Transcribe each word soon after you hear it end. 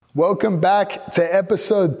Welcome back to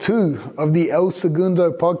episode 2 of the El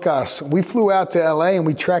Segundo podcast. We flew out to LA and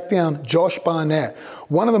we tracked down Josh Barnett,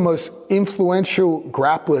 one of the most influential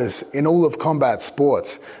grapplers in all of combat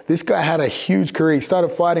sports. This guy had a huge career. He started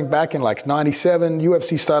fighting back in like 97.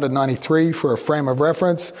 UFC started 93 for a frame of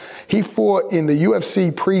reference. He fought in the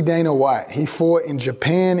UFC pre-Dana White. He fought in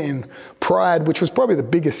Japan in Pride, which was probably the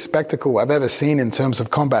biggest spectacle I've ever seen in terms of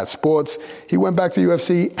combat sports. He went back to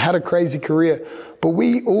UFC, had a crazy career. But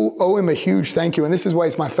we all owe him a huge thank you, and this is why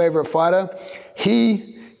he's my favorite fighter.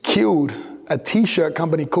 He killed a t-shirt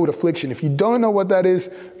company called Affliction. If you don't know what that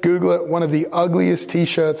is, Google it. One of the ugliest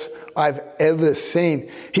t-shirts I've ever seen.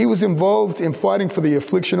 He was involved in fighting for the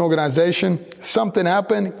Affliction organization. Something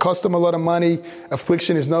happened, cost him a lot of money.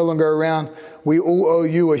 Affliction is no longer around. We all owe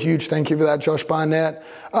you a huge thank you for that, Josh Barnett.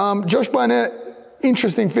 Josh Barnett,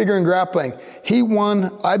 interesting figure in grappling. He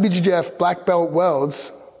won IBJJF black belt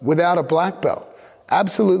worlds without a black belt.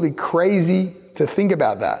 Absolutely crazy to think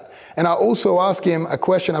about that. And I also asked him a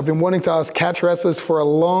question I've been wanting to ask catch wrestlers for a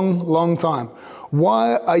long, long time.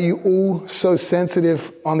 Why are you all so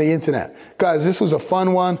sensitive on the internet? Guys, this was a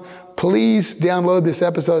fun one. Please download this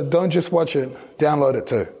episode. Don't just watch it. Download it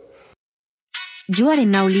too. You are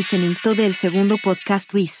now listening to the El Segundo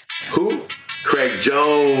podcast with... Who? Craig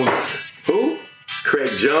Jones. Who? Craig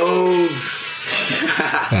Jones.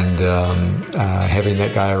 And having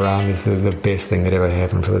that guy around is the best thing that ever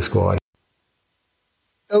happened for the squad.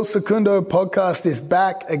 El Segundo podcast is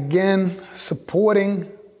back again, supporting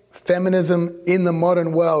feminism in the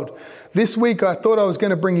modern world. This week, I thought I was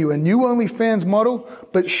going to bring you a new OnlyFans model,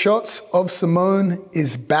 but Shots of Simone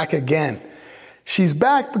is back again. She's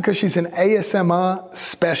back because she's an ASMR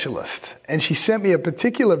specialist, and she sent me a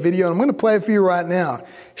particular video, and I'm going to play it for you right now.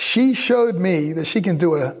 She showed me that she can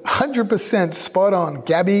do a 100% spot-on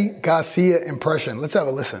Gabby Garcia impression. Let's have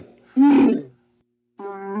a listen.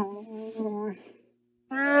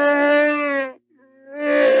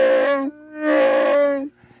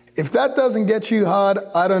 If that doesn't get you hard,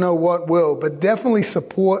 I don't know what will, but definitely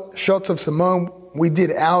support Shots of Simone. We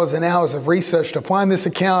did hours and hours of research to find this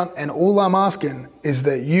account, and all I'm asking is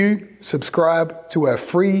that you subscribe to her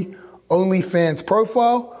free OnlyFans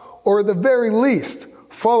profile, or at the very least,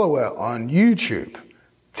 follow her on YouTube,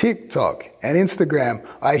 TikTok, and Instagram.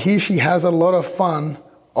 I hear she has a lot of fun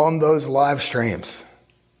on those live streams.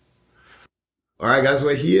 All right, guys,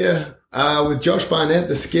 we're here with Josh Barnett,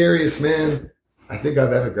 the scariest man I think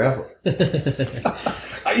I've ever grappled.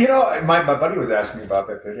 You know, my buddy was asking me about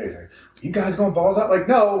that the other day. He's like, you guys going balls out? Like,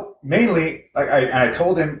 no, mainly, like I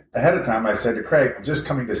told him ahead of time, I said to Craig, I'm just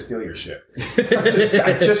coming to steal your shit.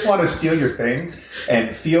 I just want to steal your things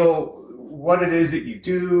and feel what it is that you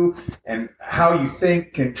do and how you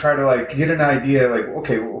think and try to like get an idea like,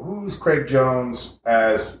 okay, well, who's Craig Jones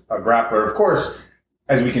as a grappler? Of course,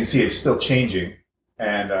 as we can see, it's still changing.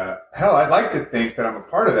 And hell, I'd like to think that I'm a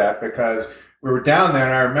part of that because we were down there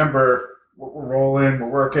and I remember we're rolling, we're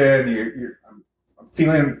working, I'm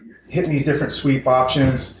feeling, hitting these different sweep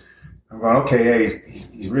options. I'm going, okay, yeah,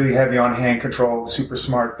 he's really heavy on hand control, super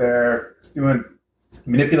smart there. He's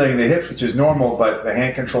manipulating the hips, which is normal, but the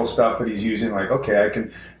hand control stuff that he's using, like, okay, I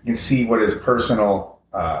can see what his personal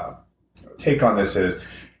take on this is.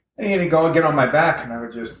 And he'd go and get on my back, and I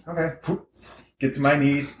would just, okay, get to my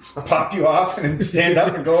knees, pop you off, and then stand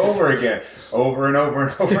up and go over again, over and over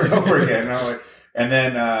and over and over again. And I'm like, and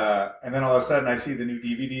then all of a sudden I see the new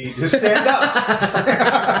DVD, just stand up.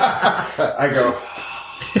 I go,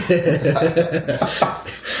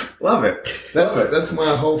 love it. That's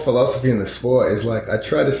my whole philosophy in the sport is like, I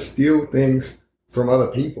try to steal things from other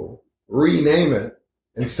people, rename it,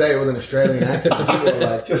 and say it with an Australian accent. And people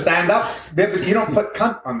are like, just stand up. But you don't put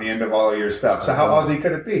cunt on the end of all of your stuff. So how Aussie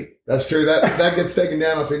could it be? That's true. That gets taken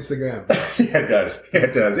down off Instagram. Yeah, it does.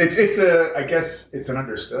 It does. I guess it's an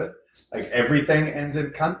understood. Like everything ends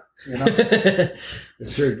in cunt, you know?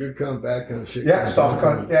 It's true. Good cunt, bad cunt, shit. Yeah, soft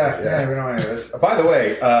cunt. Yeah, we don't want any of this. By the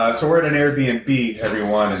way, so we're at an Airbnb,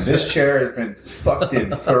 everyone, and this chair has been fucked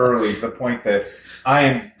in thoroughly to the point that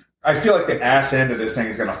I feel like the ass end of this thing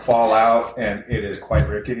is going to fall out, and it is quite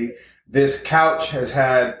rickety. This couch has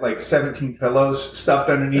had like 17 pillows stuffed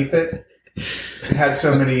underneath it. It had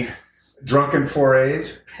so many drunken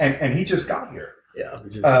forays, and he just got here.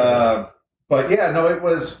 Yeah. But yeah, no, it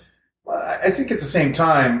was... I think at the same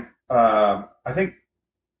time, I think,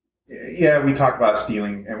 yeah, we talk about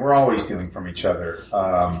stealing, and we're always stealing from each other.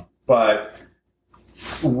 But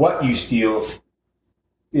what you steal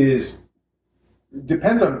depends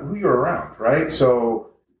on who you're around, right? So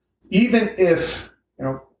even if,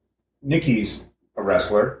 Nikki's a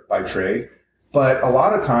wrestler by trade, but a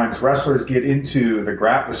lot of times wrestlers get into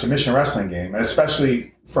the submission wrestling game, and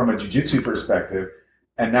especially from a jiu-jitsu perspective.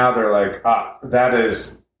 And now they're like, that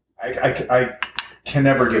is, I can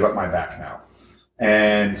never give up my back now.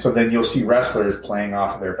 And so then you'll see wrestlers playing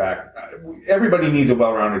off of their back. Everybody needs a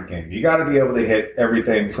well-rounded game. You got to be able to hit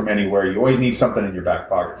everything from anywhere. You always need something in your back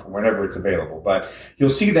pocket from whenever it's available. But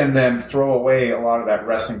you'll see them then throw away a lot of that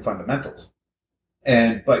wrestling fundamentals.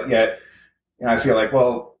 But yet, I feel like,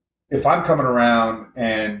 well, if I'm coming around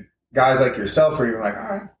and guys like yourself are even like, all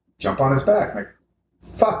right, jump on his back. I'm like,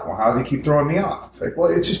 fuck, well, how does he keep throwing me off? It's like,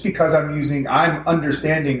 well, it's just because I'm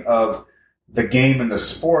understanding of the game and the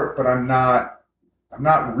sport, but I'm not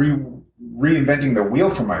reinventing the wheel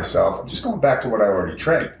for myself. I'm just going back to what I already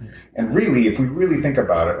trained. And really, if we really think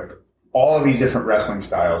about it, like all of these different wrestling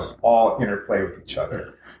styles all interplay with each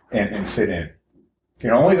other and fit in.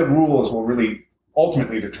 Only the rules will really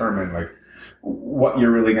ultimately determine like what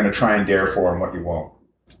you're really going to try and dare for and what you won't.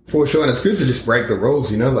 For sure. And it's good to just break the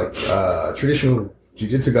rules, like traditional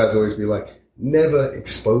jiu-jitsu guys always be like, never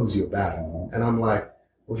expose your back. And I'm like,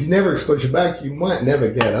 well, if you never expose your back, you might never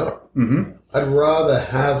get up. Mm-hmm. I'd rather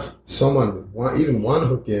have someone with even one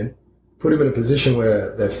hook in, put them in a position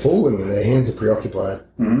where they're falling and their hands are preoccupied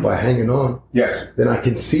by hanging on. Yes. Then I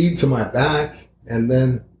concede to my back, and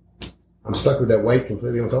then I'm stuck with that weight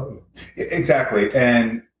completely on top of me. Exactly.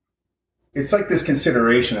 And it's like this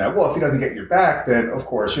consideration that, well, if he doesn't get your back, then of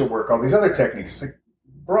course you'll work all these other techniques. It's like,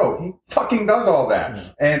 bro, he fucking does all that. Mm-hmm.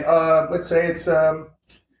 And let's say it's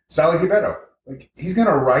Sally Ribeiro. Like, he's going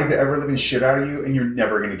to ride the ever-living shit out of you, and you're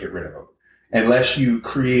never going to get rid of him unless you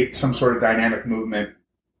create some sort of dynamic movement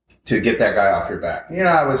to get that guy off your back.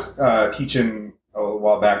 I was teaching a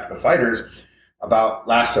while back to the fighters about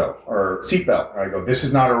lasso or seatbelt. I go, this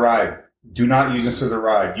is not a ride. Do not use this as a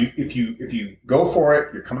ride. If you go for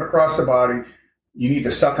it, you're coming across the body, you need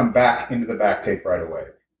to suck them back into the back take right away.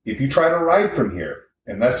 If you try to ride from here,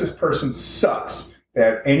 unless this person sucks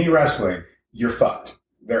at any wrestling, you're fucked.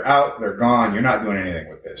 They're out, they're gone, you're not doing anything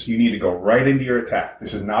with this. You need to go right into your attack.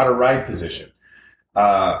 This is not a ride position.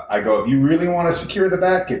 I go, if you really want to secure the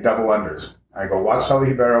back, get double unders. I go, watch Sally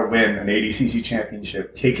Ribeiro win an ADCC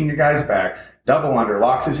championship, taking a guy's back, double under,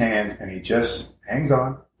 locks his hands, and he just hangs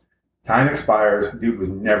on. Time expires. Dude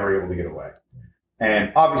was never able to get away.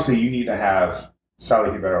 And obviously you need to have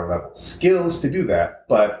Sally Ribeiro level skills to do that.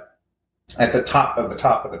 But at the top of the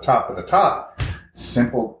top of the top of the top,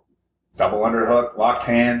 simple double underhook, locked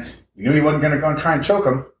hands. You knew he wasn't going to go and try and choke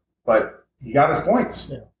him, but he got his points.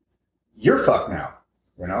 Yeah. You're fucked now,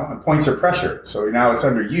 and points are pressure. So now it's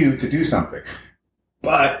under you to do something.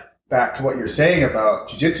 But back to what you're saying about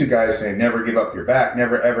jiu-jitsu guys saying never give up your back,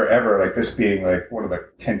 never, ever, ever, like this being like one of the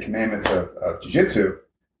 10 commandments of jiu-jitsu.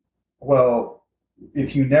 Well,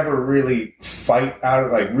 if you never really fight out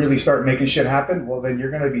of, like really start making shit happen, well, then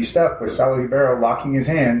you're going to be stuck with Sally Ribeiro locking his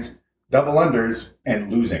hands, double unders,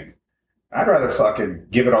 and losing. I'd rather fucking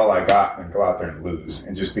give it all I got than go out there and lose.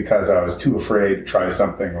 And just because I was too afraid to try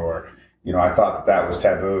something or, I thought that was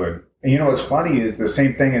taboo. And what's funny is the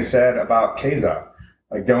same thing is said about Keiza.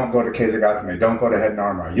 Like, don't go to Keizagatame. Don't go to head and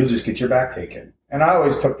armbar. You'll just get your back taken. And I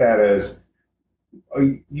always took that as,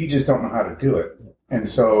 you just don't know how to do it. And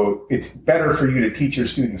so it's better for you to teach your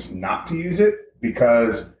students not to use it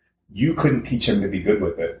because you couldn't teach them to be good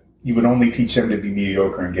with it. You would only teach them to be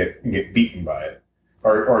mediocre and get beaten by it.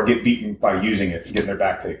 Or get beaten by using it and getting their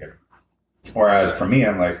back taken. Whereas for me,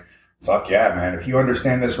 I'm like, fuck yeah, man. If you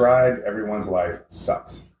understand this ride, everyone's life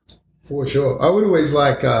sucks. For sure. I would always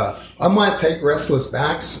I might take wrestlers'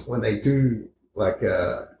 backs when they do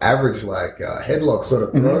average headlock sort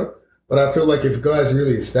of throw. Mm-hmm. But I feel like if guys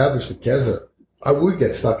really establish the Keza, I would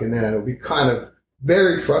get stuck in there and it would be kind of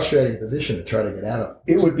very frustrating position to try to get out of.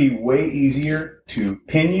 It would be way easier to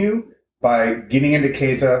pin you by getting into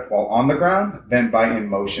Keiza while on the ground than by in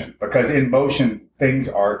motion. Because in motion, things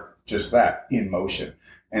are just that, in motion.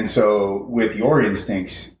 And so with your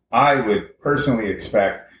instincts, I would personally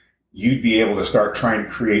expect you'd be able to start trying to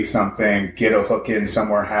create something, get a hook in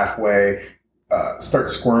somewhere halfway, start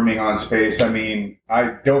squirming on space. I mean,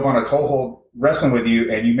 I dove on a toe hold wrestling with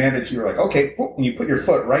you and you were like, okay, and you put your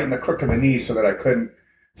foot right in the crook of the knee so that I couldn't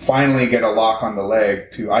finally get a lock on the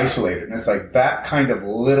leg to isolate it. And it's like that kind of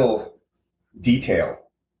little detail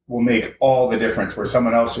will make all the difference where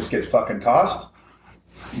someone else just gets fucking tossed,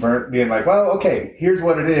 being like, well, okay, here's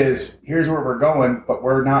what it is. Here's where we're going, but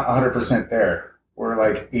we're not 100% there. We're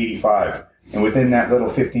like 85. And within that little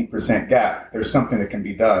 15% gap, there's something that can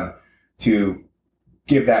be done to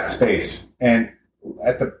give that space. And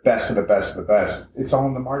at the best of the best of the best, it's all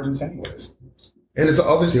in the margins anyways. And it's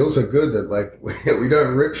obviously also good that like we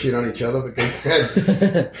don't rip shit on each other, because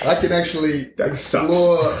then I can actually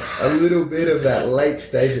explore a little bit of that late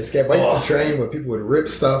stage escape. I used to train where people would rip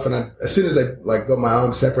stuff, and as soon as I like got my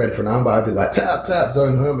arms separated from an armbar, I'd be like, tap,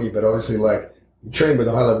 don't hurt me. But obviously, like, you train with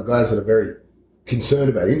the high level guys that are very concerned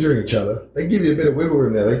about injuring each other. They give you a bit of wiggle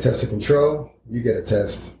room there. They test the control. You get to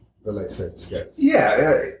test the late stage escape.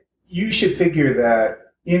 Yeah, you should figure that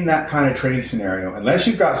in that kind of training scenario, unless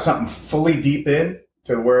you've got something fully deep in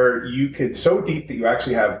to where you could, so deep that you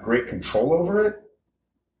actually have great control over it,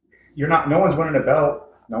 no one's winning a belt,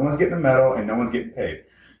 no one's getting a medal, and no one's getting paid.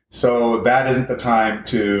 So that isn't the time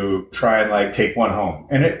to try and like take one home.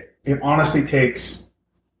 And it honestly takes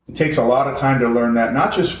a lot of time to learn that,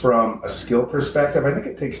 not just from a skill perspective. I think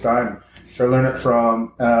it takes time to learn it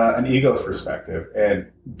from an ego perspective,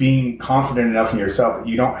 and being confident enough in yourself that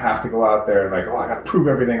you don't have to go out there and like, I got to prove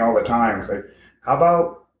everything all the time. It's like, how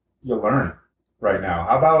about you learn right now?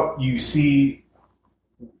 How about you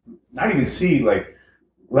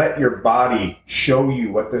let your body show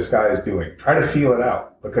you what this guy is doing. Try to feel it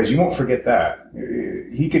out, because you won't forget that.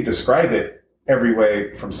 He could describe it every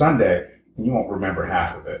way from Sunday, and you won't remember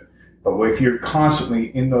half of it. But if you're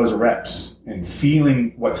constantly in those reps and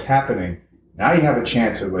feeling what's happening, now you have a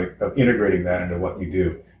chance of integrating that into what you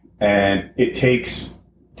do. And it takes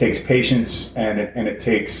patience, and it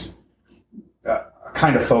takes a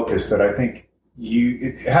kind of focus that I think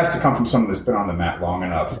it has to come from someone that's been on the mat long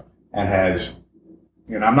enough and has,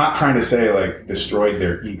 I'm not trying to say like destroyed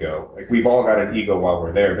their ego. Like, we've all got an ego while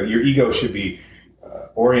we're there, but your ego should be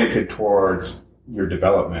oriented towards your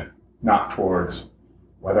development, not towards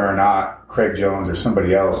whether or not Craig Jones or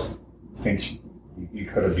somebody else thinks you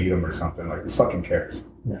could have beat him or something. Like, who fucking cares?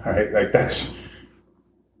 Yeah. All right? Like,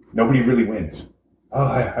 nobody really wins. Oh,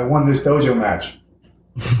 I won this dojo match.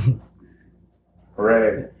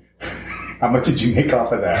 Hooray. How much did you make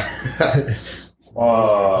off of that?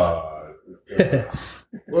 Yeah.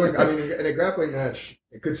 Well, I mean, in a grappling match,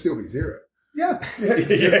 it could still be zero. Yeah,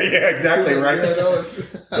 exactly, right?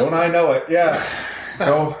 Don't I know it? Yeah.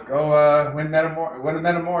 Go win a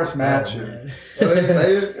Metamorph match.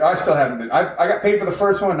 I still haven't been. I got paid for the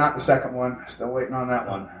first one, not the second one. Still waiting on that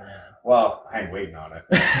one. Well, I ain't waiting on it.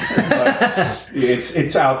 But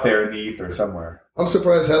it's out there in the ether somewhere. I'm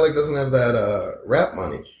surprised Halleck doesn't have that rap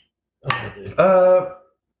money.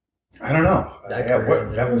 I don't know.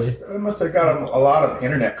 That must have got him a lot of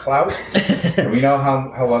internet clout. And we know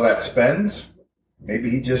how well that spends. Maybe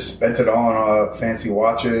he just spent it all on fancy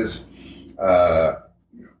watches,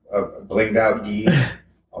 blinged out gi,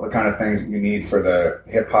 all the kind of things that you need for the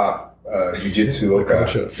hip hop jiu-jitsu.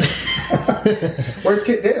 Where's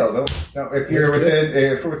Kit Dale? No, if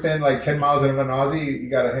we're within like 10 miles of an Aussie, you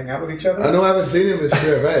got to hang out with each other. I know I haven't seen him this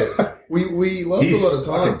trip. Hey, we lost a lot of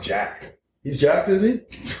time. He's fucking jacked. He's jacked, is he?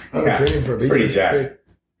 I haven't seen him for a bit. He's pretty jacked.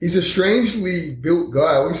 He's a strangely built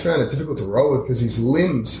guy. I always found it difficult to roll with because his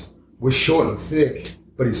limbs were short and thick,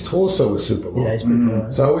 but his torso was super long. Yeah, he's pretty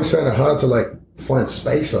long. So I always found it hard to find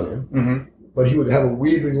space on him. Mm-hmm. But he would have a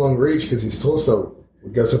weirdly long reach because his torso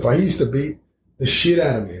would go. So if I used to beat the shit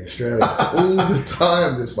out of me in Australia all the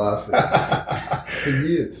time, this bastard, for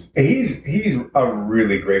years. He's a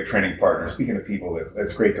really great training partner. Speaking of people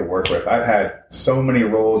that's great to work with, I've had so many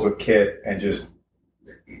rolls with Kit, and just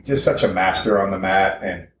such a master on the mat,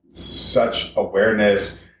 and such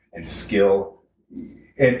awareness and skill.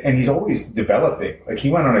 And he's always developing. Like, he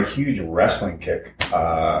went on a huge wrestling kick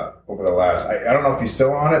over the last, I don't know if he's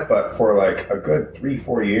still on it, but for like a good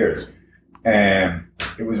 3-4 years. And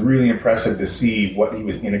it was really impressive to see what he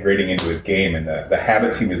was integrating into his game, and the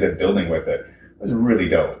habits he was building with it. It was really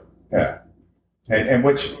dope. Yeah. And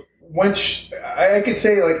which I could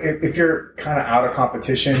say, like, if you're kind of out of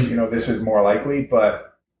competition, this is more likely,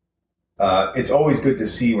 but it's always good to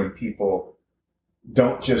see when people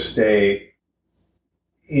don't just stay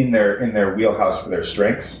in their wheelhouse for their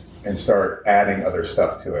strengths and start adding other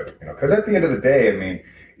stuff to it. Because at the end of the day, I mean,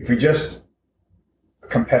 if you're just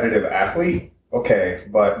competitive athlete, okay,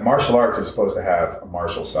 but martial arts is supposed to have a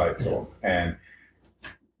martial side to them. And,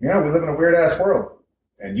 we live in a weird ass world,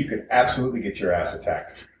 and you could absolutely get your ass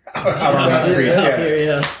attacked out on the streets.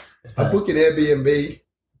 Yes. I book an Airbnb.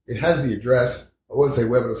 It has the address. I wouldn't say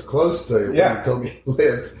where, but it was close to where he told me he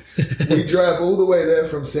lived. We drive all the way there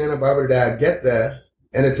from Santa Barbara to I get there,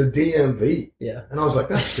 and it's a DMV. Yeah. And I was like,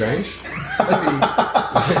 that's strange.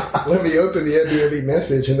 Let me open the Airbnb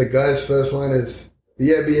message, and the guy's first line is, the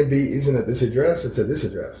Airbnb isn't at this address, it's at this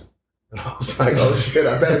address. And I was like, oh shit,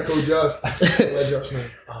 I better call Josh. Let Josh know.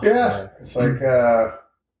 Yeah. It's like, I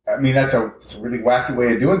mean, it's a really wacky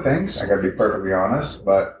way of doing things. I gotta be perfectly honest,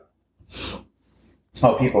 but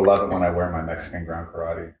Oh, people love it when I wear my Mexican ground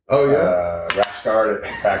karate. Oh yeah, rash guard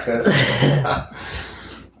at practice.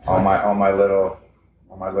 all my little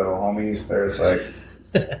homies. There's like,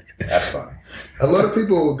 that's funny. A lot of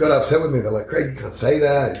people got upset with me. They're like, "Craig, you can't say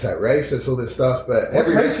that. Is that racist? All this stuff." But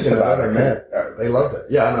every Mexican I've ever met, they loved it.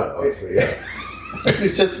 Yeah, I know. Obviously, yeah.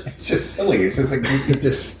 It's just silly. It's just like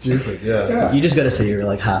just stupid. Yeah. You just got to say you're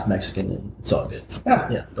like half Mexican and it's all good.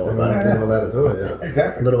 Yeah. Don't worry about it. They're allowed to do it. Yeah.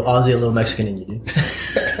 Exactly. A little Aussie, a little Mexican in you, dude.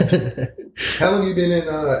 How long have you been in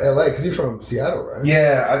LA? Because you're from Seattle, right?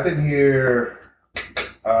 Yeah, I've been here.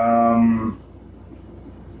 Let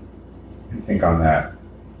me think on that.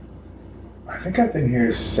 I think I've been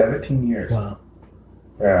here 17 years. Wow.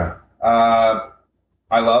 Yeah.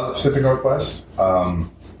 I love the Pacific Northwest.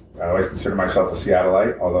 I always consider myself a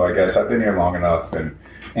Seattleite, although I guess I've been here long enough and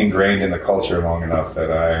ingrained in the culture long enough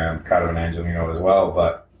that I am kind of an Angelino as well.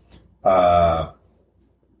 But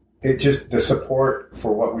it just, the support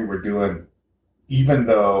for what we were doing, even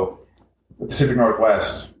though the Pacific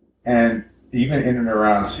Northwest and even in and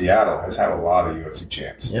around Seattle has had a lot of UFC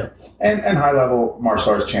champs. Yeah. And high-level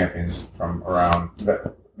martial arts champions from around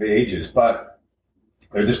the ages, but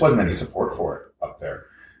there just wasn't any support for it up there.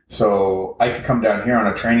 So I could come down here on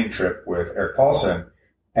a training trip with Eric Paulson,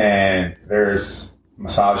 and there's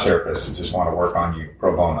massage therapists that just want to work on you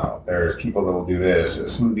pro bono. There's people that will do this, a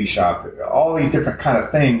smoothie shop, all these different kind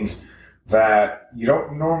of things that you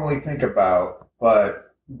don't normally think about,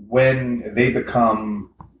 but when they become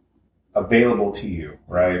available to you,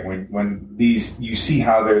 right? When you see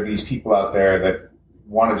how there are these people out there that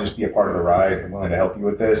want to just be a part of the ride and willing to help you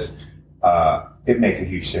with this, it makes a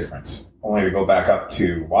huge difference. Only to go back up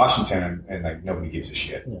to Washington and like nobody gives a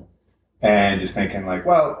shit. Yeah. And just thinking like,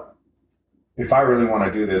 well, if I really want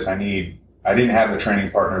to do this, I didn't have the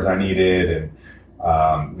training partners I needed,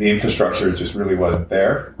 and the infrastructure just really wasn't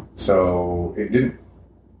there. So it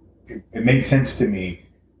made sense to me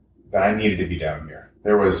that I needed to be down here.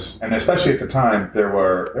 There was, and especially at the time, there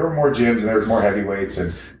were more gyms and there was more heavyweights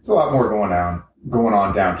and there's a lot more going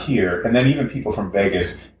on down here. And then even people from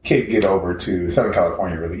Vegas could get over to Southern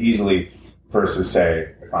California really easily versus,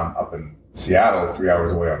 say, if I'm up in Seattle 3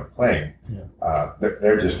 hours away on a plane. Yeah.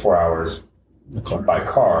 They're just 4 hours by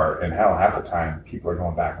car, and hell, half the time people are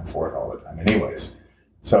going back and forth all the time anyways.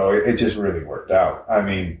 So it just really worked out. I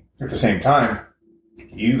mean, at the same time,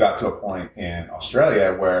 you got to a point in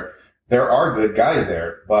Australia where there are good guys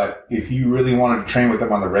there, but if you really wanted to train with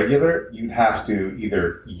them on the regular, you'd have to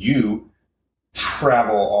either you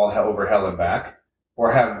travel all hell over hell and back,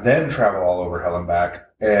 or have them travel all over hell and back.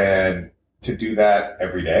 And to do that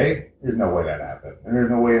every day, there's no way that happened. And there's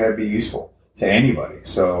no way that'd be useful to anybody.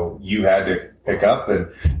 So you had to pick up and,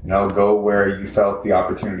 go where you felt the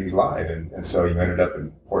opportunities lied. And so you ended up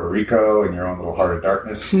in Puerto Rico in your own little heart of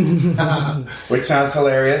darkness, which sounds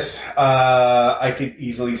hilarious. I could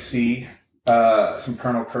easily see some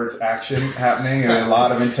Colonel Kurtz action happening and a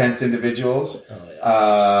lot of intense individuals.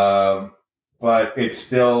 Oh, yeah. But it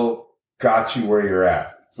still got you where you're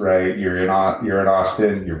at, right? You're in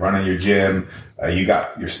Austin, you're running your gym, you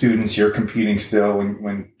got your students, you're competing still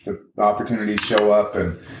when the opportunities show up,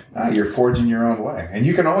 and you're forging your own way. And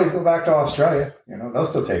you can always go back to Australia. They'll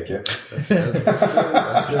still take you. That's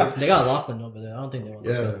true. They got Lachlan over there. I don't think they want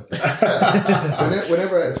to.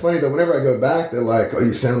 Whenever it's funny though, whenever I go back, they're like, "Oh,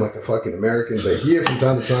 you sound like a fucking American." But here, from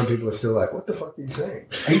time to time, people are still like, "What the fuck are you saying?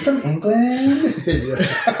 Are you from England?" Yeah.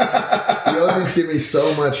 The Aussies give me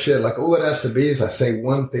so much shit. Like all it has to be is I say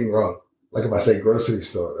one thing wrong. Like if I say grocery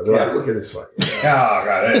store, they're like, "Look at this fucking." Oh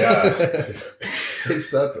god, yeah. They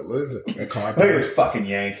start to lose it. Look at this fucking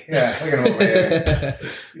Yank. Yeah, look at him over here.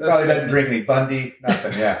 He probably doesn't drink any Bundy.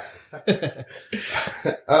 Nothing. Yeah.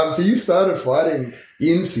 So you started fighting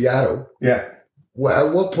in Seattle. Yeah. Well,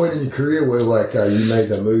 at what point in your career were you made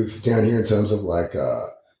the move down here in terms of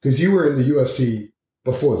because you were in the UFC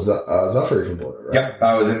before Zafar from Border, right? Yep,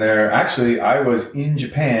 I was in there. Actually, I was in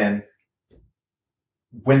Japan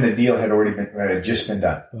when the deal had just been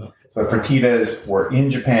done. Oh. So the Fertitas were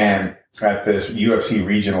in Japan at this UFC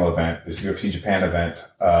regional event, this UFC Japan event.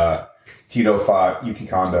 Tito fought Yuki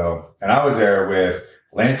Kondo, and I was there with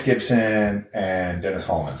Lance Gibson and Dennis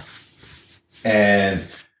Hallman. And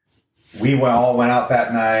we all went out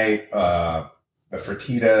that night. The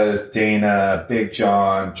Fertitas, Dana, Big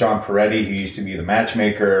John Peretti, who used to be the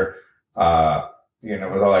matchmaker,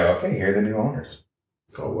 was all like, okay, here are the new owners.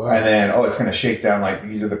 Oh, wow. And then, it's going to shake down like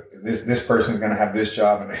this person's going to have this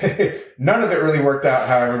job. And none of it really worked out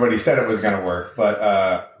how everybody said it was going to work.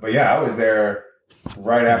 But yeah, I was there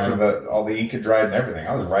right after all the ink had dried and everything.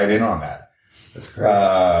 I was right in on that. That's crazy.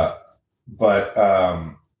 But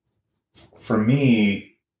for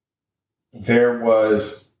me, there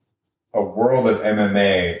was a world of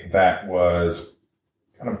MMA that was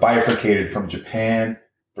kind of bifurcated from Japan,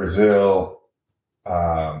 Brazil,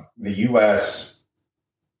 the US,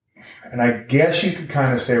 and I guess you could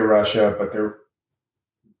kind of say Russia, but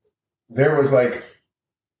there was like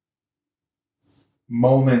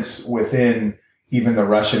moments within even the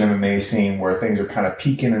Russian MMA scene where things are kind of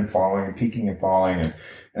peaking and falling and peaking and falling. And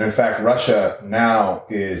in fact, Russia now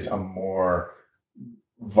is a more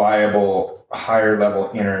viable, higher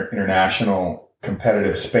level international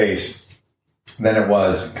competitive space than it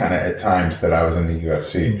was kind of at times that I was in the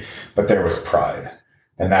UFC. But there was Pride,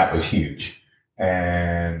 and that was huge.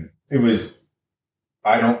 And it was,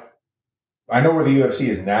 I know where the UFC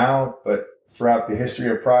is now, but throughout the history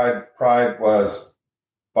of Pride was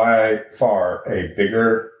by far a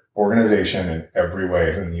bigger organization in every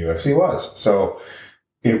way than the UFC was. So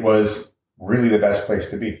it was really the best place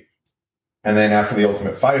to be. And then after the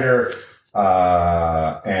Ultimate Fighter,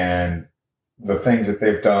 and the things that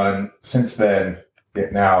they've done since then,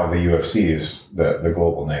 now the UFC is the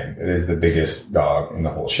global name. It is the biggest dog in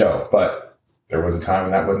the whole show. But there was a time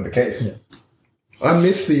when that wasn't the case. Yeah. I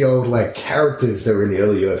miss the old like characters that were in the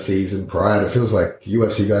early UFCs and Pride. It feels like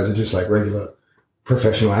UFC guys are just like regular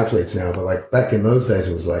professional athletes now, but like back in those days,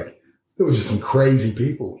 it was just some crazy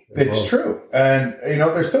people. It's true. And,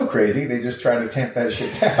 they're still crazy. They just try to tamp that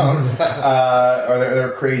shit down. Or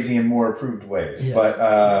they're crazy in more approved ways. Yeah. But,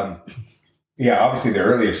 obviously the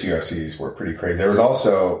earliest UFCs were pretty crazy. There was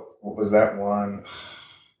also, what was that one?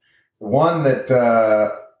 The one that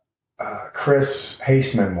Chris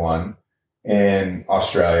Haseman won in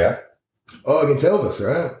Australia. Oh, against Elvis,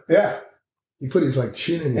 right? Yeah. He put his like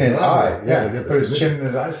chin in his eye. Yeah, he put his chin in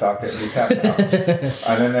his eye socket and he tapped it out.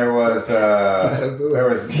 And then there was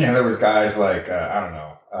guys like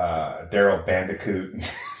Daryl Bandicoot.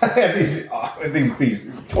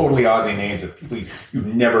 these totally Aussie names of people you've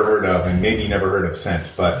never heard of and maybe never heard of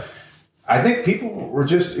since. But I think people were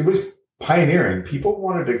it was pioneering. People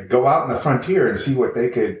wanted to go out in the frontier and see what they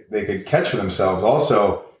could catch for themselves.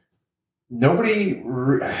 Also,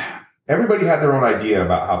 everybody had their own idea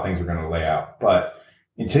about how things were going to lay out. But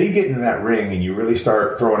until you get into that ring and you really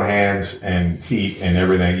start throwing hands and feet and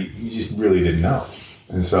everything, you just really didn't know.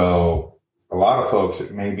 And so a lot of folks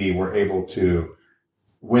that maybe were able to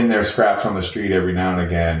win their scraps on the street every now and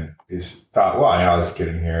again thought, well, I'll just get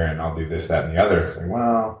in here and I'll do this, that, and the other. It's like,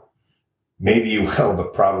 well, maybe you will,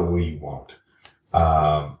 but probably you won't.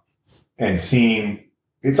 And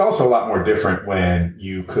it's also a lot more different when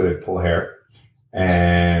you could pull hair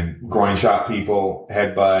and groin shot people,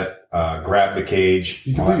 headbutt, grab the cage,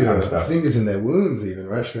 you can put your fingers in their wounds even,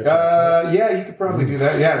 right? Yeah, you could probably do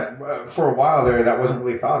that. Yeah, for a while there, that wasn't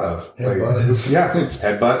really thought of. Headbutts.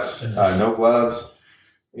 Headbutts, no gloves.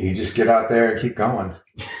 You just get out there and keep going.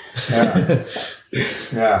 Yeah.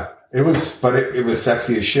 Yeah. It was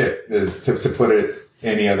sexy as shit to put it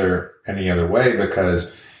any other way,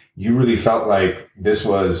 because you really felt like this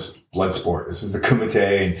was blood sport. This was the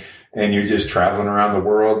kumite, and you're just traveling around the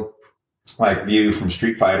world like you from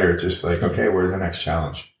Street Fighter, just like, okay, where's the next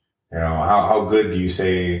challenge? How good do you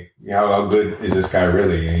say, how good is this guy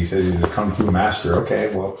really? And he says he's a kung fu master.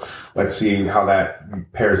 Okay, well, let's see how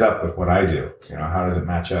that pairs up with what I do. How does it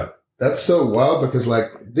match up? That's so wild, because like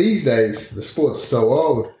these days, the sport's so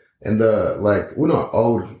old, and we're not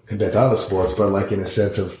old compared to other sports, but like in a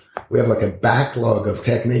sense of, we have like a backlog of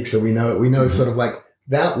techniques that we know sort of like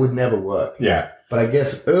that would never work. Yeah. But I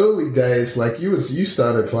guess early days, like you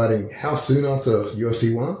started fighting how soon after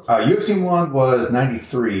UFC 1? UFC 1 was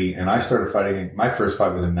 93, and I started fighting, my first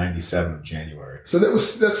fight was in 97 January. So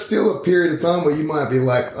that's still a period of time where you might be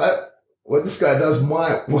like, what this guy does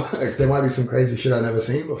might work. There might be some crazy shit I've never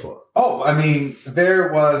seen before. Oh, I mean,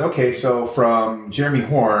 there was, okay, so from Jeremy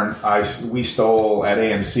Horn, we stole at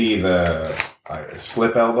AMC the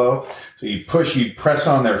slip elbow. So you press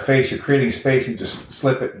on their face, you're creating space, you just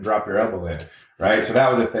slip it and drop your elbow in. Right. So that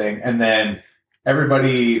was a thing. And then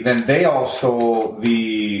they all stole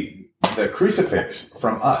the crucifix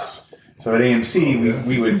from us. So at AMC,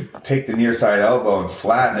 we would take the near side elbow and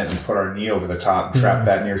flatten it and put our knee over the top and trap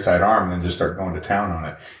that near side arm and then just start going to town on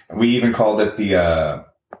it. And we even called it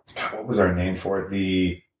what was our name for it?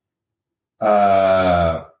 We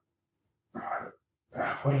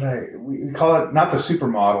call it not the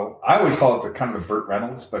supermodel. I always call it the kind of the Burt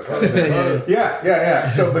Reynolds, because yeah.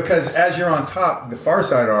 So because as you're on top, the far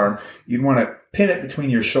side arm, you'd want to pin it between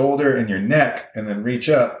your shoulder and your neck, and then reach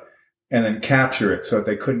up and then capture it so that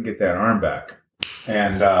they couldn't get that arm back.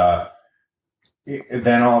 And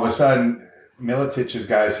then all of a sudden, Militich's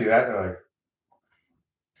guys see that, they're like,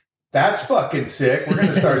 "That's fucking sick.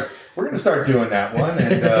 We're we're going to start doing that one.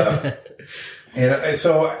 And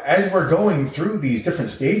so as we're going through these different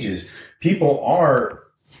stages, people are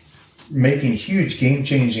making huge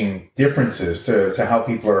game-changing differences to how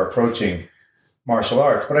people are approaching martial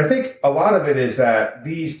arts. But I think a lot of it is that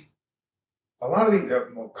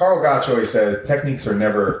Carl Gotch always says techniques are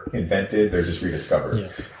never invented, they're just rediscovered. Yeah.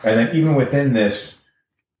 And then even within this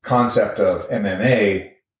concept of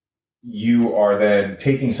MMA, you are then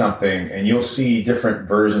taking something and you'll see different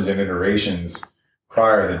versions and iterations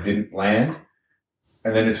prior that didn't land.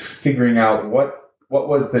 And then it's figuring out what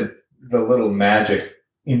was the little magic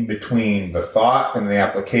in between the thought and the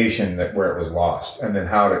application where it was lost. And then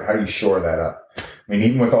how do you shore that up? I mean,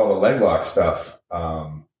 even with all the leg lock stuff,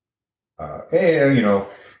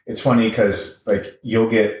 it's funny because like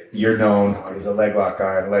you're known, he's a leg lock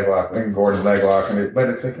guy, and Gordon leg lock, but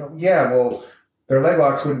it's like, well, their leg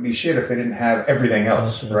locks wouldn't be shit if they didn't have everything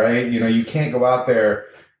else, right? You can't go out there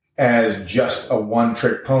as just a one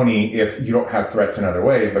trick pony if you don't have threats in other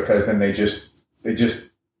ways, because then they just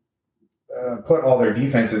put all their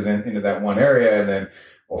defenses into that one area, and then,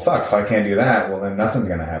 well, fuck, if I can't do that, well, then nothing's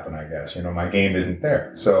going to happen, I guess. My game isn't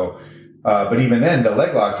there. So, but even then, the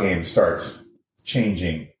leg lock game starts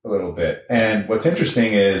changing a little bit. And what's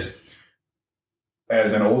interesting is,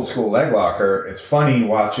 as an old school leg locker, it's funny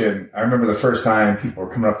watching. I remember the first time people were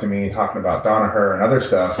coming up to me talking about Danaher and other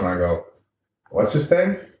stuff, and I go, what's this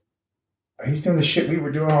thing? He's doing the shit we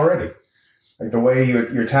were doing already. Like the way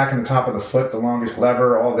you're attacking the top of the foot, the longest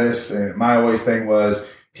lever, all this. And my always thing was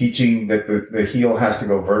teaching that the heel has to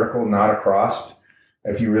go vertical, not across.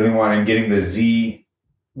 If you really want, and getting the Z,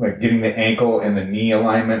 like getting the ankle and the knee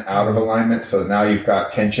alignment out of alignment. So now you've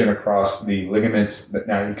got tension across the ligaments that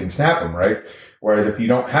now you can snap them, right? Whereas if you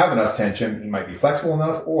don't have enough tension, he might be flexible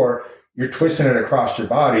enough, or you're twisting it across your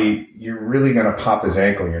body, you're really going to pop his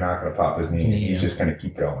ankle. You're not going to pop his knee. Yeah. He's just going to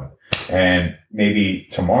keep going. And maybe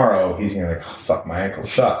tomorrow he's going to be like, oh, fuck, my ankle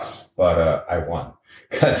sucks, but I won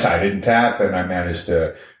because I didn't tap and I managed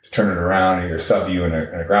to turn it around and either sub you in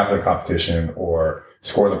a grappling competition or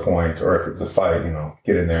score the points, or if it was a fight,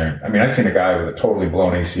 get in there. I mean, I've seen a guy with a totally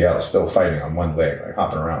blown ACL still fighting on one leg, like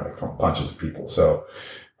hopping around, like throwing punches at people. So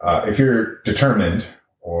if you're determined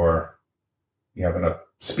or you have enough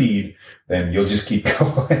speed, then you'll just keep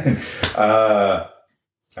going.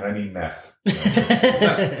 And I mean meth.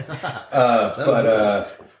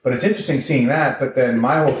 But it's interesting seeing that. But then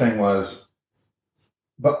my whole thing was,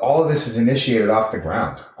 but all of this is initiated off the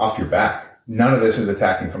ground, off your back. None of this is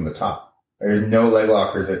attacking from the top. There's no leg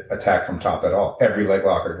lockers that attack from top at all. Every leg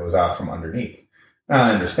locker goes out from underneath. Now,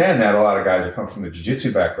 I understand that a lot of guys are coming from the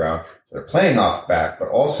jiu-jitsu background, so they're playing off back, but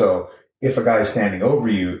also if a guy is standing over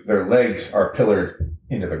you, their legs are pillared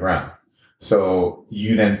into the ground. So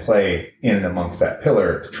you then play in and amongst that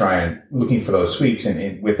pillar to try and looking for those sweeps.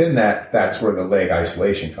 And within that, that's where the leg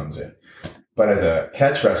isolation comes in. But as a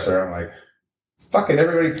catch wrestler, I'm like, fucking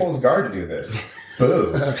everybody pulls guard to do this.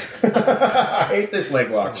 Boo. I hate this leg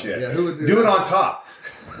lock shit. Yeah, who would do it on top?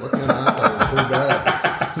 What kind of asshole would pull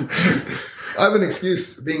guard? I have an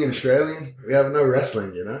excuse being an Australian. We have no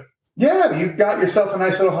wrestling, Yeah, you got yourself a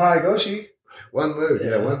nice little Haragoshi. One move,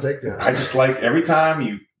 one takedown. I just like every time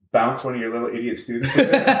you bounce one of your little idiot students with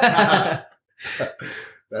it.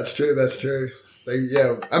 That's true.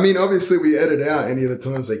 I mean, obviously we edit out any of the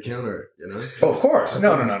times they counter it, Oh, of course.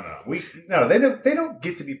 No. They don't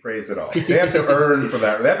get to be praised at all. They have to earn for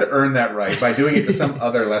that. They have to earn that right by doing it to some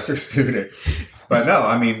other lesser student. But no,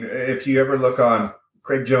 I mean, if you ever look on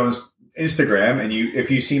Craig Jones' Instagram and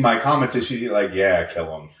if you see my comments, it's usually like, yeah,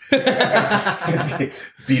 kill him.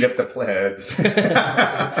 Beat up the plebs.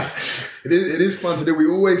 It is fun to do. We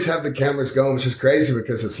always have the cameras going, which is crazy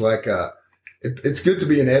because it's like, it's good to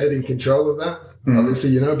be in editing control of that,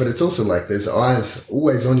 obviously, but it's also like there's eyes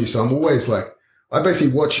always on you. So I'm always like, I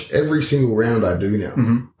basically watch every single round I do now.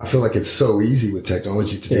 Mm-hmm. I feel like it's so easy with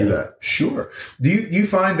technology to do that. Sure. Do you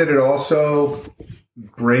find that it also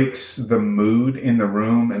breaks the mood in the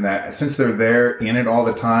room, and that since they're there in it all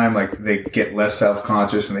the time, like they get less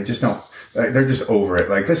self-conscious and they just don't, they're just over it.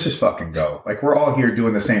 Like, let's just fucking go. Like, we're all here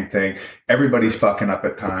doing the same thing. Everybody's fucking up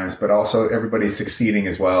at times, but also everybody's succeeding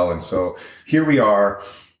as well. And so here we are,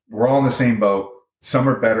 we're all in the same boat. Some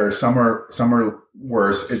are better, some are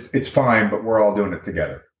worse. It's fine, but we're all doing it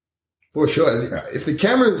together. For sure. Yeah. If the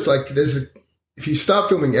camera is like, if you start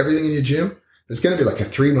filming everything in your gym, there's going to be like a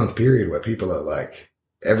 3-month period where people are like,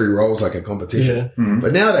 every roll's like a competition. Yeah. Mm-hmm.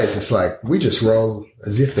 But nowadays it's like, we just roll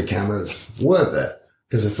as if the cameras weren't there.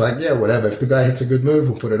 Because it's like, yeah, whatever. If the guy hits a good move,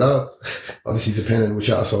 we'll put it up. Obviously, depending on which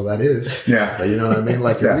asshole that is. Yeah. But you know what I mean?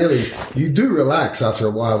 Like, really, you do relax after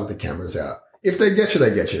a while with the cameras out. If they get you,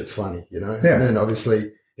 they get you. It's funny, Yeah. And then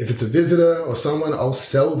obviously, if it's a visitor or someone, I'll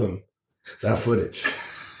sell them that footage.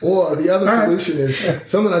 Or the other solution is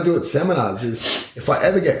something I do at seminars is if I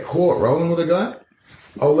ever get caught rolling with a guy,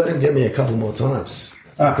 I'll let him get me a couple more times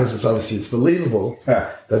because it's believable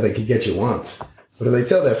that they could get you once. But if they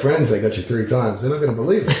tell their friends they got you 3 times, they're not going to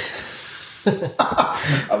believe it.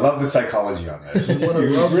 I love the psychology on this.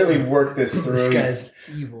 You really work this through. This guy's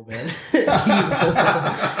evil, man.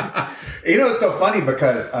 You know, it's so funny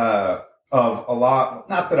because of a lot,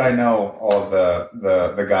 not that I know all of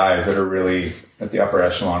the guys that are really at the upper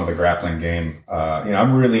echelon of the grappling game.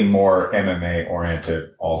 I'm really more MMA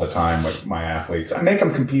oriented all the time with my athletes. I make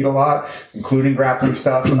them compete a lot, including grappling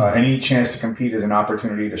stuff. Any chance to compete is an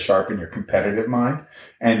opportunity to sharpen your competitive mind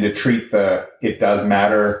and to treat the it does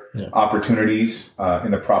matter opportunities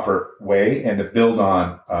in the proper way and to build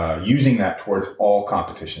on using that towards all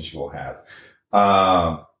competitions you will have.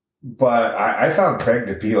 But I found Craig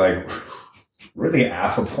to be like really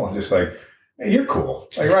affable and just like, hey, you're cool.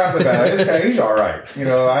 Like right off the bat, this guy, he's all right. You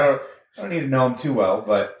know, I don't need to know him too well,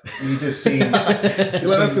 but he just seemed,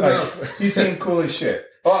 he seemed cool as shit.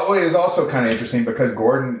 Oh, it was also kind of interesting because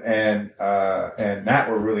Gordon and Matt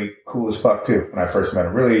were really cool as fuck too when I first met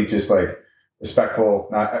him. Really just like respectful.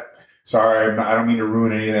 Sorry, I don't mean to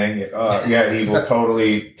ruin anything. He will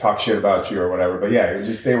totally talk shit about you or whatever. But yeah, it was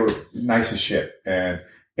just, they were nice as shit. And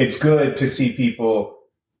it's good to see people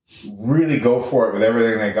really go for it with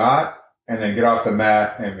everything they got and then get off the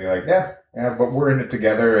mat and be like, yeah, but we're in it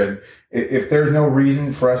together. And if there's no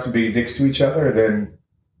reason for us to be dicks to each other, then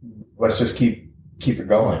let's just keep it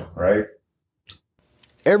going, right?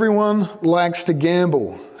 Everyone likes to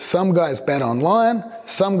gamble. Some guys bet online.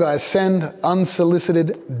 Some guys send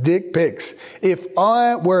unsolicited dick pics. If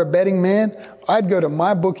I were a betting man, I'd go to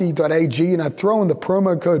mybookie.ag and I'd throw in the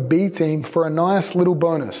promo code BTEAM for a nice little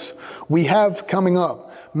bonus. We have coming up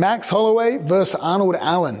Max Holloway versus Arnold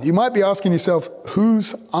Allen. You might be asking yourself,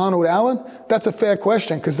 who's Arnold Allen? That's a fair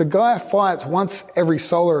question because the guy fights once every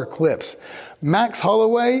solar eclipse. Max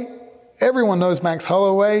Holloway, everyone knows Max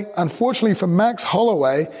Holloway. Unfortunately for Max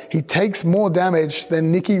Holloway, he takes more damage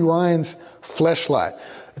than Nicky Ryan's fleshlight.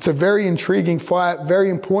 It's a very intriguing fight, very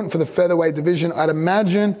important for the featherweight division. I'd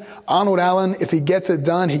imagine Arnold Allen, if he gets it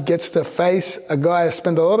done, he gets to face a guy who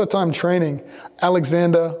spent a lot of time training,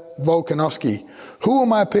 Alexander Volkanovski. Who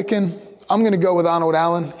am I picking? I'm going to go with Arnold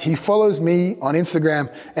Allen. He follows me on Instagram,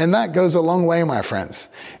 and that goes a long way, my friends.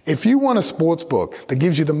 If you want a sports book that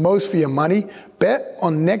gives you the most for your money, bet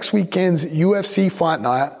on next weekend's UFC Fight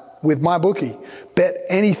Night with MyBookie. Bet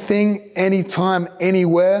anything, anytime,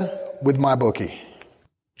 anywhere with MyBookie.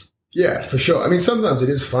 Yeah, for sure. I mean, sometimes it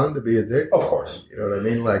is fun to be a dick. Of course. You know what I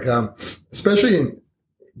mean? Like, especially in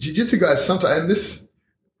jiu-jitsu guys, sometimes,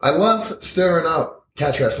 I love stirring up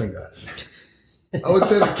catch wrestling guys. I would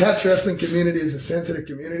say the catch wrestling community is a sensitive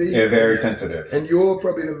community. Yeah, very sensitive. And you're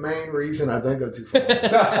probably the main reason I don't go too far.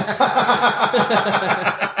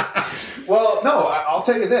 Well, no, I'll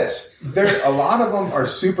tell you this. A lot of them are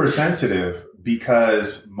super sensitive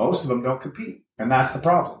because most of them don't compete. And that's the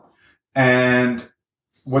problem. And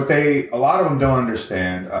a lot of them don't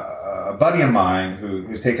understand, a buddy of mine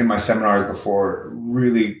who's taken my seminars before,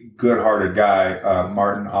 really good-hearted guy,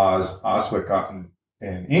 Martin Oswick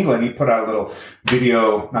in England, he put out a little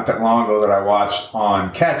video not that long ago that I watched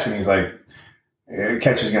on catch, and he's like,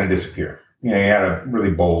 catch is going to disappear. You know, he had a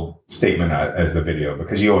really bold statement as the video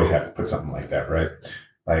because you always have to put something like that, right?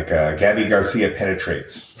 Like, Gabby Garcia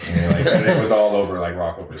penetrates. And it was all over like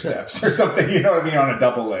rock over steps or something, you know what I mean, on a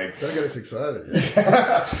double leg. That got us excited.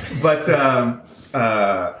 Yeah.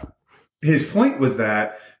 But his point was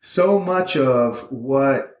that so much of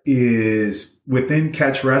what is within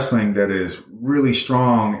catch wrestling that is really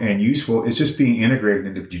strong and useful is just being integrated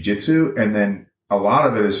into jiu-jitsu. And then a lot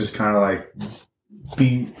of it is just kind of like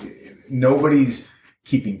nobody's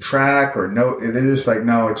keeping track or they're just like,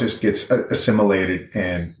 no, it just gets assimilated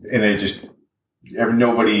and it just,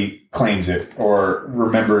 nobody claims it or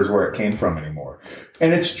remembers where it came from anymore.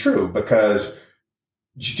 And it's true because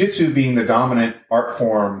jiu-jitsu being the dominant art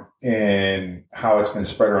form in how it's been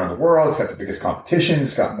spread around the world, it's got the biggest competition,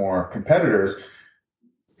 it's got more competitors.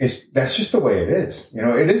 That's just the way it is. You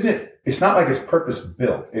know, it's not like it's purpose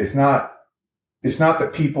built. It's not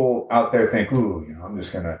that people out there think, ooh, you know, I'm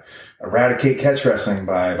just going to eradicate catch wrestling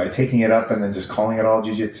by taking it up and then just calling it all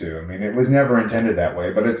jiu-jitsu. I mean, it was never intended that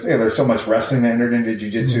way, but there's so much wrestling that entered into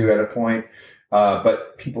jiu-jitsu at a point.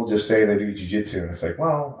 But people just say they do jiu-jitsu and it's like,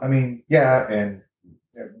 well, I mean, yeah.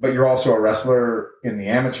 But you're also a wrestler in the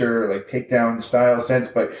amateur, like takedown style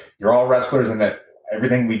sense, but you're all wrestlers and that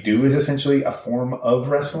everything we do is essentially a form of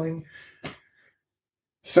wrestling.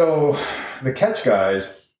 So the catch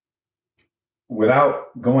guys,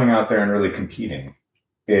 without going out there and really competing,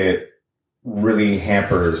 it really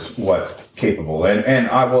hampers what's capable. And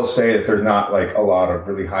I will say that there's not like a lot of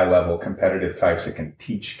really high level competitive types that can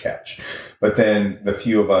teach catch. But then the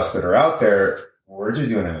few of us that are out there, we're just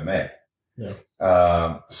doing MMA.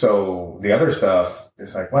 Yeah. So the other stuff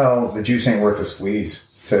is like, well, the juice ain't worth the squeeze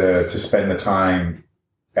to spend the time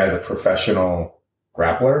as a professional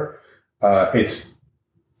grappler. It's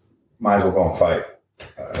might as well go and fight,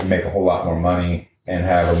 and make a whole lot more money and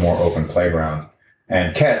have a more open playground.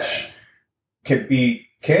 And catch can be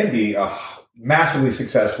massively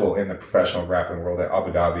successful in the professional grappling world at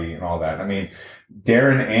Abu Dhabi and all that. I mean,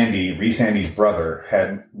 Darren Andy, Reese Andy's brother,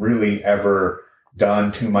 hadn't really ever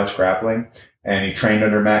done too much grappling. And he trained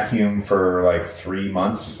under Matt Hume for like 3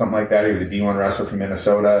 months, something like that. He was a D1 wrestler from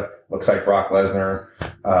Minnesota. Looks like Brock Lesnar.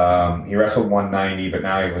 He wrestled 190, but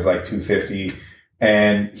now he was like 250.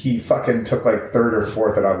 And he fucking took like third or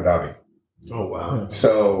fourth at Abu Dhabi. Oh, wow.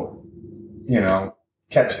 So,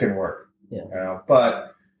 catch can work. Yeah.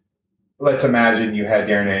 But let's imagine you had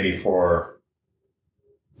Darren Andy for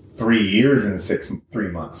 3 years and 3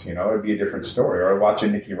 months. It'd be a different story. Or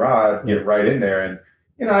watching Nicky Rod get right in there. And,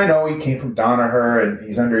 I know he came from Danaher and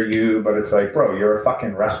he's under you, but it's like, bro, you're a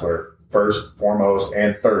fucking wrestler first, foremost,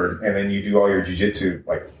 and third. And then you do all your jiu-jitsu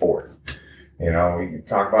like fourth. We can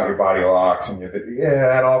talk about your body locks and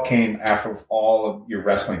that all came after all of your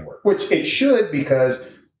wrestling work, which it should, because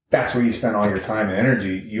that's where you spend all your time and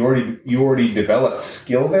energy. You already developed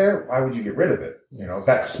skill there. Why would you get rid of it?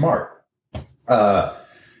 That's smart. And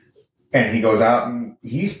he goes out and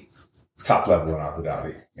he's top level in Abu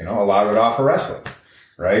Dhabi, a lot of it off of wrestling,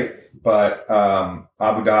 right? But,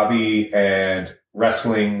 Abu Dhabi and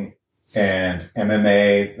wrestling and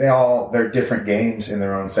MMA, they're different games in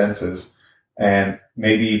their own senses. And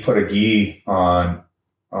maybe put a gi on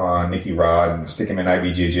Nicky Rod and stick him in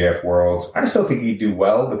IBJJF Worlds. I still think he'd do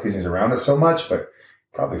well because he's around it so much, but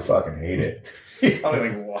probably fucking hate it. He's probably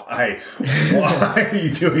like, why? Why are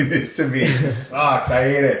you doing this to me? It sucks. I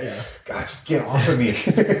hate it. Yeah. God, just get off of me.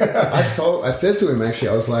 I said to him, actually,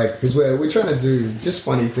 I was like, because we're trying to do just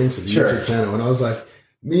funny things for the YouTube channel. And I was like,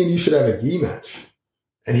 me and you should have a gi match.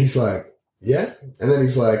 And he's like, yeah. And then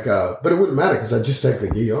he's like, but it wouldn't matter because I just take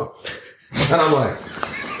the gi off. And I'm like,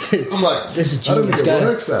 this is I don't think it guy.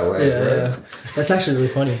 works that way, right? Yeah. That's actually really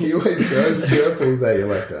funny. He always throws circles at you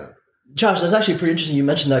like that. Josh, that's actually pretty interesting you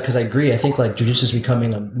mentioned that, because I agree. I think like jiu-jitsu is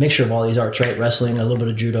becoming a mixture of all these arts, right? Wrestling, a little bit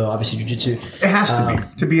of judo, obviously jiu-jitsu. It has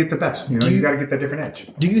to be at the best. You got to get that different edge.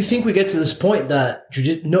 Do you think we get to this point that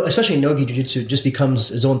especially no-gi jiu-jitsu just becomes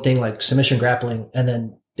its own thing, like submission grappling, and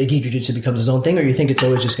then the gi jiu-jitsu becomes its own thing? Or you think it's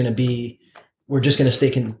always just going to be, we're just going to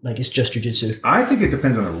stick in, like, it's just jiu-jitsu? I think it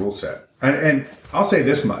depends on the rule set. And I'll say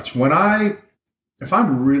this much. If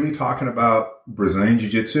I'm really talking about Brazilian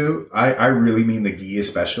jiu-jitsu, I really mean the gi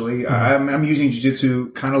especially. Mm-hmm. I'm using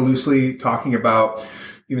jiu-jitsu kind of loosely, talking about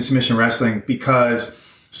even submission wrestling, because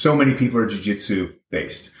so many people are jiu-jitsu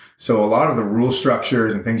based. So a lot of the rule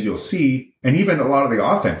structures and things you'll see, and even a lot of the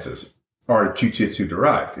offenses, are jiu-jitsu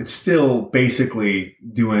derived. It's still basically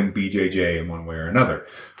doing BJJ in one way or another.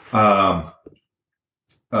 But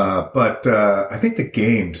I think the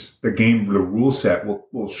rule set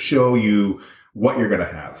will show you what you're going to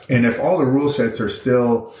have. And if all the rule sets are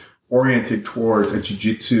still oriented towards a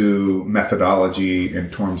jiu-jitsu methodology in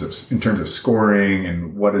terms of scoring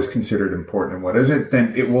and what is considered important and what isn't,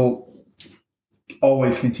 then it will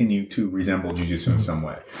always continue to resemble jiu-jitsu in some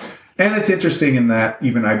way. And it's interesting in that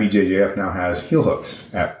even IBJJF now has heel hooks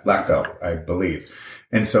at black belt, I believe.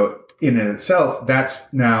 And so in itself,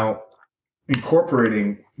 that's now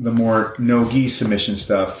incorporating the more no-gi submission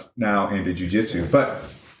stuff now into jiu-jitsu. But,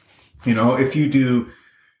 if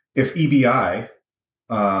EBI,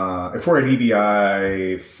 if we're at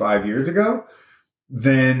EBI 5 years ago,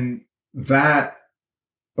 then that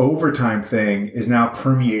overtime thing is now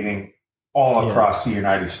permeating all across the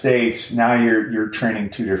United States. Now you're training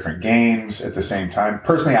two different games at the same time.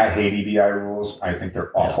 Personally, I hate EBI rules. I think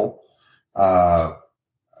they're awful.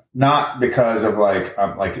 Not because of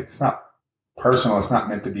it's not personal. It's not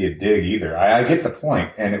meant to be a dig either. I get the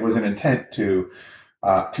point, and it was an intent to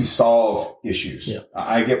solve issues. Yeah.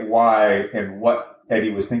 I get why and what Eddie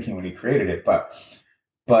was thinking when he created it, but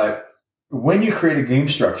when you create a game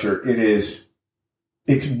structure,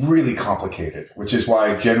 it's really complicated, which is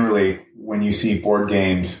why generally when you see board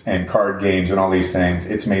games and card games and all these things,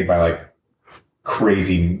 it's made by like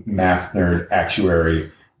crazy math nerd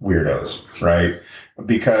actuary weirdos, right?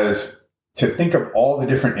 Because to think of all the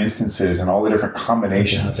different instances and all the different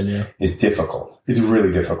combinations is difficult. It's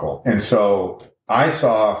really difficult. And so I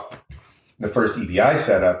saw the first EBI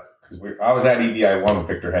setup because I was at EBI 1 with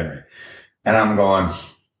Victor Henry. And I'm going,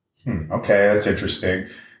 okay, that's interesting.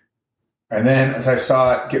 And then as I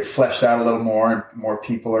saw it get fleshed out a little more and more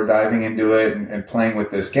people are diving into it and playing with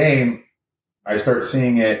this game, I start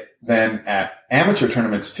seeing it then at amateur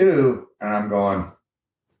tournaments too. And I'm going,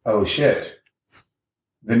 oh shit.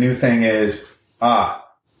 The new thing is,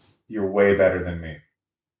 you're way better than me.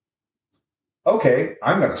 Okay,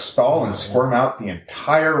 I'm going to stall and squirm out the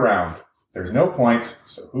entire round. There's no points,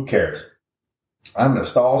 so who cares? I'm going to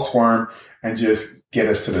stall, squirm, and just get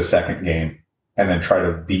us to the second game and then try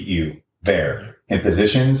to beat you there in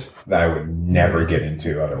positions that I would never get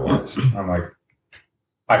into otherwise. I'm like,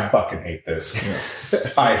 I fucking hate this.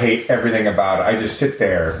 I hate everything about it. I just sit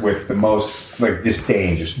there with the most like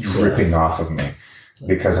disdain just dripping off of me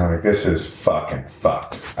because I'm like, this is fucking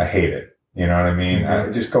fucked. I hate it. You know what I mean?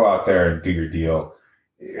 Just go out there and do your deal.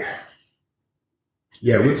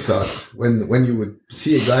 Yeah, it would suck when you would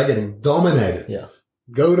see a guy getting dominated. Yeah.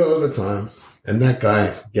 Go to overtime and that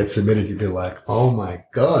guy gets submitted. You'd be like, oh my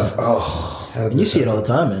God. Oh, And you see it all the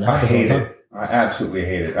time, man. I hate it. I absolutely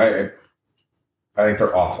hate it. I think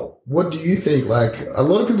they're awful. What do you think? Like, a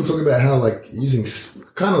lot of people talk about how, like, using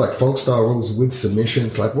kind of like folk style rules with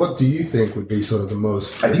submissions. Like, what do you think would be sort of the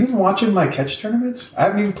most? Have you been watching my catch tournaments? I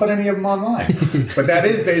haven't even put any of them online. But that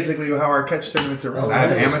is basically how our catch tournaments are run. I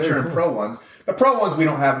have amateur and pro ones. The pro ones, we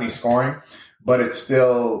don't have any scoring, but it's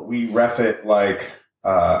still, we ref it like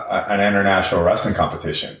an international wrestling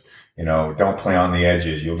competition. You know, don't play on the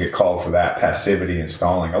edges. You'll get called for that. Passivity and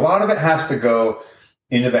stalling. A lot of it has to go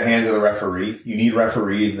into the hands of the referee. You need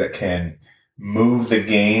referees that can move the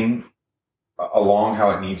game along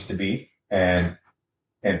how it needs to be and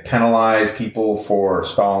penalize people for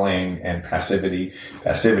stalling and passivity.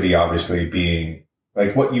 Passivity obviously being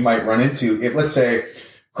like what you might run into if, let's say,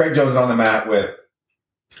 Craig Jones on the mat with,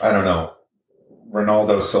 I don't know,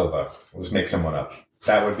 Ronaldo Silva. Let's make someone up.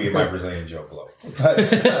 That would be my Brazilian Joe Blow.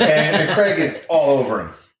 And Craig is all over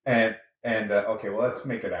him. And okay, well, let's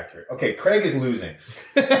make it accurate. Okay, Craig is losing.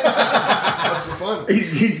 That's fun.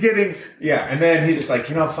 He's getting, yeah. And then he's just like,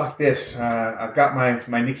 fuck this. I've got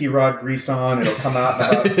my Nicky Rod grease on. It'll come out in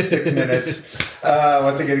about 6 minutes.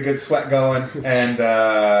 Once I get a good sweat going. And,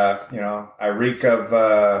 I reek of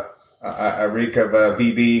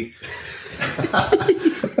VB.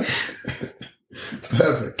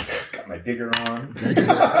 Perfect. Got my digger on.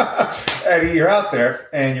 And you're out there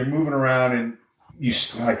and you're moving around and you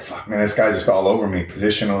like, fuck, man, this guy's just all over me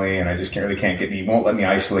positionally, and I just can't get me. He won't let me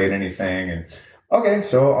isolate anything. And okay,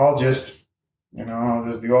 so I'll just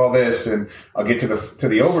do all this, and I'll get to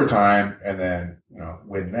the overtime, and then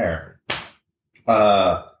win there.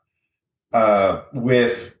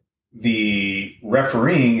 With the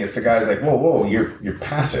refereeing, if the guy's like, whoa, you're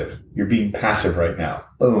passive, you're being passive right now,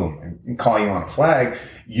 boom, and call you on a flag,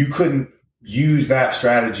 you couldn't use that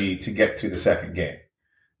strategy to get to the second game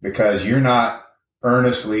because you're not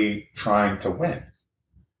earnestly trying to win.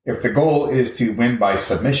 If the goal is to win by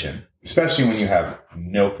submission, especially when you have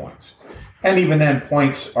no points, and even then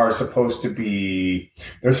points are supposed to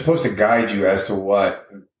guide you as to what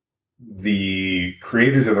the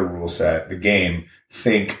creators of the rule set, the game,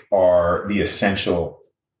 think are the essential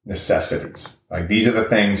necessities. Like these are the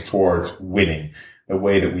things towards winning the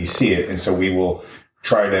way that we see it. And so we will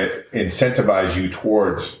try to incentivize you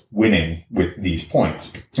towards winning with these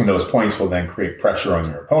points. And those points will then create pressure on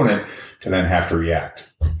your opponent to then have to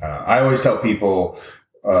react. I always tell people,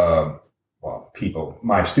 my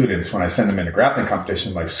students, when I send them into grappling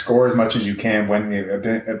competition, like score as much as you can when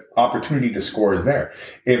the opportunity to score is there.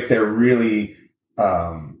 If they're really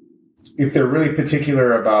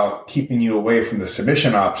particular about keeping you away from the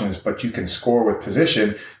submission options, but you can score with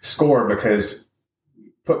position, score because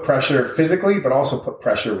put pressure physically, but also put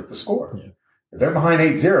pressure with the score. Yeah. If they're behind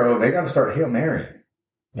 8-0, they got to start Hail Marying.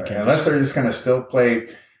 Okay. Unless they're just going to still play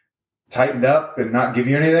tightened up and not give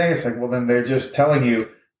you anything. It's like, well, then they're just telling you,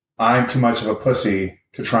 I'm too much of a pussy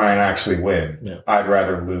to try and actually win. Yeah. I'd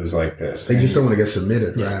rather lose like this. They just don't want to get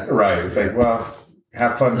submitted, right? Right. It's like, well,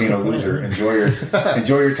 have fun being a loser.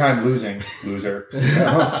 Enjoy your time losing, loser.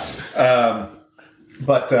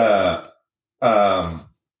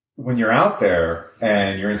 When you're out there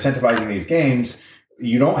and you're incentivizing these games,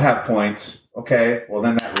 you don't have points. Okay, well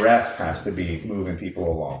then that ref has to be moving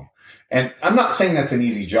people along. And I'm not saying that's an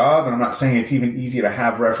easy job, and I'm not saying it's even easy to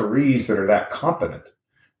have referees that are that competent.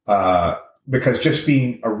 Because just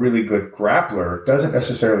being a really good grappler doesn't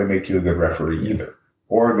necessarily make you a good referee either,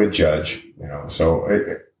 or a good judge. So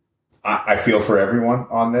I feel for everyone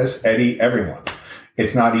on this, Eddie, everyone.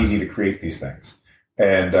 It's not easy to create these things.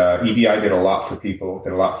 And EBI did a lot for people,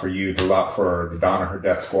 did a lot for you, did a lot for the Danaher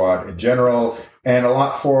Death Squad in general, and a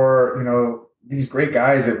lot for, these great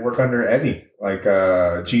guys that work under Eddie, like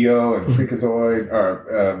Gio and Freakazoid,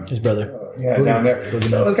 or his brother. Down there.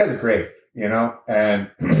 Those guys are great, and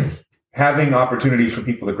having opportunities for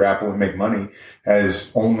people to grapple and make money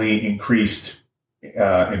has only increased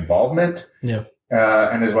involvement. Yeah.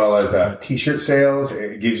 And as well as t-shirt sales,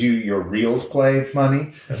 it gives you your reels play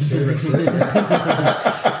money. That's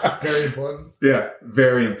very important. Yeah,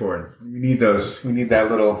 very important. We need those. We need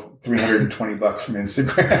that little $320 from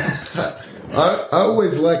Instagram. I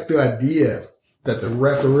always liked the idea that the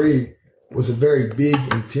referee was a very big,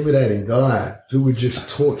 intimidating guy who would just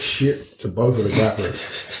talk shit to both of the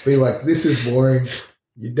grapplers. Be like, "This is boring.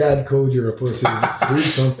 Your dad called you a pussy. Do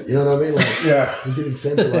something." You know what I mean? Like, yeah. You get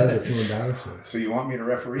incentivized to embarrassment. So you want me to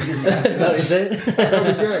referee your match? That'd be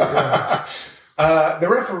great. Yeah. The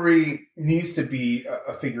referee needs to be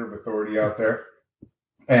a figure of authority out there.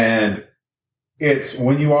 And it's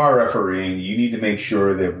when you are refereeing, you need to make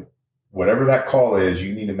sure that whatever that call is,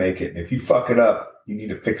 you need to make it. And if you fuck it up, you need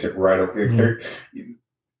to fix it right away. Mm-hmm.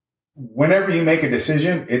 Whenever you make a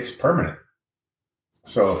decision, it's permanent.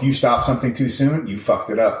 So if you stop something too soon, you fucked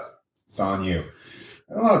it up. It's on you.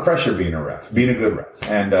 A lot of pressure being a ref, being a good ref.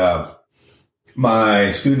 And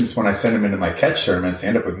my students, when I send them into my catch tournaments,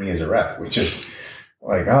 end up with me as a ref, which is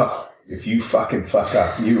like, oh, if you fucking fuck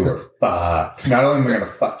up, you are fucked. Not only am I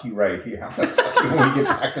going to fuck you right here, I'm going to fuck you when we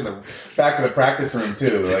get back to the practice room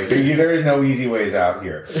too. Like there is no easy ways out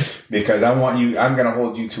here, because I'm going to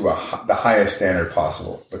hold you to the highest standard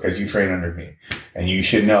possible, because you train under me and you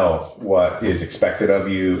should know what is expected of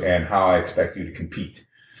you and how I expect you to compete.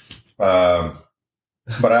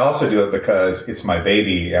 But I also do it because it's my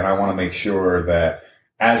baby, and I want to make sure that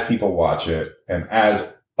as people watch it, and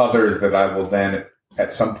as others that I will then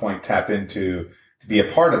at some point tap into to be a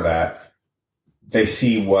part of that, they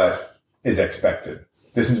see what is expected.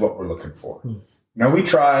 This is what we're looking for. Now, we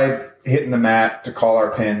tried hitting the mat to call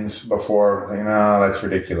our pins before. No, that's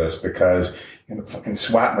ridiculous, because fucking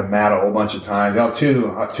swatting the mat a whole bunch of times.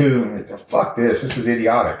 Two. Fuck this. This is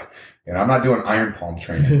idiotic. I'm not doing iron palm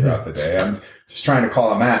training throughout the day. I'm just trying to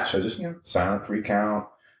call a match. So just, silent 3 count,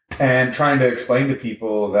 and trying to explain to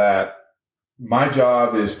people that my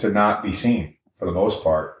job is to not be seen for the most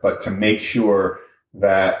part, but to make sure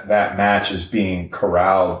that that match is being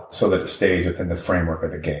corralled so that it stays within the framework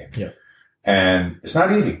of the game. Yeah. And it's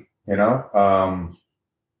not easy, hell,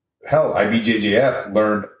 IBJJF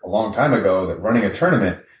learned a long time ago that running a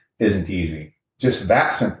tournament isn't easy. Just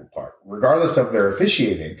that simple part, regardless of their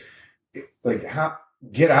officiating,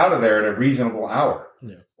 get out of there at a reasonable hour.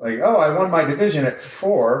 Yeah. I won my division at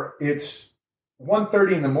 4. It's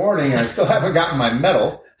 1:30 in the morning and I still haven't gotten my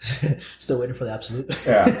medal. Still waiting for the absolute.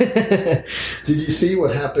 Yeah. Did you see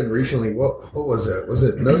what happened recently? What was it? Was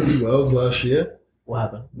it Nogi Worlds last year? What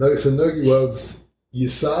happened? So Nogi Worlds,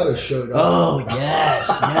 USADA showed up. Oh, yes.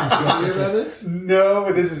 Did you hear about this? No,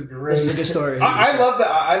 but this is great. This is a good story. I love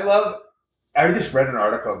that. I just read an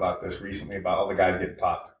article about this recently about all the guys getting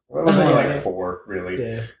popped. Well, it was only like 4, really.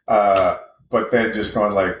 Yeah. But then just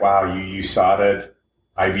going like, wow, you USADA'd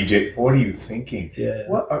IBJ. What are you thinking? Yeah.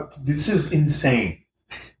 What? This is insane.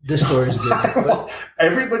 This story is good.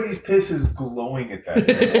 Everybody's piss is glowing at that.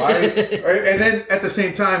 Why? And then at the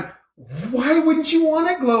same time, why wouldn't you want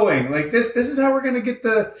it glowing? Like this is how we're going to get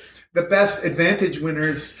the best advantage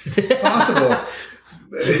winners possible.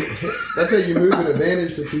 That's how you move an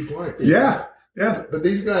advantage to 2 points. Yeah. But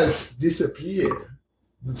these guys disappeared.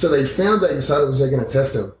 So they found that USADA was going to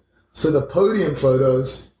test them. So the podium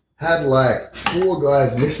photos had like 4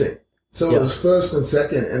 guys missing. So it was first and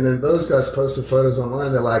second, and then those guys posted photos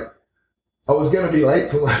online. They're like, I was going to be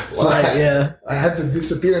late for my flight. Yeah. I had to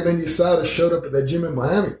disappear, and then USADA showed up at their gym in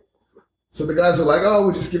Miami. So the guys were like, oh,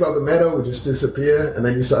 we'll just give up the medal, we'll just disappear, and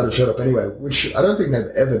then USADA showed up anyway, which I don't think they've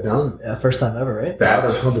ever done. Yeah, first time ever, right?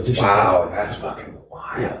 That's competition. Wow, testing. that's fucking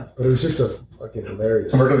wild. Yeah. But it was just a fucking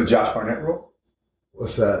hilarious. Heard of the Josh Barnett rule?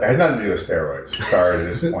 What's that? It has nothing to do with steroids. Sorry to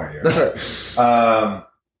disappoint you. No.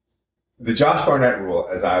 The Josh Barnett rule,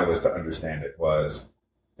 as I was to understand it, was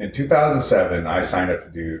in 2007, I signed up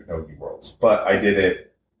to do Nogi Worlds, but I did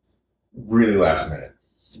it really last minute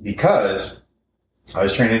because I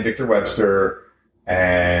was training Victor Webster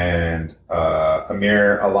and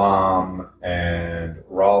Amir Alam and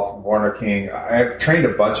Rolf Warner King. I've trained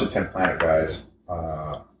a bunch of 10 Planet guys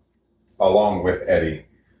along with Eddie.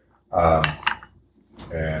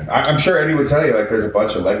 And I'm sure Eddie would tell you, like, there's a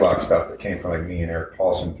bunch of leg lock stuff that came from, like, me and Eric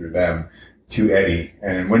Paulson through them to Eddie.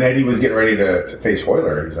 And when Eddie was getting ready to face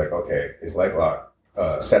Hoyler, he's like, okay, his leg lock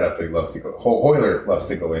setup that he loves to go, Hoyler loves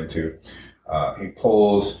to go into. He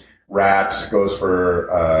pulls wraps, goes for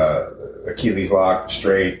Achilles lock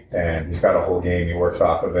straight, and he's got a whole game. He works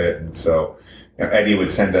off of it. And so Eddie would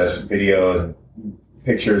send us videos and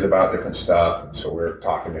pictures about different stuff. And so we're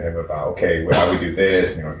talking to him about, okay, well, how we do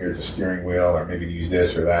this, here's the steering wheel, or maybe use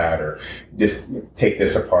this or that, or just take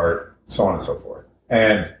this apart, so on and so forth.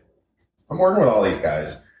 And I'm working with all these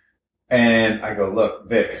guys, and I go, look,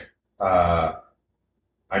 Vic,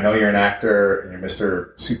 I know you're an actor and you're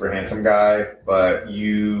Mr. Super Handsome Guy, but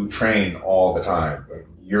you train all the time. Like,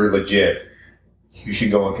 you're legit. You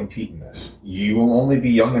should go and compete in this. You will only be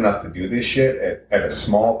young enough to do this shit at a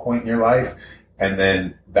small point in your life, and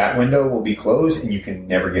then that window will be closed and you can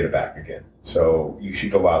never get it back again. So you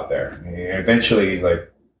should go out there. And eventually he's like,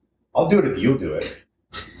 I'll do it if you'll do it.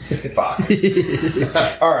 Fuck.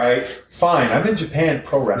 All right, fine. I'm in Japan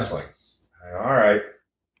pro wrestling. All right.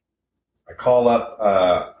 I call up,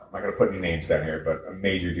 I'm not going to put any names down here, but a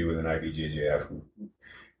major dude with an IBJJF. And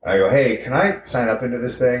I go, hey, can I sign up into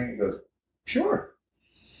this thing? He goes, sure.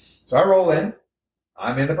 So I roll in.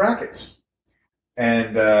 I'm in the brackets.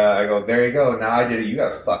 And I go, there you go. Now I did it. You got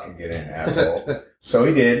to fucking get in, asshole. So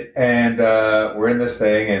he did. And we're in this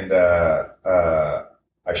thing. And I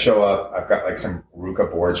show up. I've got like some Ruka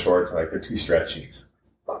board shorts. Like, they're too stretchy.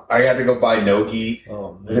 I had to go buy Nogi.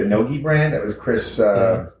 Was it Nogi brand? That was Chris.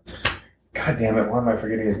 God damn it. Why am I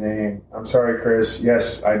forgetting his name? I'm sorry, Chris.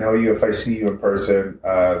 Yes, I know you if I see you in person.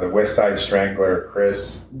 The West Side Strangler,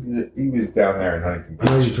 Chris. He was down there in Huntington Beach.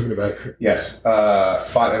 I know you're talking about. Yes.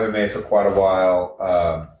 Fought MMA for quite a while.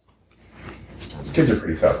 These kids are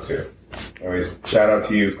pretty tough, too. Anyways, shout out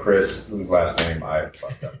to you, Chris, whose last name I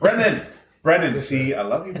fucked up. Brendan, see, I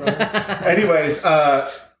love you, brother. Anyways, I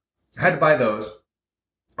had to buy those.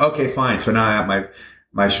 Okay, fine. So now I have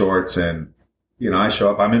my shorts, and I show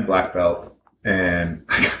up. I'm in black belt, and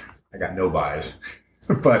I got no buys.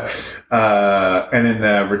 But and then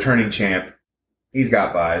the returning champ, he's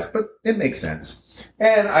got buys, but it makes sense.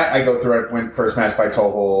 And I go through it. Went first match by toe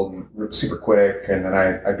hold, super quick, and then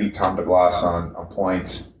I beat Tom DeGloss on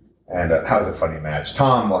points. And that was a funny match.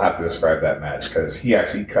 Tom will have to describe that match because he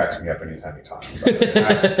cracks me up anytime he talks about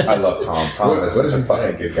it. I love Tom. Tom is such a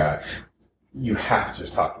fucking good guy. You have to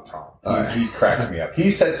just talk to Tom. He cracks me up. He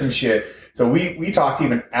said some shit. So we talked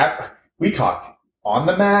we talked on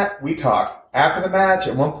the mat. We talked after the match.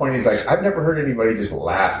 At one point, he's like, I've never heard anybody just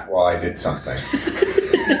laugh while I did something. I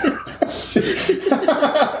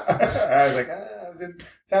was like, I was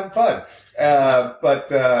having fun.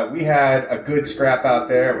 But we had a good scrap out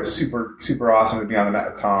there. It was super, super awesome to be on the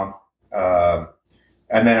mat with Tom. And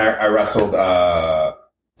then I wrestled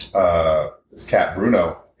this cat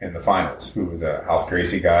Bruno in the finals, who was a Ralph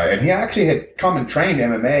Gracie guy. And he actually had come and trained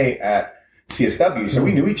MMA at CSW, so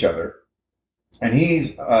we knew each other. And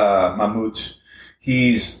he's Mahmoud.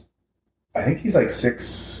 I think he's like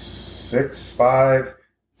 6'5",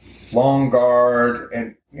 long guard,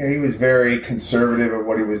 and he was very conservative at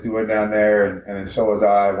what he was doing down there, and then so was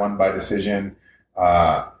I. Won by decision.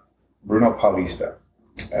 Bruno Paulista,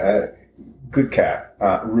 good cat,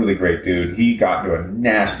 really great dude. He got into a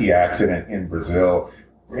nasty accident in Brazil,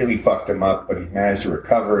 really fucked him up, but he managed to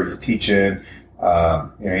recover. He's teaching.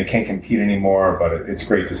 He can't compete anymore, but it's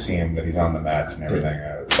great to see him that he's on the mats and everything.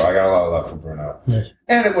 So I got a lot of love for Bruno. Nice.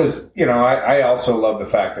 And it was, I also love the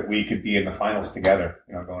fact that we could be in the finals together,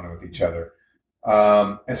 going in with each other.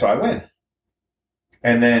 And so I win.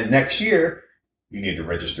 And then next year, you need to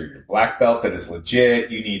register your black belt that is legit.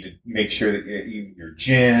 You need to make sure that your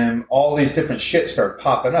gym, all these different shit start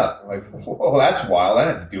popping up. Like, whoa, that's wild.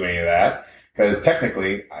 I didn't do any of that because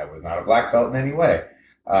technically I was not a black belt in any way.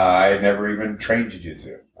 I had never even trained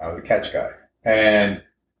jiu-jitsu. I was a catch guy. And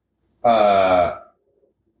I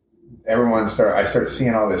started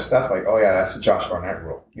seeing all this stuff like, oh yeah, that's the Josh Barnett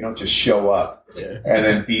rule. You don't just show up and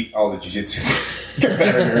then beat all the jiu-jitsu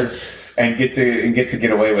competitors and get to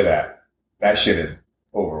get away with that. That shit is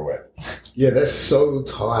over with. Yeah, that's so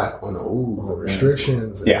tight on all the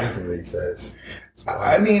restrictions and everything these days.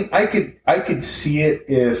 I mean, I could see it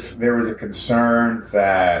if there was a concern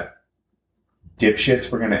that dipshits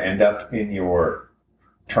were going to end up in your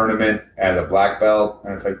tournament as a black belt,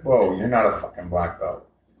 and it's like, whoa, you're not a fucking black belt.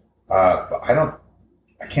 But I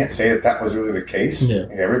can't say that was really the case. Yeah.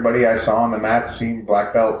 Everybody I saw on the mat seemed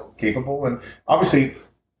black belt capable, and obviously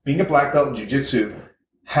being a black belt in jiu-jitsu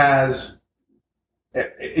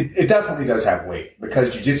it definitely does have weight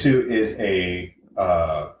because jiu-jitsu is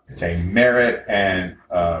it's a merit and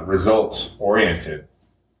results oriented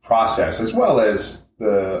process as well as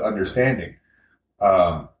the understanding.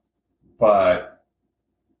 But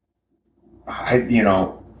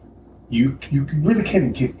you really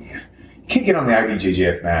can't get on the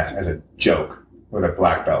IBJJF mats as a joke. with a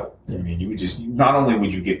black belt. I mean, you would just, not only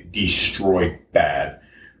would you get destroyed bad,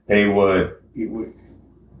 there's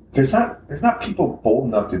not people bold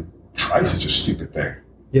enough to try such a stupid thing.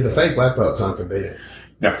 Yeah, the fake black belts aren't competing.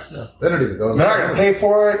 No. They don't even go. They're not going to pay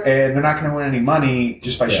for it, and they're not going to win any money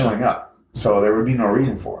just by showing up. So there would be no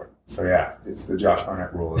reason for it. So yeah, it's the Josh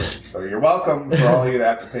Barnett rule. So you're welcome for all of you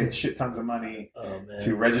that have to pay shit tons of money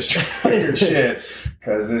to register your shit,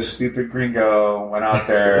 because this stupid gringo went out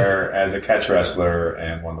there as a catch wrestler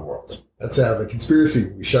and won the world. That's how the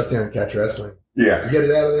conspiracy. We shut down catch wrestling. Yeah. We get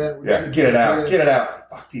it out of there. Get it out. Get it out.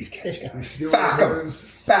 Fuck these catch guys. Back them.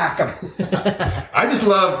 Back them. I just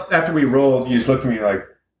love, after we rolled, you just looked at me like,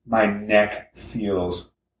 my neck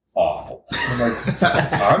feels awful. I'm like,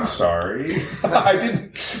 I'm sorry. I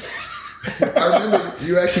didn't. I remember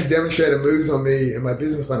you actually demonstrated moves on me and my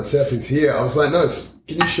business partner Seth, who's here. I was like, no,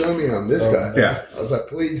 can you show me I'm this guy? Yeah. I was like,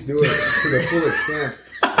 please do it to the full extent.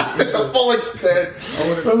 To the full extent. I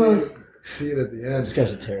want to see it at the end. These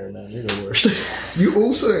guys are terror, man. They're the worst. You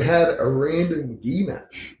also had a random gi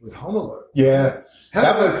match with Homolo. Yeah.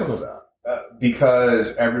 How did that come about?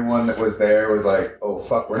 Because everyone that was there was like, oh,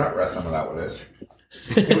 fuck, we're not wrestling without this.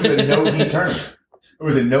 It was a no-gi tournament. It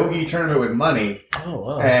was a no-gi tournament with money. Oh,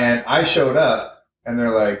 wow. And I showed up, and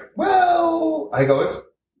they're like, well, I go,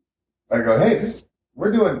 hey,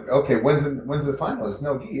 we're doing, okay, when's the final? It's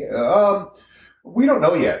no-gi. We don't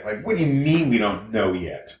know yet. Like, what do you mean we don't know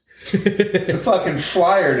yet? The fucking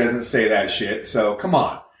flyer doesn't say that shit, so come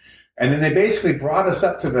on. And then they basically brought us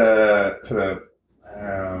up to the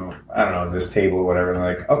I don't know, this table or whatever. And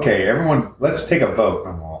they're like, okay, everyone, let's take a vote.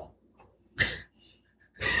 I'm all,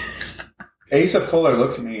 Asa Fuller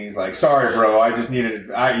looks at me. He's like, "Sorry, bro. I just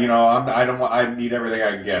needed. I need everything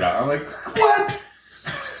I can get." I'm like, "What?"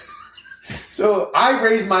 So I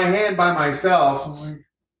raised my hand by myself. I'm like,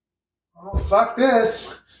 "Oh, fuck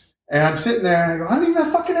this!" And I'm sitting there, and I go, "I don't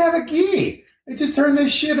even fucking have a gi. They just turned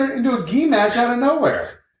this shit into a gi match out of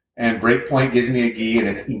nowhere." And Breakpoint gives me a gi, and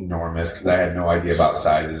it's enormous because I had no idea about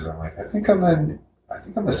sizes. I'm like, I think I'm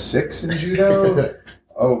a 6 in judo.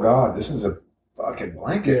 Oh God, this is a fucking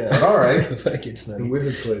blanket. But all right. The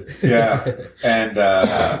wizard sleeve. Yeah. And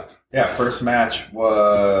first match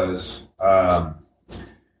was why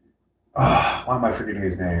am I forgetting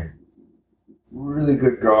his name? Really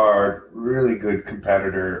good guard, really good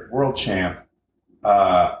competitor, world champ.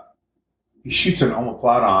 He shoots an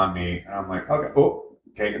omoplata on me, and I'm like,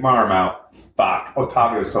 okay, get my arm out. Fuck.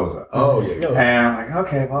 Otavio Souza. Oh, yeah. And I'm like,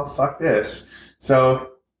 okay, well, fuck this.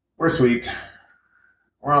 So we're sweeped.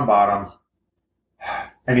 We're on bottom.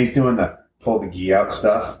 And he's doing the pull the gi out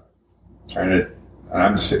stuff. And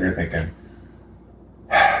I'm just sitting here thinking,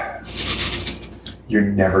 you're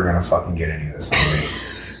never going to fucking get any of this on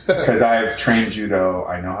me. Because I've trained judo.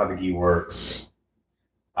 I know how the gi works.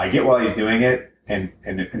 I get while he's doing it. And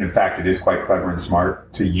in fact, it is quite clever and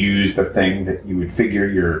smart to use the thing that you would figure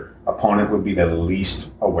your opponent would be the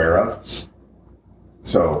least aware of.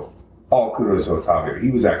 So all kudos to Otavio.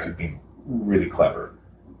 He was actually being really clever.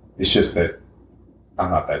 It's just that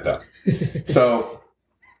I'm not that dumb. So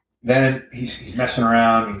then he's messing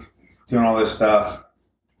around. He's doing all this stuff.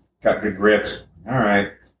 Got good grips. All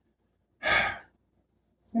right.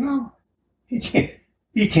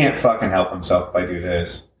 He can't fucking help himself if I do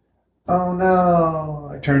this. Oh no.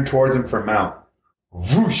 I turned towards him for a mount.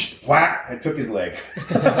 Whoosh. Whack. I took his leg.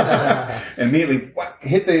 Immediately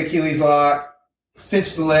hit the Achilles lock.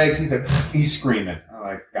 Cinched the legs. He's screaming. I'm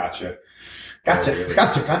like, gotcha,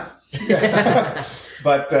 cunt.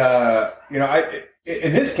 But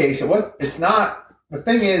in this case, it's not. The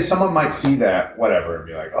thing is, someone might see that, whatever, and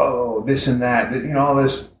be like, oh, this and that, all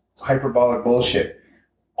this hyperbolic bullshit.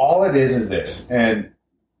 All it is this. And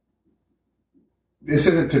this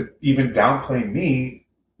isn't to even downplay me.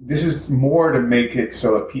 This is more to make it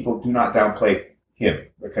so that people do not downplay him,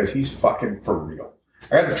 because he's fucking for real.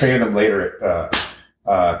 I got to train them later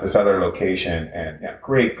at this other location, and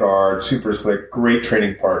great guard, super slick, great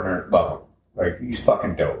training partner, love him. Like, he's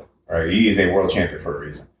fucking dope, right? He is a world champion for a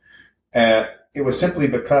reason. And it was simply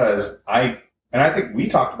because I think we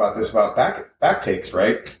talked about this about back takes,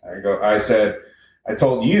 right? I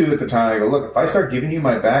told you at the time, I go, look, if I start giving you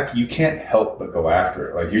my back, you can't help but go after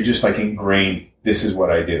it. Like, you're just like ingrained. This is what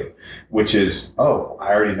I do, which is, I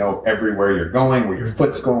already know everywhere you're going, where your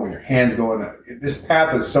foot's going, where your hand's going. This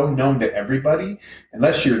path is so known to everybody.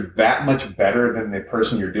 Unless you're that much better than the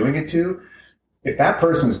person you're doing it to, if that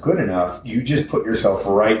person's good enough, you just put yourself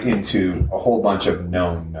right into a whole bunch of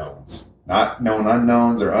known knowns. Not known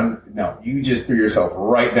unknowns no, you just threw yourself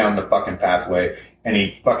right down the fucking pathway, and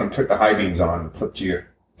he fucking took the high beams on,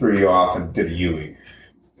 threw you off, and did a Yui.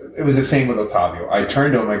 it was the same with Otavio. I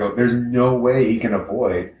turned to him, I go, there's no way he can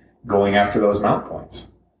avoid going after those mount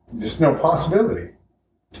points. There's just no possibility.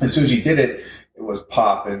 As soon as he did it, it was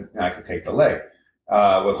pop, and I could take the leg.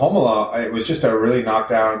 With Homola, it was just a really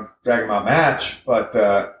knockdown, drag him out match, but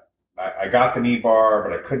I got the knee bar,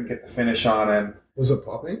 but I couldn't get the finish on him. Was it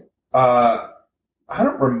popping? I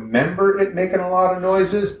don't remember it making a lot of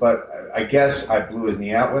noises, but I guess I blew his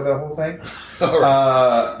knee out with the whole thing.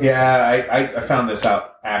 I found this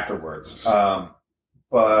out afterwards.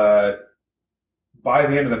 But by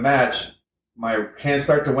the end of the match, my hands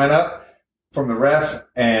started to went up from the ref,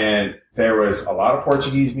 and there was a lot of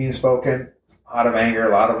Portuguese being spoken, a lot of anger,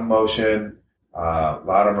 a lot of emotion, a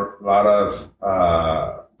lot of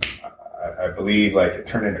I believe like it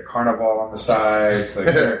turned into carnival on the sides.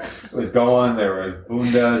 Like there was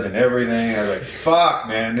bundas and everything. I was like, fuck,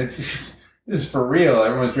 man, this is for real.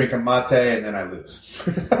 Everyone's drinking mate, and then I lose.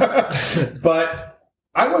 But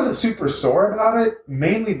I wasn't super sore about it,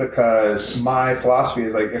 mainly because my philosophy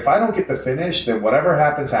is like, if I don't get the finish, then whatever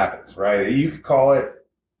happens, happens, right? You could call it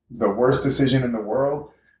the worst decision in the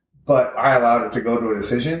world, but I allowed it to go to a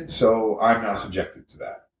decision, so I'm now subjected to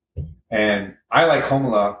that. And I like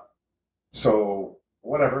Homola, so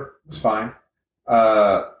whatever, it was fine.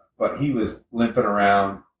 But he was limping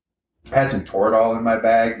around. I had some Toradol in my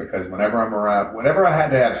bag because whenever I had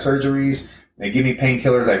to have surgeries, they give me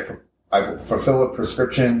painkillers, I fulfill the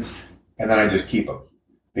prescriptions, and then I just keep them.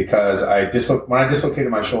 Because when I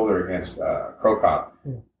dislocated my shoulder against Crow Cop,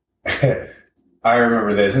 I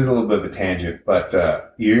remember this. This is a little bit of a tangent,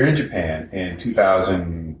 but you're in Japan in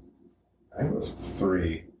 2000, I think it was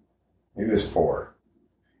 3, maybe it was 4.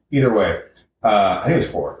 Either way, I think it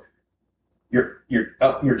was 4.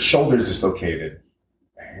 Your shoulder's dislocated.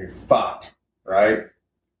 You're fucked, right?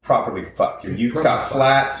 Properly fucked. Your ute's got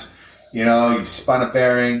flats. You know, you've spun a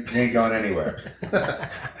bearing. You ain't going anywhere.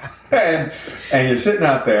 and you're sitting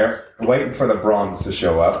out there waiting for the bronze to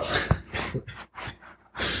show up.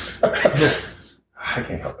 I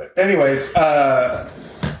can't help it. Anyways,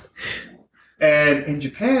 and in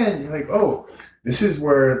Japan, you're like, oh, this is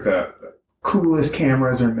where the coolest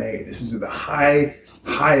cameras are made. This is where the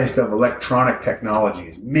highest of electronic technology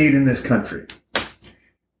is made in this country.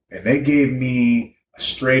 And they gave me a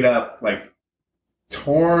straight up, like,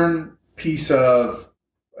 torn piece of,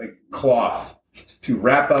 like, cloth to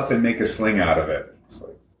wrap up and make a sling out of it.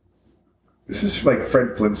 Like, this is like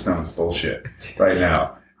Fred Flintstone's bullshit right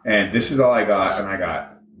now. And this is all I got. And I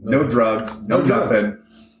got no drugs, no nothing.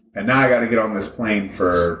 And now I got to get on this plane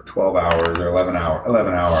for 12 hours or 11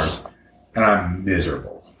 hours. And I'm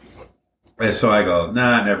miserable. And so I go,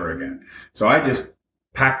 nah, never again. So I just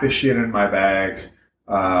packed this shit in my bags.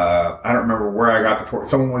 I don't remember where I got the Toradol.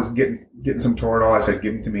 Someone was getting some Toradol. I said,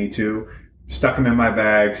 give them to me too. Stuck them in my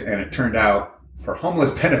bags. And it turned out, for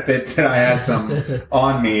homeless benefit, that I had some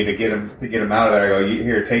on me to get them out of there. I go,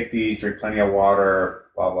 here, take these, drink plenty of water,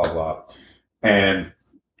 blah, blah, blah. And,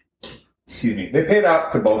 excuse me, they paid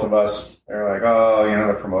out to both of us. They're like, oh,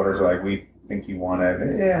 the promoters are like, we think you want it.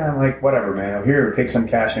 Yeah, I'm like, whatever, man. Here, take some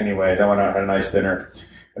cash anyways. I went out and had a nice dinner.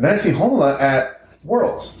 And then I see Homola at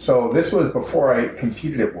Worlds. So this was before I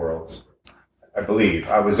competed at Worlds, I believe.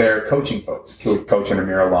 I was there coaching folks, coaching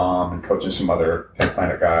Amir Alam and coaching some other 10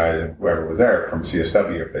 Planet guys and whoever was there from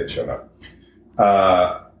CSW if they'd shown up.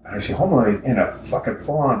 And I see Homola in a fucking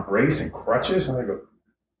full-on brace and crutches. And I go,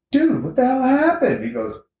 dude, what the hell happened? He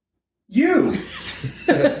goes, you.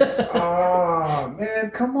 Oh,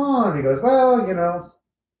 man, come on. He goes, well,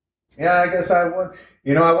 yeah, I guess I won.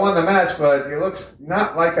 I won the match, but it looks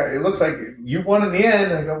like you won in the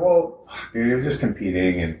end. I go, well, dude, he was just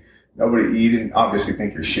competing, and you didn't obviously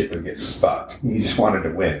think your shit was getting fucked. You just wanted to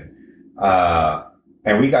win.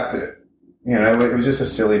 And we got to, it was just a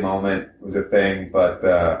silly moment. It was a thing, but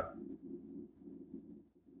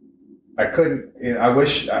I couldn't, I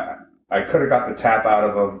wish I could have got the tap out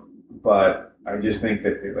of him, but I just think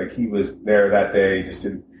that like he was there that day, just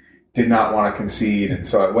did not want to concede, and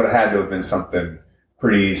so it would have had to have been something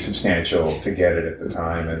pretty substantial to get it at the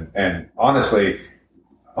time. And honestly,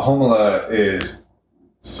 Homola is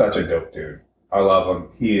such a dope dude. I love him.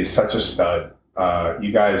 He is such a stud.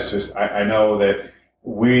 You guys I know that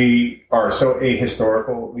we are so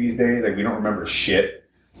ahistorical these days. Like we don't remember shit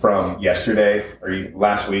from yesterday or even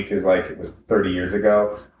last week is like it was 30 years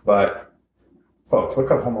ago. But folks, look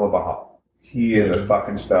up Homola Bahal. He is a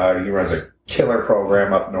fucking stud. He runs a killer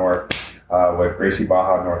program up north with Gracie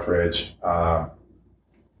Baja Northridge. I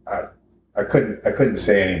couldn't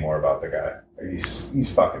say any more about the guy.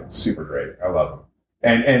 He's fucking super great. I love him.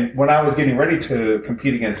 And when I was getting ready to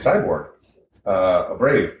compete against Cyborg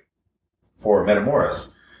Abreu for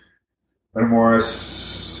Metamoris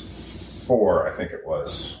 4, I think it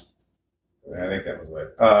was. I think that was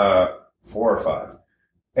what, 4 or 5.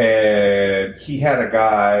 And he had a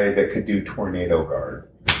guy that could do tornado guard,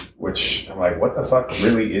 which I'm like, what the fuck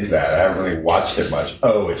really is that? I haven't really watched it much.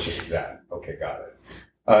 Oh, it's just that. Okay, got it.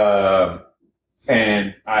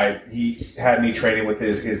 And he had me training with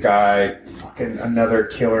his guy, fucking another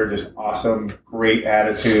killer, just awesome, great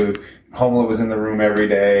attitude. Homeland was in the room every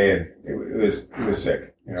day, and it was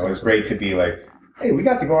sick. You know, it was great to be like, hey, we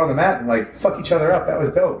got to go on the mat and like fuck each other up. That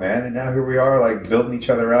was dope, man. And now here we are, like building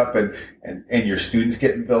each other up, and your students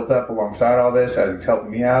getting built up alongside all this as he's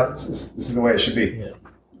helping me out. This is the way it should be.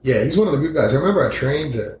 Yeah, he's one of the good guys. I remember I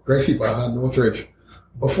trained at Gracie Baja Northridge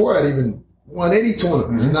before I'd even won any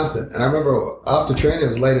tournaments, nothing. And I remember after training, it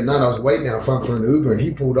was late at night, I was waiting out front for an Uber, and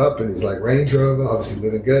he pulled up in his like Range Rover, obviously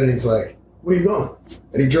living good, and he's like, where you going?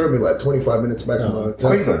 And he drove me like 25 minutes back to my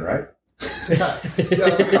hotel. Queensland, right? Yeah,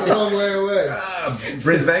 it's a long way away.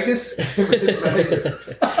 Bris Vegas? Bris Vegas.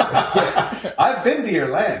 I've been to your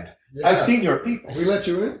land. Yeah. I've seen your people. We let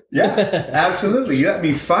you in? Yeah, absolutely. You let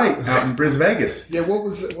me fight out in Bris Vegas. Yeah, what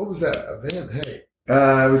was that event? Hey.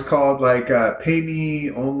 It was called like pay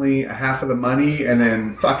me only half of the money and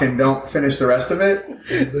then fucking don't finish the rest of it.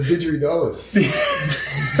 The didgeridoo.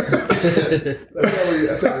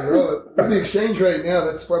 That's how we roll it. With the exchange rate now,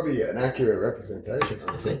 that's probably an accurate representation,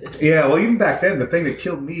 honestly. Yeah, well, even back then, the thing that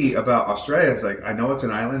killed me about Australia is like, I know it's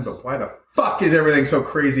an island, but why the fuck is everything so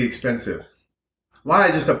crazy expensive? Why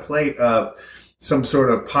is just a plate of some sort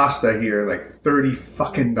of pasta here like $30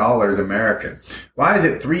 fucking American? Why is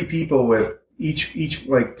it 3 people with each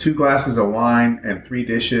like 2 glasses of wine and 3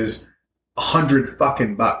 dishes, $100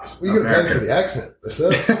 fucking bucks? Well, you gotta pay for the accent. The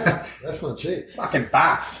service. That's not cheap. Fucking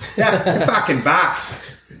bucks. Yeah, fucking bucks.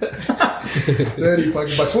 30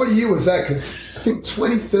 fucking bucks. What year was that? Because I think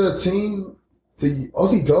 2013, the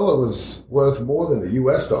Aussie dollar was worth more than the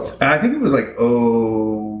US dollar. I think it was like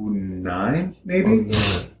 09, maybe. 09.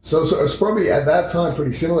 So it was probably at that time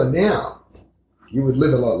pretty similar. Now, you would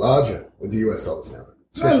live a lot larger with the US dollars now.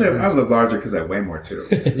 I live larger because I weigh more too.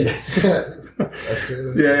 Yeah. That's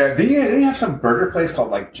good. Yeah. Did you have some burger place called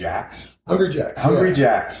like Jack's? Hungry Jack's. Hungry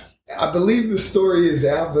Jack's. I believe the story is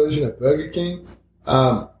our version of Burger King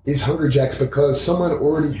is Hungry Jack's because someone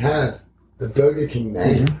already had the Burger King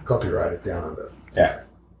name copyrighted down under. Yeah.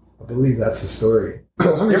 I believe that's the story.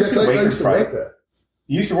 Hungry Jack's, I used to work there.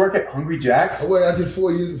 You used to work at Hungry Jack's? I did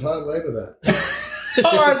 4 years of hard labor there.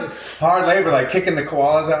 Hard labor, like kicking the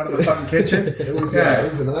koalas out of the fucking kitchen. It was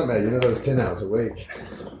a nightmare. You know, those 10 hours a week.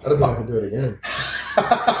 I don't think I can do it again.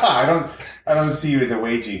 I don't see you as a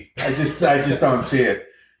wagey. I just don't see it.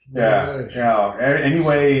 Yeah, you know, any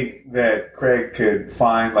way that Craig could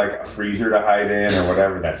find like a freezer to hide in or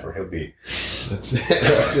whatever, that's where he'll be. That's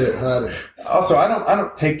it. Hiding. Also, I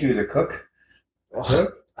don't take you as a cook. A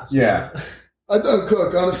cook? Yeah. I don't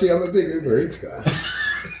cook. Honestly, I'm a big Uber Eats guy.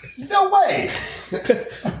 No way.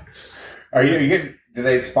 Are you getting? Do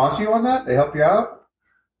they sponsor you on that? They help you out?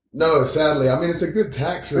 No, sadly. I mean, it's a good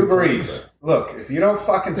tax. Uber Eats. Look, if you don't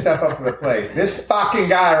fucking step up to the plate, this fucking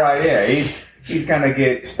guy right here, he's gonna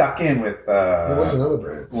get stuck in with. What's another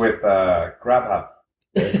brand? With Grubhub.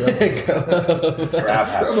 Yeah, Grubhub.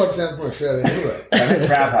 Grubhub sounds more Australian anyway. I mean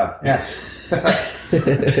Grubhub. Yeah.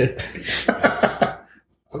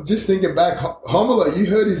 I'm just thinking back. Homolo, you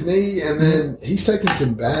hurt his knee, and then he's taken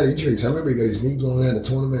some bad injuries. I remember he got his knee blown out in a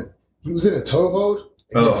tournament. He was in a toe hold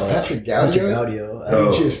against Patrick Gaudio.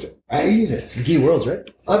 And he just ate it. Gi Worlds, right?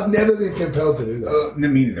 I've never been compelled to do that. Me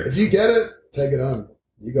neither. If you get it, take it on.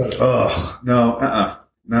 You got it. Oh, no,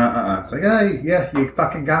 It's like, yeah, you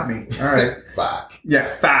fucking got me. All right. Fuck. Yeah,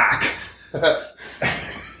 fuck.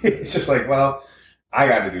 It's just like, well, I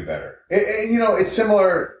got to do better. And, you know, it's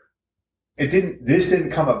similar. This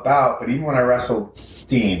didn't come about, but even when I wrestled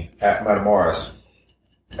Dean at Metamoris,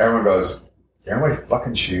 everyone goes, "You don't wear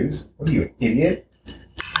fucking shoes? What are you, an idiot?"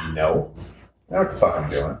 No. I know what the fuck I'm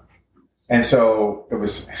doing. And so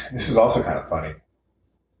this was also kind of funny.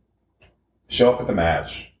 Show up at the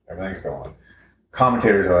match. Everything's going.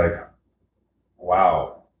 Commentators are like,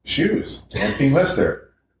 "Wow, shoes against Dean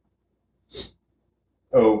Lister."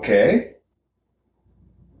 Okay.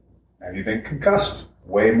 Have you been concussed?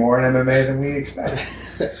 Way more in MMA than we expect.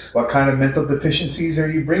 What kind of mental deficiencies are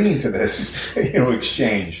you bringing to this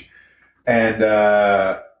exchange? And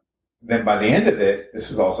then by the end of it, this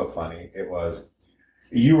was also funny. It was,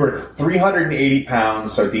 you were 380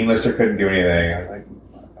 pounds, so Dean Lister couldn't do anything. I was like,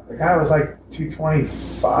 the guy was like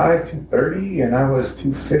 225, 230, and I was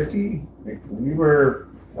 250. Like, we were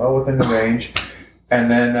well within the range. And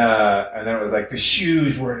then it was like the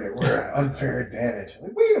shoes were an unfair advantage. I'm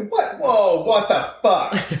like, wait, what? Whoa, what the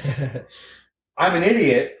fuck? I'm an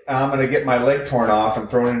idiot. I'm going to get my leg torn off and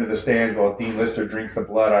thrown into the stands while Dean Lister drinks the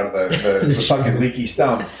blood out of the fucking leaky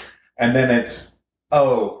stump. And then it's,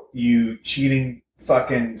 oh, you cheating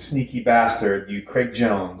fucking sneaky bastard, you Craig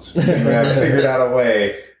Jones. You have figured out a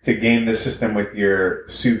way to game the system with your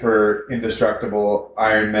super indestructible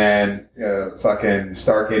Iron Man fucking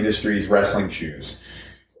Stark Industries wrestling shoes.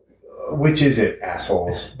 Which is it,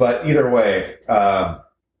 assholes? But either way, the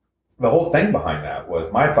whole thing behind that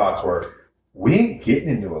was my thoughts were, we ain't getting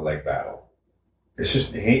into a leg battle. It's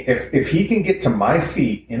just, if he can get to my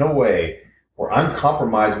feet in a way where I'm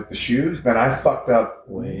compromised with the shoes, then I fucked up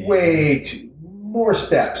way too more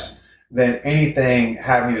steps than anything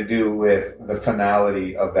having to do with the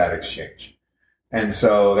finality of that exchange. And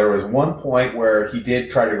so there was one point where he did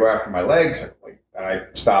try to go after my legs, and I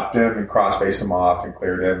stopped him and cross-faced him off and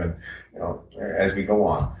cleared him, and as we go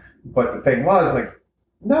on. But the thing was,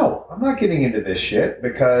 no, I'm not getting into this shit,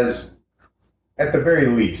 because at the very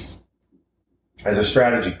least, as a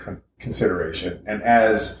strategy consideration and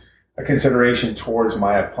as a consideration towards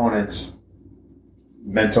my opponent's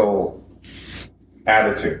mental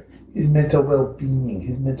attitude, his mental well-being,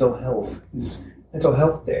 his mental health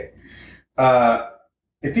day.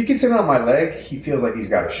 If he gets in on my leg, he feels like he's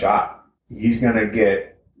got a shot. He's going to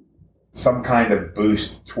get some kind of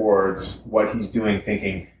boost towards what he's doing,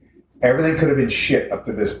 thinking everything could have been shit up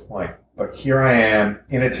to this point. But here I am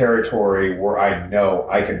in a territory where I know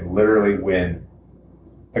I can literally win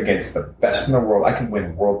against the best in the world. I can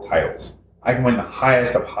win world titles. I can win the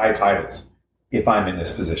highest of high titles if I'm in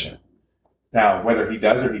this position. Now, whether he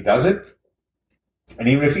does or he doesn't, and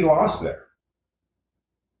even if he lost there,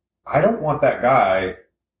 I don't want that guy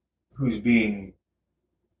who's being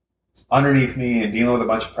underneath me and dealing with a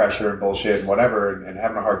bunch of pressure and bullshit and whatever and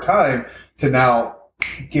having a hard time to now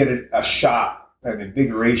get a shot, an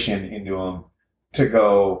invigoration into him to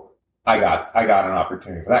go, I got an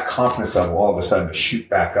opportunity, for that confidence level all of a sudden to shoot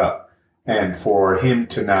back up, and for him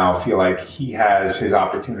to now feel like he has his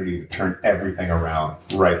opportunity to turn everything around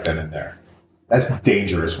right then and there. That's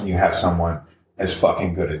dangerous when you have someone as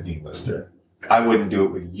fucking good as Dean Lister. I wouldn't do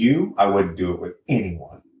it with you. I wouldn't do it with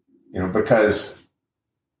anyone, because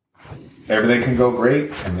everything can go great,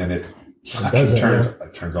 and then it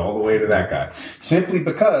turns all the way to that guy, simply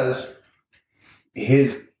because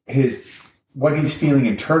his what he's feeling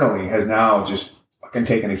internally has now just fucking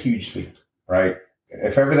taken a huge leap, right?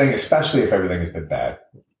 Especially if everything has been bad.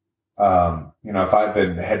 If I've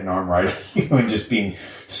been head and arm riding you and just being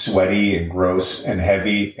sweaty and gross and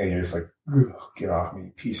heavy, and you're just like, get off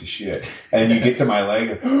me, piece of shit. And you get to my leg,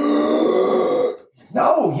 and,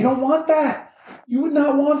 no, you don't want that. You would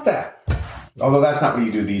not want that. Although that's not what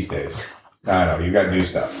you do these days. I know, you got new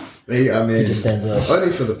stuff. Me, I mean, he just stands up.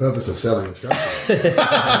 Only for the purpose of selling instruction. If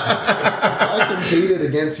I competed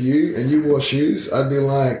against you and you wore shoes, I'd be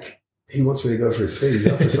like, he wants me to go for his feet. He's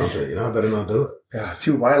up to something. I better not do it. Yeah,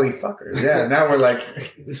 two wily fuckers. Yeah, now we're like,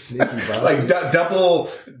 this sneaky bastard. like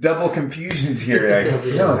double confusions here. Like,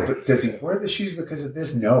 no, but does he wear the shoes because of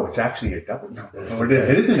this? No, it's actually a double. No, it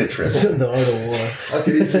isn't a trick. The art of war. I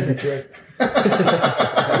could easily be tricked.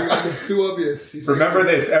 It's too obvious. Remember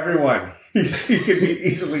this, everyone. He can be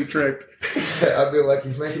easily tricked. I'd be like,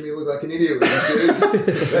 he's making me look like an idiot with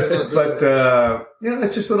this. But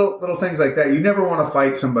it's just little things like that. You never want to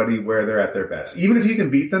fight somebody where they're at their best. Even if you can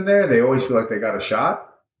beat them there, they always feel like they got a shot.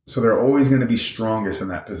 So they're always going to be strongest in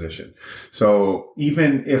that position. So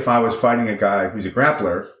even if I was fighting a guy who's a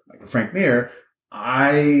grappler, like Frank Mir,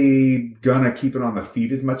 I'm going to keep it on the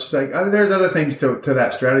feet as much as I mean, there's other things to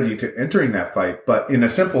that strategy to entering that fight. But in a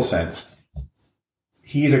simple sense,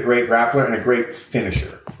 he's a great grappler and a great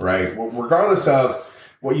finisher, right? Regardless of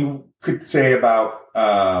what you could say about,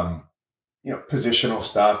 positional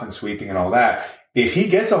stuff and sweeping and all that, if he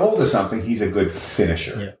gets a hold of something, he's a good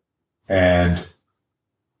finisher. Yeah. And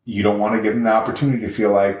you don't want to give him the opportunity to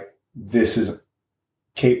feel like this is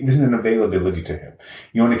an availability to him.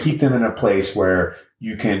 You want to keep them in a place where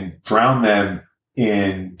you can drown them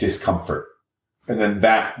in discomfort. And then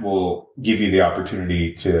that will give you the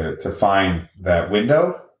opportunity to find that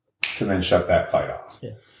window to then shut that fight off.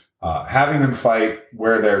 Yeah. Having them fight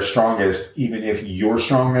where they're strongest, even if you're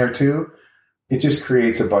strong there too, it just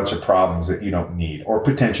creates a bunch of problems that you don't need, or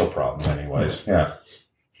potential problems anyways. Yeah.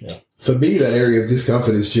 For me, that area of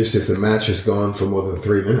discomfort is just if the match has gone for more than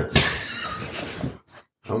 3 minutes.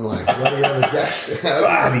 I'm like, bloody hell, the gas.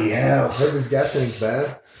 Bloody hell. Hope his gas tank's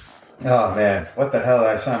bad. Oh man, what the hell did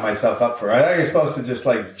I sign myself up for? I thought you're supposed to just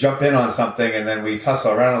like jump in on something and then we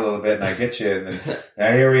tussle around a little bit and I get you, and then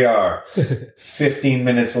now here we are, 15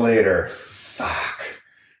 minutes later. Fuck.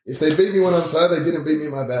 If they beat me when I'm tired, they didn't beat me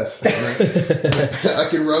at my best. I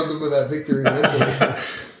can run them with that victory mentally.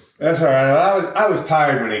 That's all right. I was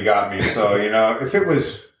tired when he got me. So, if it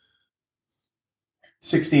was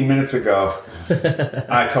 16 minutes ago,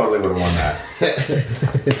 I totally would have won that.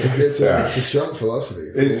 It's a strong philosophy.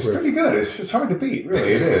 It's pretty good. It's just hard to beat,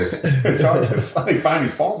 really. It is. It's hard to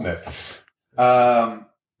find fault in it.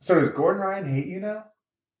 So does Gordon Ryan hate you now?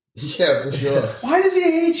 Yeah, for sure. Why does he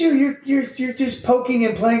hate you? You're just poking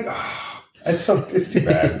and playing. Oh, it's too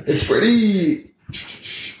bad. It's the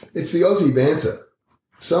Aussie banter.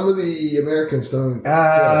 Some of the Americans don't.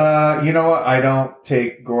 You know what? I don't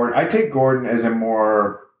take Gordon. I take Gordon as a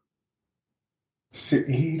more.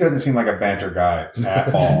 He doesn't seem like a banter guy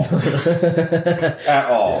at all.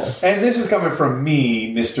 At all. And this is coming from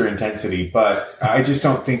me, Mr. Intensity, but I just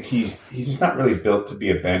don't think he's just not really built to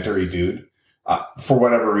be a bantery dude. For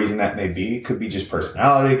whatever reason that may be. It could be just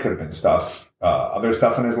personality, could have been stuff, other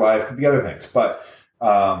stuff in his life, could be other things. But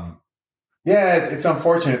it's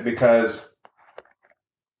unfortunate because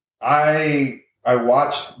I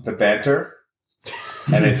watched the banter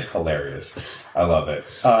and it's hilarious. I love it.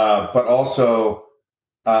 But also,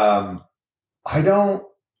 I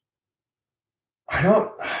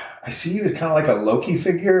see you as kind of like a Loki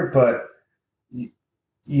figure, but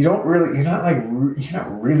you're not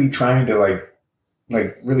really trying to like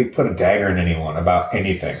really put a dagger in anyone about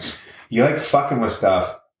anything. You like fucking with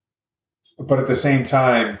stuff, but at the same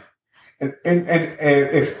time, and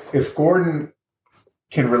if Gordon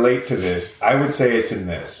can relate to this, I would say it's in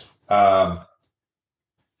this. I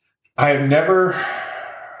have never,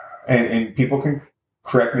 and people can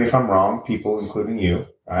correct me if I'm wrong, people, including you.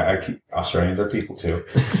 Australians are people too.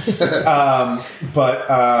 But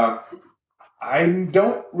I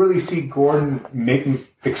don't really see Gordon making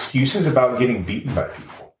excuses about getting beaten by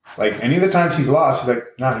people. Like any of the times he's lost, he's like,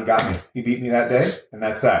 nah, he got me. He beat me that day, and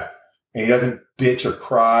that's that. And he doesn't bitch or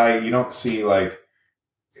cry. You don't see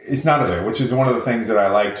it's none of it, which is one of the things that I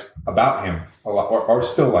liked about him a lot, or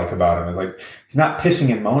still like about him. Is like, he's not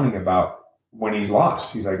pissing and moaning about when he's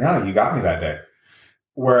lost. He's like, no, you got me that day.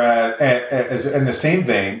 Whereas, in the same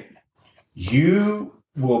vein, you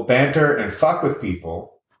will banter and fuck with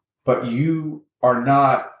people, but you are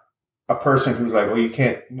not a person who's like, well,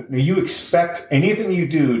 you expect anything you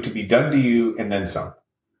do to be done to you and then some.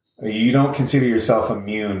 You don't consider yourself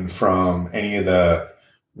immune from any of the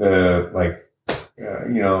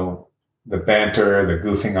banter, the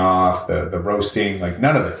goofing off, the roasting,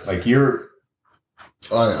 none of it. I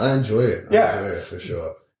enjoy it. I enjoy it for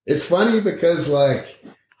sure. It's funny because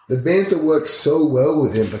the banter works so well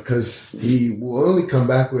with him because he will only come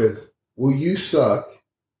back with, well, you suck.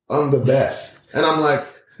 I'm the best. And I'm like,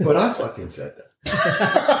 but I fucking said that.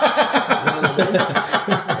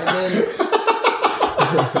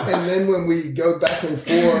 and then when we go back and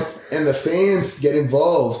forth and the fans get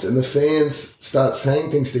involved and the fans start saying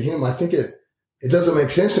things to him, I think it doesn't make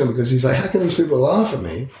sense to him because he's like, how can these people laugh at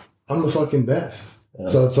me? I'm the fucking best. Yeah.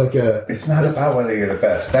 So it's it's not about whether you're the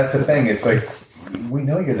best. That's the thing. It's like, we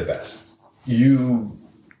know you're the best.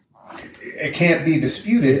 It can't be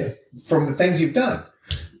disputed from the things you've done.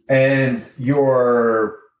 And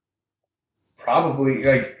you're probably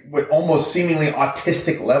with almost seemingly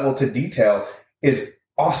autistic level to detail is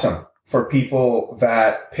awesome for people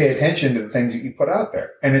that pay attention to the things that you put out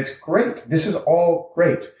there. And it's great. This is all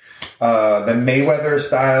great. The Mayweather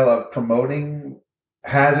style of promoting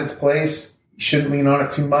has its place. You shouldn't lean on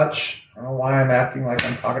it too much. I don't know why I'm acting like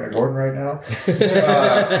I'm talking to Gordon right now.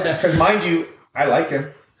 Because mind you, I like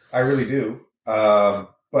him. I really do.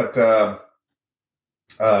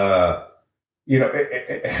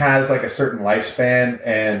 It has a certain lifespan,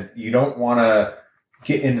 and you don't want to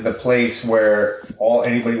get into the place where all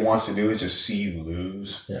anybody wants to do is just see you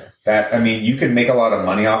lose. Yeah. You can make a lot of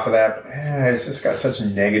money off of that, but it's just got such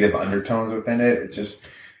negative undertones within it.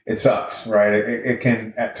 It sucks, right? It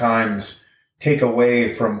can at times take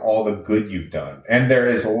away from all the good you've done. And there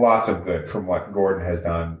is lots of good from what Gordon has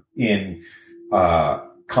done in,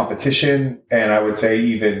 competition, and I would say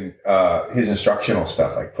even his instructional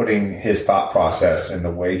stuff, putting his thought process and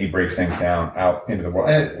the way he breaks things down out into the world.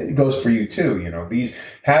 And it goes for you too.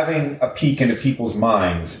 Having a peek into people's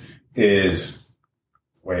minds is.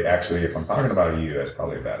 Wait, actually, if I'm talking about you, that's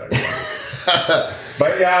probably a bad idea.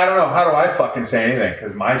 But yeah, I don't know. How do I fucking say anything?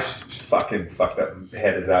 Because my fucking fucked up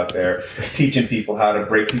head is out there teaching people how to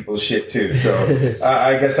break people's shit too. So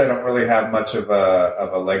I guess I don't really have much of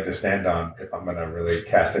a leg to stand on if I'm going to really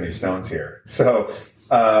cast any stones here. So,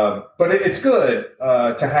 but it's good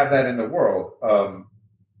to have that in the world.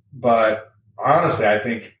 But honestly, I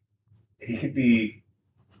think he could be.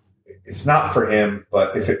 It's not for him,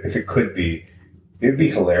 but if it could be. it'd be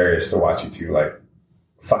hilarious to watch you two like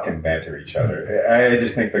fucking banter each other. I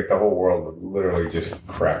just think like the whole world would literally just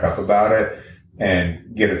crack up about it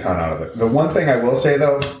and get a ton out of it. The one thing I will say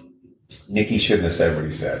though, Nicky shouldn't have said what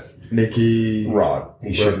he said. Nicky Rod.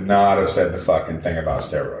 He should not have said the fucking thing about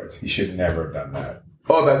steroids. He should never have done that.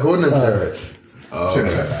 Oh, about Gordon and steroids.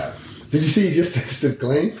 Shouldn't have done that. Did you see he just tested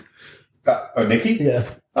clean? Nicky? Yeah.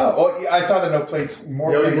 Oh, well, I saw the no plates,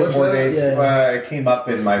 more plates, more dates. Yeah. It came up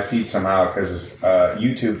in my feed somehow because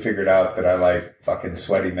YouTube figured out that I like fucking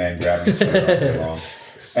sweaty men grabbing each other all day long.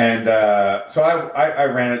 And so I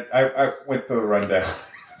ran it. I went through the rundown.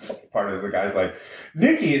 Part is the guy's like,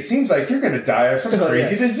 Nicky, it seems like you're going to die of some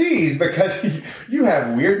crazy disease because you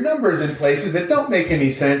have weird numbers in places that don't make any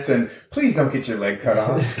sense, and please don't get your leg cut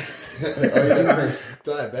off.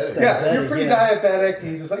 Diabetic. Yeah, you're pretty diabetic.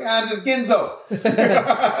 He's just like, I'm just Ginzo.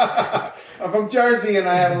 I'm from Jersey and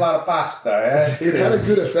I have a lot of pasta. It had a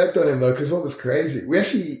good effect on him though, because what was crazy,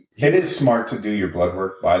 it is smart to do your blood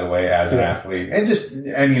work, by the way, as an athlete and just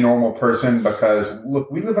any normal person, because look,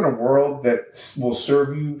 we live in a world that will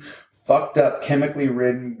serve you fucked up, chemically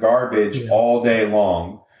ridden garbage all day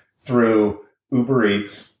long through Uber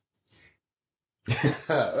Eats.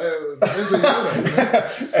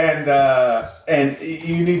 And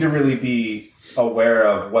you need to really be aware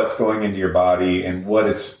of what's going into your body and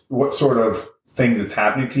what sort of things it's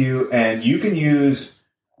happening to you. And you can use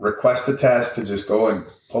request a test to just go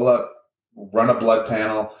and pull up, run a blood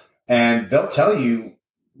panel, and they'll tell you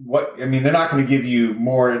they're not going to give you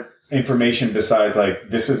more information besides like,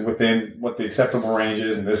 this is within what the acceptable range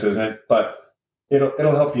is and this isn't, but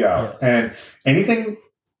it'll help you out. Yeah. And anything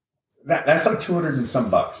that's like $200 and some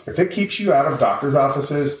bucks. If it keeps you out of doctor's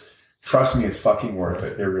offices, trust me, it's fucking worth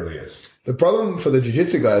it. It really is. The problem for the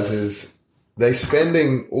jiu-jitsu guys is they're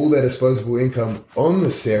spending all their disposable income on the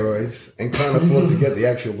steroids and can't afford to get the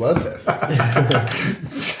actual blood test.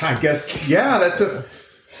 I guess, that's a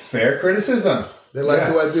fair criticism. They're like,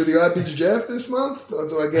 do I do the IBJJF this month or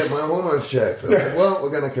do I get my hormones checked? They're like, well, we're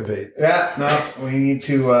going to compete. Yeah, no, we need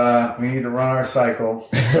to run our cycle.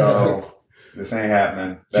 So this ain't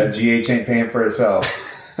happening. That GH ain't paying for itself.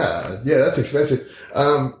 Yeah, that's expensive.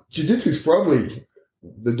 Jiu-jitsu is probably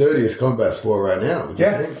the dirtiest combat sport right now.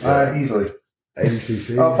 Yeah, easily.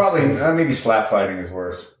 80cc. Oh, probably. Maybe slap fighting is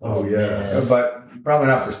worse. Oh, yeah. But probably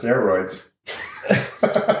not for steroids.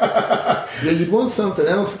 Yeah, you'd want something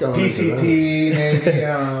else going. PCP, maybe.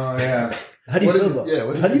 I don't know. Yeah. How do you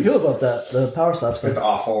feel about that? The power slap stuff. It's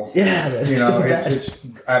awful. Yeah, it's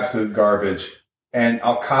absolute garbage. And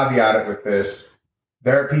I'll caveat it with this: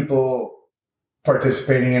 there are people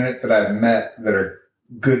participating in it that I've met that are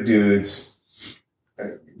good dudes.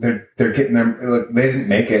 They're getting them. Look, they didn't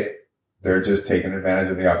make it. They're just taking advantage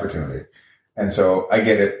of the opportunity. And so I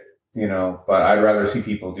get it, but I'd rather see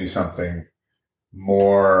people do something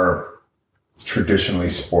more traditionally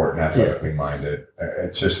sport and athletically minded.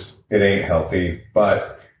 It ain't healthy.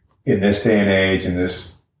 But in this day and age, in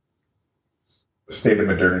this state of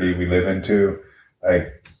modernity we live into,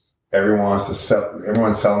 like everyone's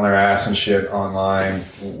selling their ass and shit online.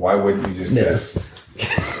 Why wouldn't you just get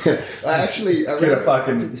I get a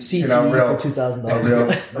fucking CTE for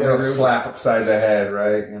 $2,000. real slap upside the head,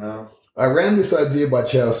 right? I ran this idea by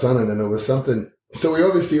Chael Sonnen, and it was something. So we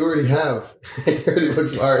obviously already have. He already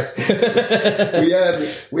looks sorry.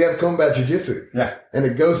 we have combat jiu-jitsu. Yeah, and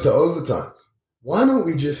it goes to overtime. Why don't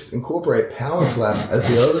we just incorporate power slap as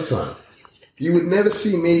the overtime? You would never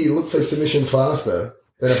see me look for submission faster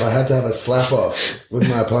than if I had to have a slap off with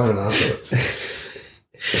my opponent afterwards.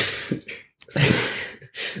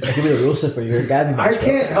 That could be the rule set for your guy. I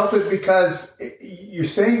can't help it because you're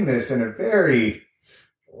saying this in a very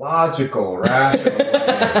logical, rational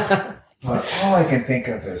way. But all I can think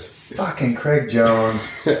of is fucking Craig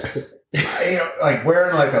Jones, like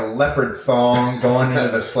wearing like a leopard thong, going into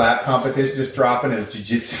the slap competition, just dropping his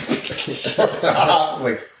jiu-jitsu shorts off.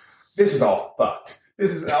 Like, this is all fucked.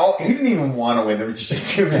 This is all. He didn't even want to win the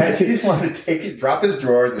jiu-jitsu match. He just wanted to take it, drop his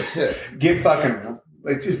drawers, and get fucking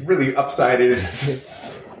like just really upside it.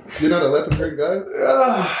 You're not a leopard print guy?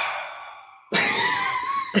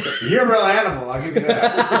 You're a real animal, I'll give you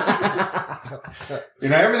that.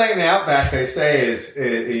 Everything in the Outback they say is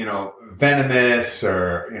venomous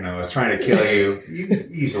or, is trying to kill you. You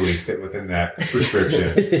easily fit within that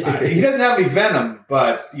prescription. He doesn't have any venom,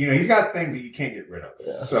 but, he's got things that you can't get rid of.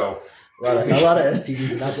 Yeah. So. A lot of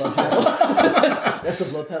STDs in that blood panel. That's a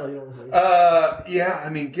blood panel you don't want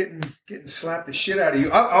to see. Getting slapped the shit out of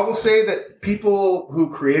you. I will say that people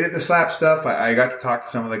who created the slap stuff, I got to talk to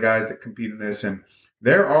some of the guys that compete in this, and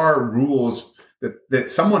there are rules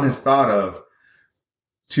that someone has thought of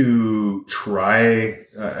to try,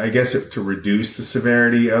 I guess, to reduce the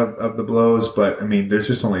severity of the blows. But I mean, there's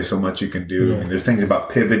just only so much you can do. Yeah. I mean, there's things about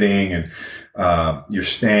pivoting and your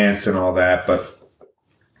stance and all that. But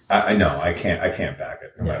I know I can't back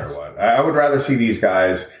it no matter what. I would rather see these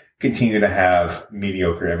guys continue to have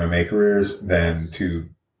mediocre MMA careers than to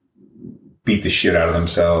beat the shit out of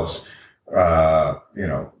themselves,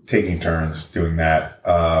 taking turns doing that.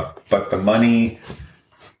 But the money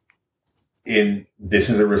this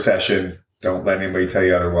is a recession. Don't let anybody tell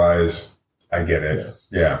you otherwise. I get it.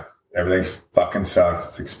 Yeah. Everything's fucking sucks.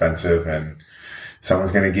 It's expensive, and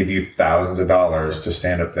someone's going to give you thousands of dollars to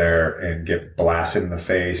stand up there and get blasted in the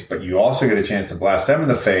face, but you also get a chance to blast them in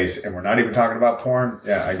the face, and we're not even talking about porn?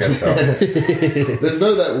 Yeah, I guess so. There's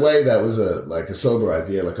no that way that was a sober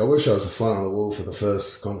idea. Like, I wish I was a fly on the wall for the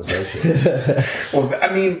first conversation. Well,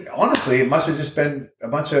 I mean, honestly, it must have just been a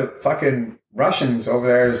bunch of fucking Russians over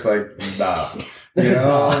there just like, nah.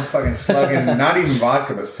 Fucking slugging, not even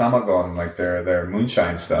vodka, but samagon, like their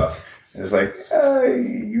moonshine stuff. It's like,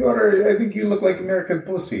 I think you look like American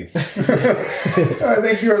pussy. I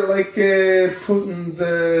think you're like Putin's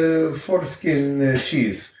foreskin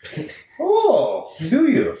cheese. Oh,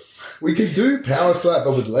 do you? We could do power slap,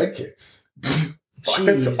 but with leg kicks. Fuck,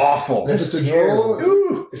 that's awful. If it's a draw,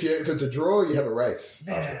 if it's a draw, you have a race.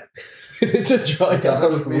 Man. It's a draw. Like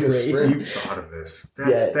 100 meters sprint. You thought of this.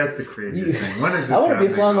 That's the craziest thing. When is this I want to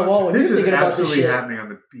be a fly on the wall when you're thinking about this shit. This is absolutely happening on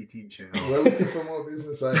the B Team channel. We're looking for more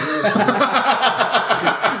business ideas.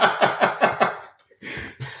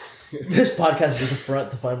 This podcast is just a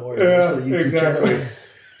front to find more ideas for the YouTube channel.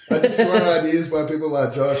 I just run ideas by people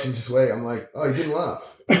like Josh and just wait. I'm like, oh, you didn't laugh.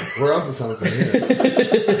 We're onto something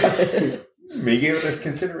here. Me give it a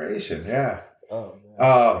consideration, yeah.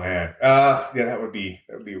 Oh man. That would be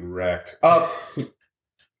wrecked.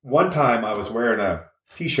 One time I was wearing a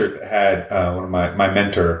T-shirt that had one of my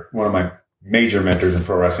major mentors in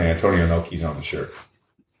pro wrestling, Antonio Inoki's on the shirt.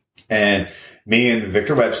 And me and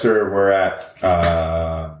Victor Webster were at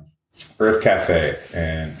Earth Cafe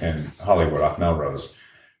in Hollywood off Melrose.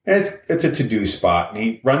 And it's a to-do spot. And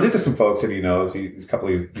he runs into some folks that he knows, he's a couple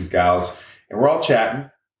of these gals, and we're all chatting.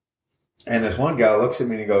 And this one guy looks at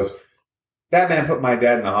me and he goes, "That man put my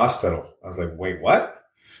dad in the hospital." I was like, "Wait, what?"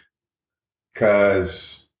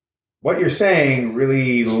 Because what you're saying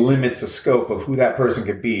really limits the scope of who that person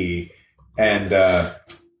could be. And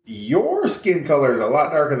your skin color is a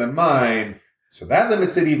lot darker than mine, so that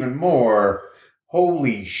limits it even more.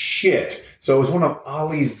 Holy shit. So it was one of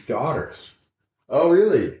Ali's daughters. Oh,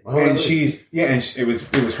 really? Oh, and really? It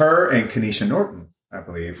was her and Kanisha Norton, I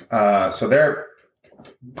believe. So they're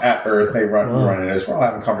at Earth, they run into us. We're all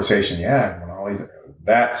having a conversation. Yeah,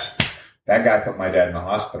 that guy put my dad in the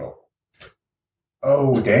hospital.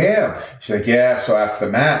 Oh, damn. She's like, yeah. So after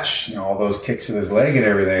the match, all those kicks to his leg and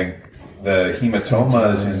everything, the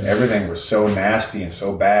hematomas and everything were so nasty and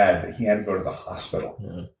so bad that he had to go to the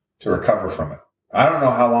hospital to recover from it. I don't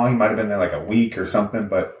know how long. He might have been there like a week or something,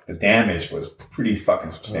 but the damage was pretty fucking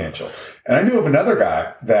substantial. And I knew of another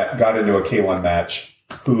guy that got into a K1 match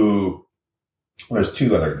who, there's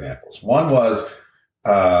two other examples. One was,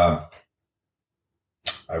 I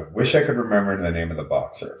wish I could remember the name of the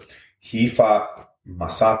boxer. He fought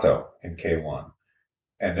Masato in K1.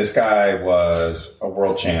 And this guy was a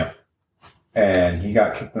world champ. And he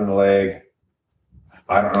got kicked in the leg,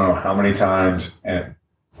 I don't know how many times, and it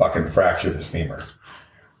fucking fractured his femur.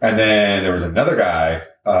 And then there was another guy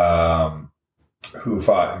who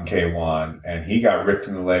fought in K1, and he got ripped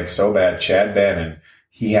in the leg so bad, Chad Bannon,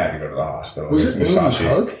 he had to go to the hospital. Was it Andy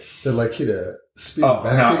Hug that hit a spin back?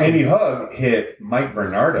 Now, Andy Hug hit Mike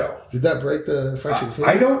Bernardo. Did that break the fractured femur?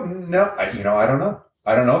 I don't know. I don't know.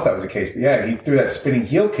 I don't know if that was the case, but yeah, he threw that spinning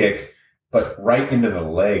heel kick, but right into the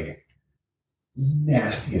leg.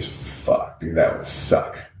 Nasty as fuck, dude. That would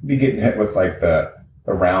suck. Be getting hit with like the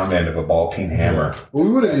round end of a ball peen hammer. Well,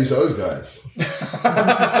 we wouldn't use those guys.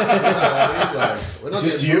 We're not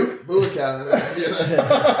just you? Bullet count.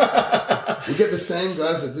 We get the same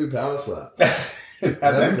guys that do power slap.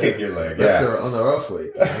 Have them kick your leg. That's on their off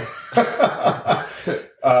week.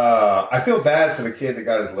 I feel bad for the kid that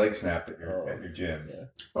got his leg snapped at your gym. Yeah.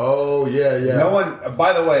 Oh, yeah. No one,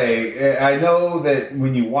 by the way, I know that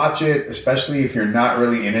when you watch it, especially if you're not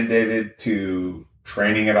really inundated to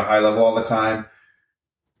training at a high level all the time,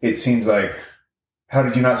 it seems like, how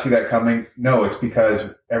did you not see that coming? No, it's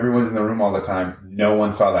because everyone's in the room all the time. No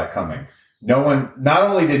one saw that coming. Not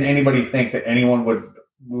only did anybody think that anyone would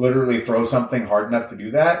literally throw something hard enough to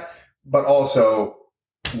do that, but also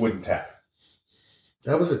wouldn't tap.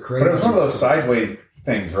 That was a crazy. But it was one of those sideways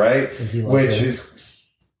things, right? Which is,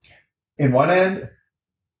 in one end,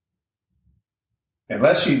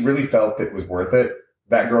 unless she really felt it was worth it,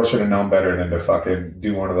 that girl should have known better than to fucking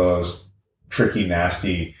do one of those tricky,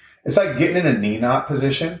 nasty. It's like getting in a knee knot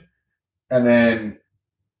position and then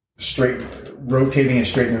rotating and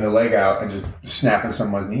straightening the leg out and just snapping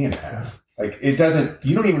someone's knee in half. Like you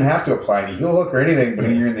don't even have to apply any heel hook or anything, but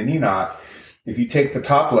when you're in the knee knot, if you take the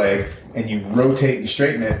top leg and you rotate and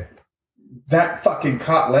straighten it, that fucking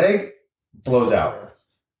caught leg blows out.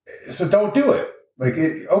 So don't do it. Like,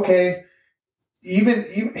 okay. Even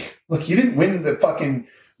look, you didn't win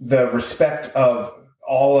the respect of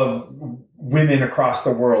all of women across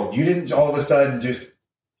the world. You didn't all of a sudden just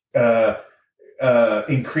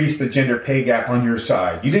increase the gender pay gap on your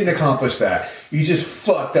side. You didn't accomplish that. You just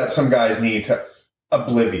fucked up some guy's knee to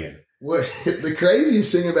oblivion. What the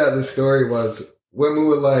craziest thing about this story was when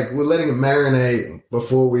we're letting it marinate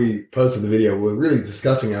before we posted the video. We're really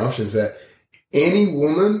discussing our options. That any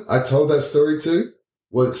woman I told that story to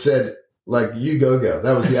said, like, you go girl.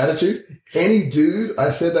 That was the attitude. Any dude I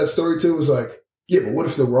said that story to was like, yeah, but what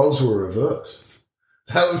if the roles were reversed?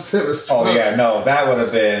 That was the response. Oh yeah, no, that would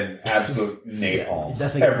have been absolute napalm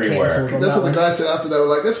everywhere. That's what the guy said after. They were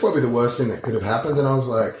like, that's probably the worst thing that could have happened. And I was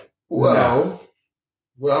like, well,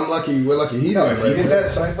 I'm lucky. We're lucky he didn't. If you did that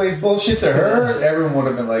sideways bullshit to her, everyone would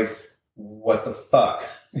have been like, what the fuck?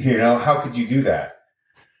 You know, how could you do that?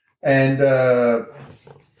 And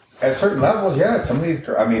at certain levels, yeah, some of these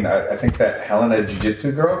girls, I mean, I think that Helena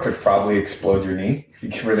Jiu-Jitsu girl could probably explode your knee if you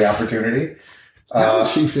give her the opportunity. How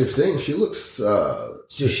is she 15? She looks...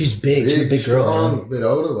 she's big. She's a big girl. Strong, a bit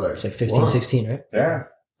older. Like, she's like 15, 16, right? Yeah.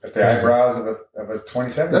 Got the eyebrows of a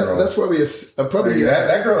 27-year-old. That's probably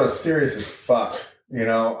that girl is serious as fuck. You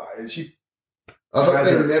know, I hope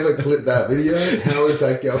they never clip that video. How is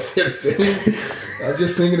that girl 15? I'm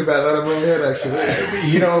just thinking about that in my head,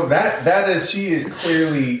 actually. You know, she is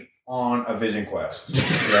clearly on a vision quest,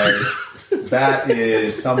 right? That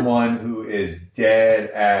is someone who is dead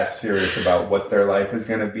ass serious about what their life is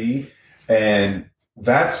going to be. And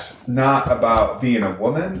that's not about being a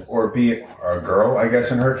woman or being a girl, I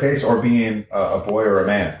guess in her case, or being a boy or a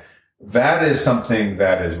man. That is something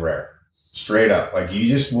that is rare. Straight up. Like, you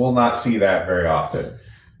just will not see that very often.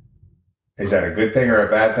 Is that a good thing or a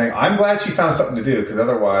bad thing? I'm glad she found something to do, because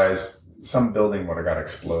otherwise some building would have got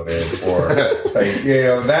exploded, or like, you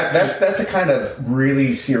know, that's a kind of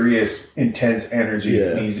really serious, intense energy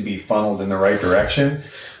that needs to be funneled in the right direction.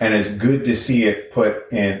 And it's good to see it put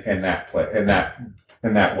in that way.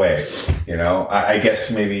 You know, I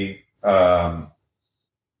guess maybe, did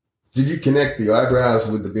you connect the eyebrows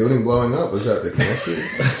with the building blowing up? Was that the connection?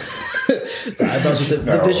 The eyebrows with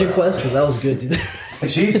the vision quest, because that was good, dude.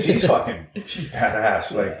 She's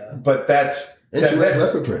badass. Like, but she wears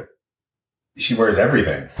leopard print. She wears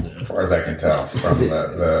everything, as far as I can tell from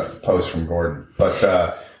the post from Gordon. But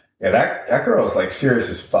that girl is like serious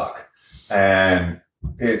as fuck, and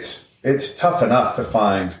it's tough enough to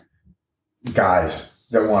find guys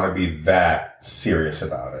that want to be that serious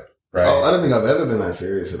about it, right? Oh, I don't think I've ever been that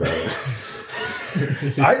serious about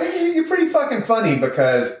it. I think you're pretty fucking funny,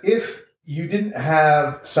 because if you didn't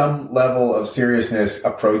have some level of seriousness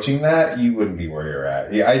approaching that, you wouldn't be where you're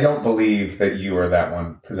at. I don't believe that you are that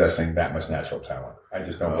one possessing that much natural talent. I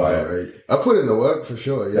just don't buy it. Right. I put in the work for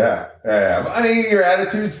sure. Yeah. I mean, your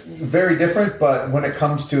attitude's very different, but when it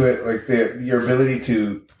comes to it, like your ability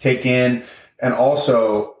to take in and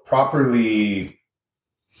also properly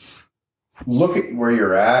look at where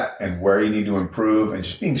you're at and where you need to improve, and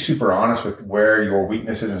just being super honest with where your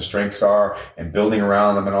weaknesses and strengths are and building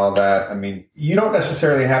around them and all that. I mean, you don't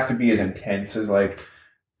necessarily have to be as intense as like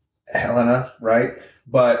Helena, right?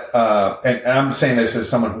 But, and I'm saying this as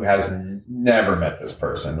someone who has never met this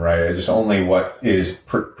person, right? It's just only what is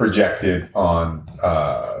projected on,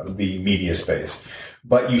 the media space.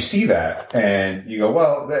 But you see that and you go,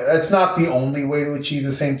 well, that's not the only way to achieve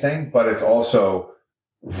the same thing, but it's also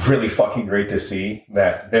really fucking great to see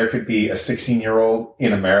that there could be a 16-year-old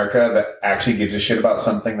in America that actually gives a shit about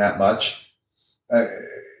something that much. I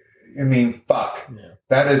mean, fuck. Yeah.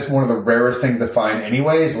 That is one of the rarest things to find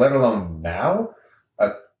anyways, let alone now.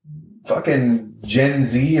 Fucking Gen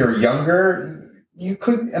Z or younger, you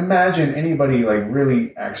couldn't imagine anybody like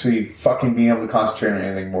really actually fucking being able to concentrate on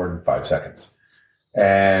anything more than 5 seconds.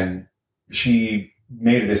 And she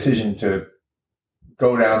made a decision to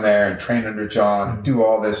go down there and train under John and do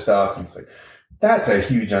all this stuff. And it's like, that's a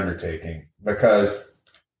huge undertaking, because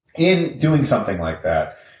in doing something like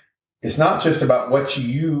that, it's not just about what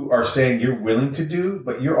you are saying you're willing to do,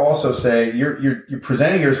 but you're also saying you're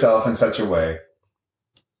presenting yourself in such a way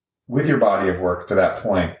with your body of work to that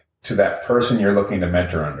point, to that person you're looking to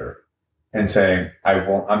mentor under, and saying,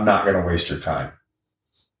 I'm not going to waste your time.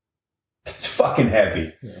 It's fucking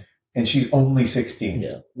heavy. Yeah. And she's only 16.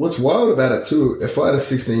 Yeah. What's wild about it too, if I had a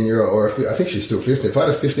 16-year-old, or I think she's still 15, if I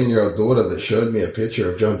had a 15-year-old daughter that showed me a picture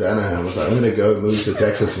of John Danaher and was like, I'm going to go move to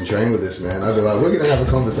Texas and train with this man, I'd be like, we're going to have a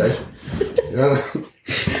conversation. You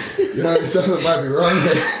know, something might be wrong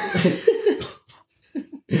there.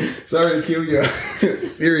 Sorry to kill you.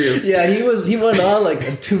 Serious. Yeah, he went on like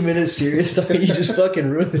a 2-minute serious talk. You just fucking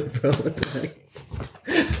ruined it, bro. What the heck?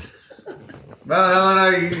 Well,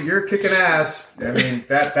 Helena, you're kicking ass. I mean,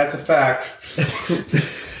 that's a fact.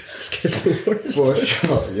 This guy's the worst. For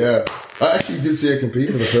sure, yeah. I actually did see her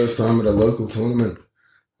compete for the first time at a local tournament.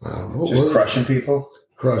 Just crushing people?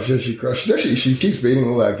 Crush, yeah, she crushed. Actually, she keeps beating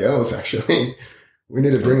all our girls, actually. We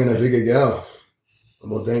need to bring in a bigger gal. A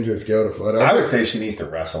more dangerous girl to fight. I would say she needs to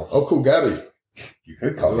wrestle. Oh, cool, Gabby. You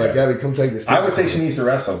could call like, her. Gabby, come take this. I would say she needs to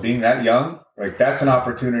wrestle. Being that young, like that's an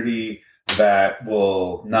opportunity that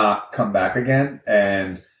will not come back again.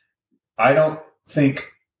 And I don't think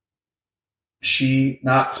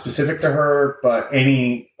not specific to her, but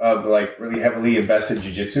any of the like really heavily invested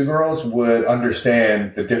jiu-jitsu girls would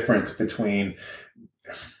understand the difference between.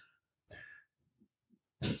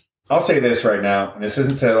 I'll say this right now, and this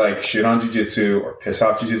isn't to like shit on jiu-jitsu or piss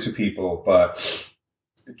off jiu-jitsu people, but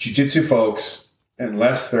jiu-jitsu folks,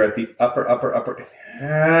 unless they're at the upper,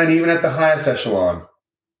 and even at the highest echelon,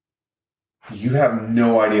 you have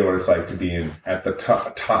no idea what it's like to be at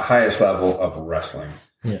the highest level of wrestling.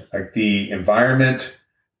 Yeah. Like the environment,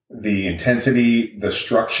 the intensity, the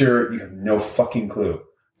structure, you have no fucking clue.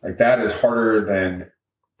 Like that is harder than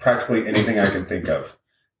practically anything I can think of.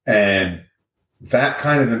 And that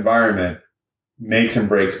kind of environment makes and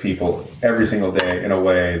breaks people every single day in a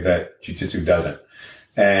way that jiu-jitsu doesn't.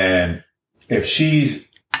 And if she's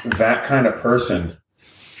that kind of person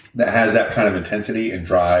that has that kind of intensity and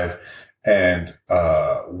drive and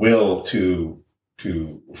will to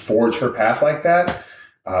forge her path like that,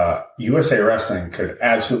 USA Wrestling could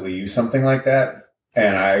absolutely use something like that.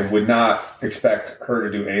 And I would not expect her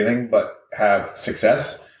to do anything but have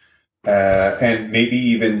success. And maybe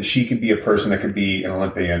even she could be a person that could be an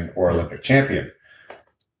Olympian or Olympic champion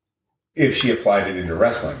if she applied it into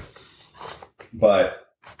wrestling. But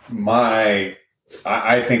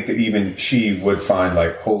I think that even she would find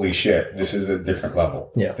like, holy shit, this is a different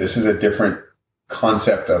level. Yeah. This is a different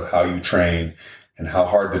concept of how you train and how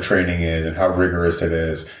hard the training is and how rigorous it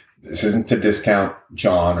is. This isn't to discount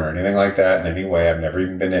John or anything like that in any way. I've never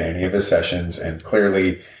even been to any of his sessions, and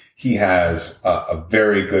clearly he has a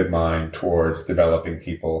very good mind towards developing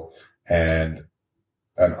people and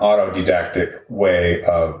an autodidactic way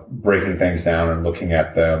of breaking things down and looking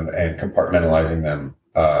at them and compartmentalizing them,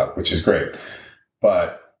 which is great.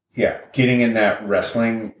 But yeah, getting in that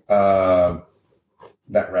wrestling ladder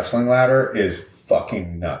is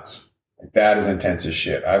fucking nuts. Like, that is intense as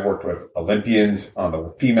shit. I worked with Olympians on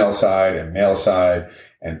the female side and male side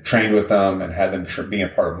and trained with them and had them being a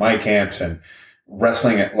part of my camps, and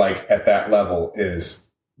wrestling at that level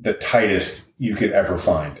is the tightest you could ever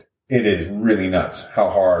find. It is really nuts how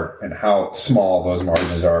hard and how small those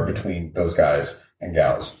margins are between those guys and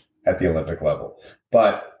gals at the Olympic level.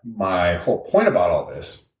 But my whole point about all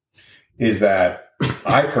this is that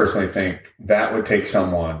I personally think that would take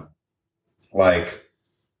someone like,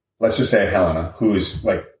 let's just say Helena, who's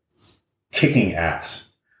like kicking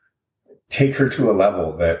ass, take her to a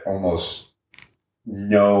level that almost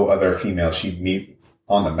no other female she'd meet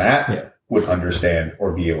on the mat would understand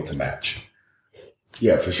or be able to match.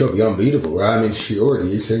 Yeah, for sure. Be unbeatable, right? I mean, she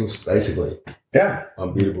already seems basically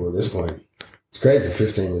unbeatable at this point. It's crazy,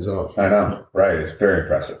 15 years old. I know, right? It's very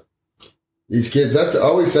impressive. These kids, I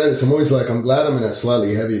always say this. I'm always like, I'm glad I'm in a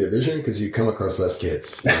slightly heavy division because you come across less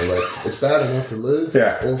kids. You know, like, it's bad enough to lose.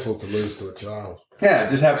 Yeah. Awful to lose to a child. Yeah,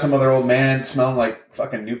 just have some other old man smelling like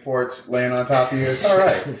fucking Newports laying on top of you. It's all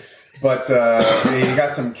right. But you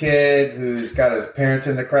got some kid who's got his parents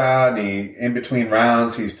in the crowd, and in between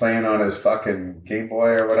rounds, he's playing on his fucking Game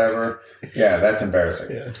Boy or whatever. Yeah, that's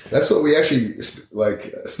embarrassing. Yeah. That's what we actually,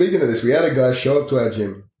 like, speaking of this, we had a guy show up to our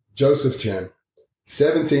gym, Joseph Chen,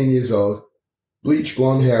 17 years old, bleached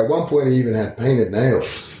blonde hair. At one point, he even had painted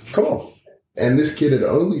nails. Cool. And this kid had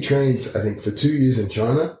only trained, I think, for 2 years in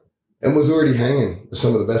China and was already hanging with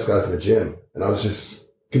some of the best guys in the gym. And I was just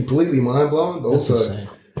completely mind blown, but also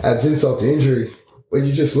adds insult to injury when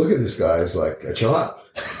you just look at this guy as like a child,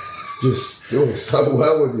 just doing so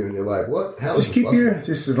well with you, and you're like, what? How just keep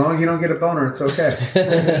just as long as you don't get a boner, it's okay.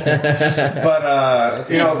 But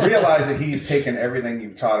realize that he's taken everything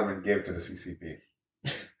you've taught him and gave it to the CCP.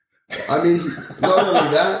 I mean, not only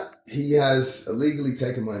that, he has illegally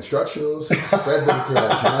taken my instructionals, spread them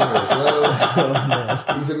throughout China as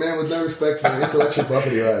well. He's a man with no no respect for intellectual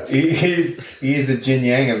property rights. He is the Jin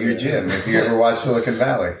Yang of your gym. If you ever watched Silicon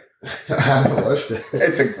Valley. I haven't watched it.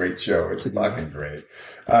 It's a great show. It's fucking great.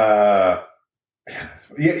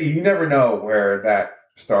 You never know where that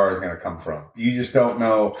star is going to come from. You just don't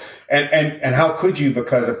know. And how could you?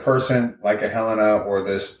 Because a person like a Helena or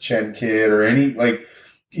this Chen kid or any, like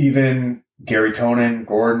even Gary Tonin,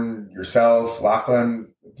 Gordon, yourself, Lachlan,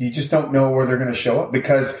 you just don't know where they're going to show up,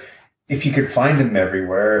 because if you could find them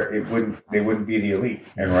everywhere, they wouldn't be the elite.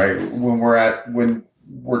 And right when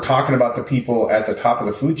we're talking about the people at the top of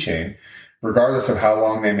the food chain, regardless of how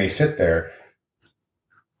long they may sit there,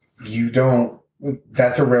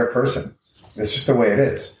 that's a rare person. That's just the way it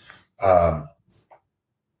is.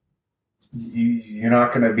 You're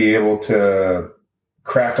not going to be able to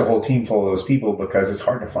craft a whole team full of those people, because it's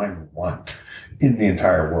hard to find one in the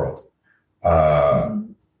entire world.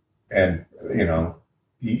 And,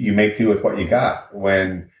 you make do with what you got.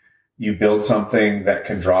 When you build something that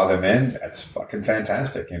can draw them in, that's fucking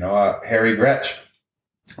fantastic. Harry Gretsch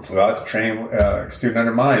flew out to train, student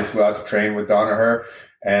under mine, flew out to train with Danaher.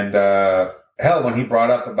 And, hell, when he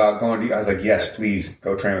brought up about going to, I was like, yes, please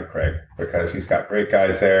go train with Craig, because he's got great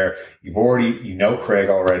guys there. You know Craig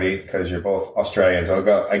already, because you're both Australians.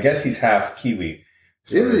 I guess he's half Kiwi.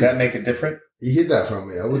 So does that make it different? He hid that from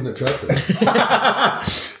me. I wouldn't have trusted him.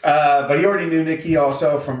 But he already knew Nicky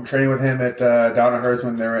also from training with him at Danaher's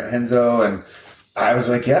when they were at Henzo. And I was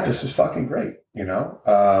like, yeah, this is fucking great.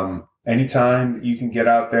 Anytime you can get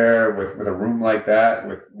out there with a room like that,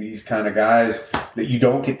 with these kind of guys that you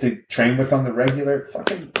don't get to train with on the regular,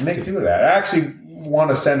 fucking make do with that. I actually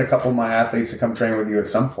want to send a couple of my athletes to come train with you at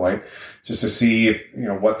some point, just to see if,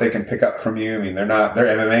 what they can pick up from you. I mean, they're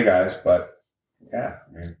MMA guys, but yeah,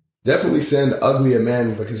 definitely send uglier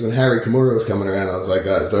men, because when Harry Kimura was coming around, I was like,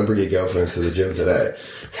 guys, don't bring your girlfriends to the gym today.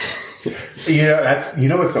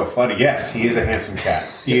 What's so funny? Yes, he is a handsome cat.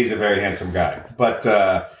 He is a very handsome guy. But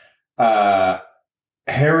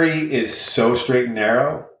Harry is so straight and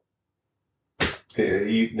narrow.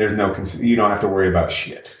 You don't have to worry about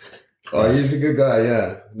shit. Oh, he's a good guy,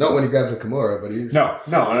 yeah. Not when he grabs a Kimura, but he's... No,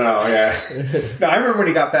 yeah. No, I remember when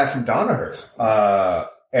he got back from Danaher's,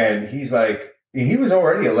 and he's like, he was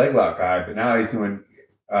already a leg lock guy, but now he's doing,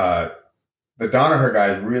 the Danaher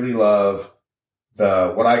guys really love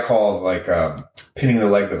what I call like, pinning the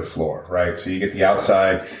leg to the floor, right? So you get the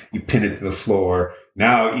outside, you pin it to the floor.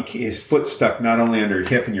 Now his foot's stuck not only under your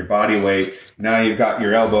hip and your body weight, now you've got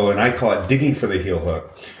your elbow, and I call it digging for the heel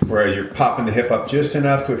hook, where you're popping the hip up just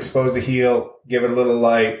enough to expose the heel, give it a little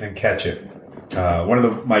light, and catch it. One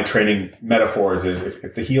of my training metaphors is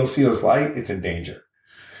if the heel seals light, it's in danger.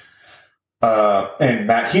 And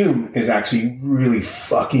Matt Hume is actually really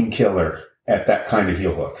fucking killer at that kind of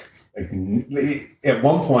heel hook. Like, at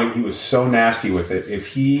one point, he was so nasty with it.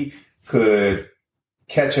 If he could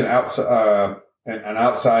catch an outside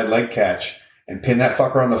leg catch and pin that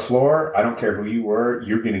fucker on the floor, I don't care who you were,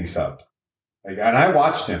 you're getting subbed. And I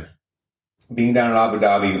watched him being down in Abu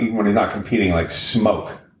Dhabi, even when he's not competing, like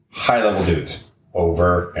smoke high level dudes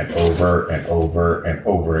over and over and over and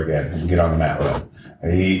over again and get on the mat with him.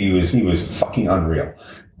 He was fucking unreal.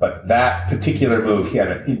 But that particular move, he had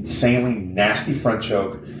an insanely nasty front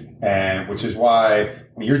choke, and which is why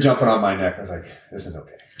when you're jumping on my neck, I was like, this is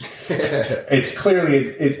okay. It's clearly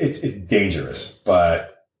it's dangerous,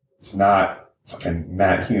 but it's not fucking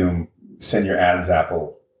Matt Hume, send your Adam's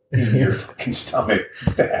apple in your fucking stomach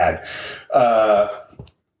bad.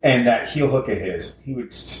 And that heel hook of his, he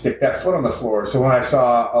would stick that foot on the floor. So when I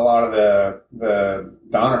saw a lot of the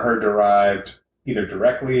Danaher derived, either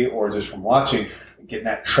directly or just from watching, getting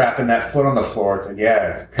that, trapping that foot on the floor, it's like, yeah,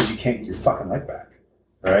 it's because you can't get your fucking leg back,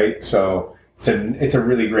 right? So it's a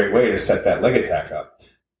really great way to set that leg attack up.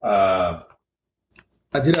 I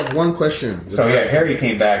did have one question. So yeah, Harry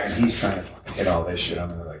came back and he's trying to fucking hit all this shit.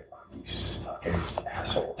 I'm like, oh, you fucking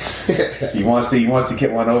asshole. He wants to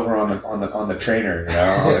get one over on the trainer,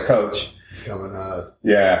 on the coach. He's coming out.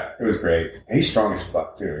 Yeah, it was great. And he's strong as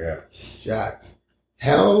fuck too. Yeah. Jax,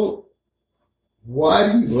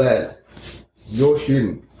 why do you let your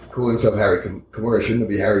student call himself Harry Kimura? Shouldn't it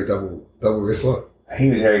be Harry double wrist lock? He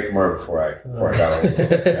was Harry Kimura before I got over.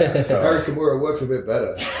 Yeah, so. Harry Kimura works a bit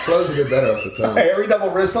better. Flows a bit better off the tongue. Harry double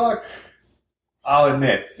wrist lock? I'll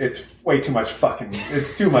admit, it's way too much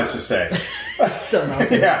it's too much to say.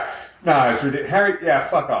 Yeah. No, it's ridiculous. Harry, yeah,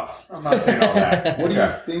 fuck off. I'm not saying all that. What do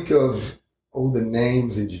you think of all the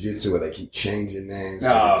names in jiu-jitsu where they keep changing names?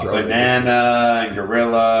 Banana and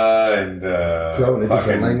Gorilla and throwing a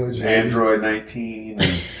different language. Android 19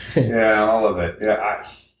 and yeah, all of it. Yeah,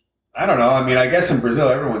 I don't know. I mean, I guess in Brazil,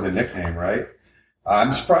 everyone's a nickname, right?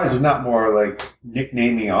 I'm surprised there's not more like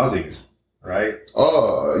nicknaming Aussies, right?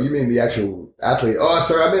 Oh, you mean the actual athlete? Oh,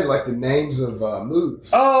 sorry, I meant like the names of moves.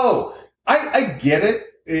 Oh, I get it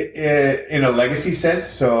in a legacy sense.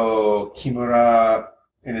 So Kimura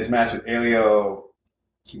in his match with Elio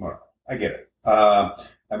Kimura, I get it.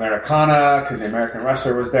 Americana, because the American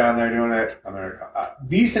wrestler was down there doing it.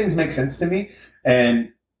 These things make sense to me,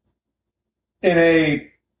 and in a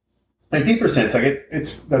deeper sense, like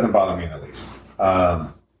it doesn't bother me in the least.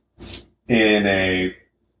 In a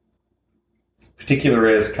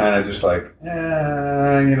particularist kind of just like,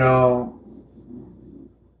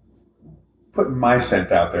 putting my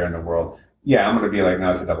scent out there in the world. Yeah, I'm going to be like,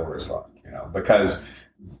 no, it's a double wrist lock, because,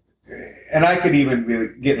 and I could even be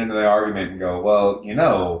getting into the argument and go, well, you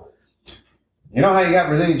know how you got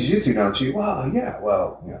Brazilian Jiu-Jitsu, don't you? Well, yeah,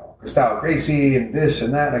 Gustavo Gracie and this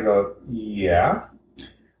and that. And I go, yeah.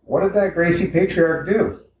 What did that Gracie patriarch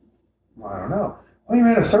do? Well, I don't know. Well, he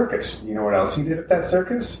ran a circus. You know what else he did at that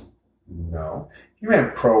circus? No. He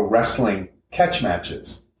ran pro wrestling catch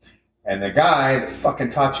matches. And the guy that fucking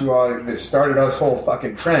taught you all, that started this whole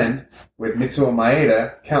fucking trend with Mitsuo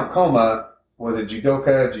Maeda, Count Koma, was a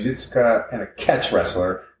judoka, jiu-jitsuka, and a catch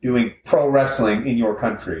wrestler doing pro wrestling in your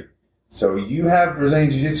country. So you have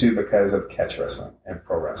Brazilian Jiu-Jitsu because of catch wrestling and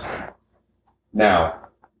pro wrestling. Now,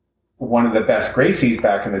 one of the best Gracies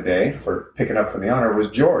back in the day for picking up from the honor was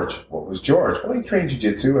George. What was George? Well, he trained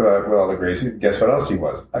Jiu-Jitsu with all the Gracies. Guess what else he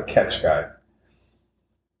was? A catch guy.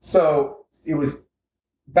 So it was,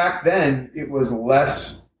 back then, it was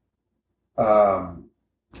less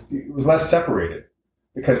separated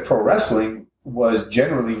because pro wrestling was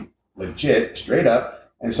generally legit, straight up.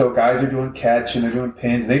 And so guys are doing catch and they're doing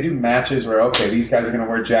pins. They do matches where, okay, these guys are going to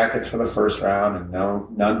wear jackets for the first round and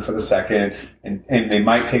none for the second. And they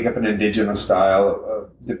might take up an indigenous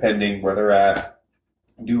style, depending where they're at,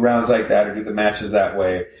 do rounds like that or do the matches that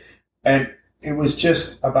way. And it was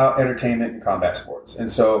just about entertainment and combat sports.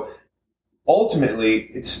 And so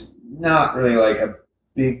ultimately, it's not really like a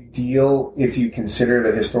big deal if you consider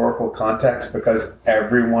the historical context, because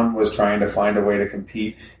everyone was trying to find a way to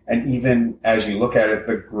compete. And even as you look at it,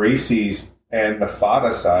 the Gracies and the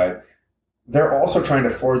FADA side, they're also trying to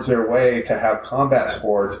forge their way to have combat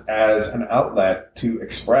sports as an outlet to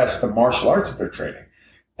express the martial arts that they're training.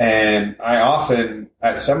 And I often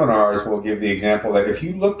at seminars will give the example that if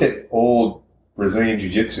you looked at old Brazilian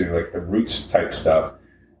Jiu-Jitsu, like the roots type stuff,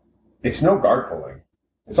 it's no guard pulling.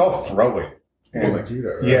 It's all throwing. And, like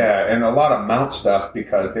judo, right? Yeah, and a lot of mount stuff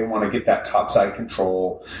because they want to get that topside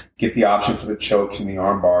control, get the option for the chokes and the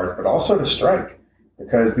arm bars, but also to strike,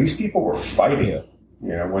 because these people were fighting,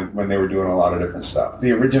 when they were doing a lot of different stuff.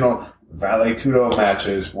 The original Vale Tudo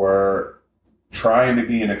matches were trying to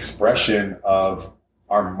be an expression of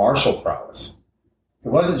our martial prowess. It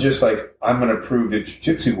wasn't just like, I'm going to prove that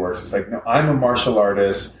jiu-jitsu works. It's like, no, I'm a martial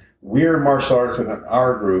artist. We're martial artists within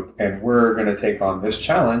our group, and we're going to take on this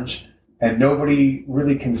challenge. And nobody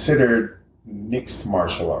really considered mixed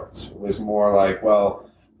martial arts. It was more like, well,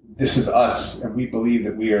 this is us, and we believe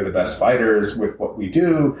that we are the best fighters with what we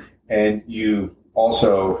do, and you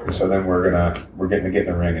also. And so then we're getting to get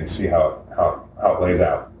in the ring and see how it lays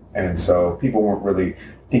out. And so people weren't really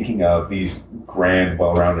thinking of these grand,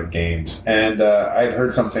 well-rounded games. And I'd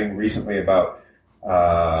heard something recently about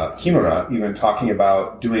Kimura even talking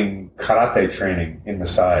about doing karate training in the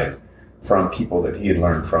side from people that he had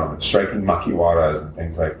learned from, striking makiwaras and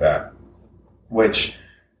things like that, which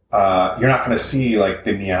you're not going to see like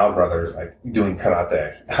the Miao brothers like doing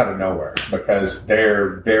karate out of nowhere, because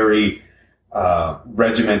they're very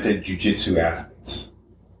regimented jiu-jitsu athletes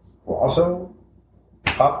who also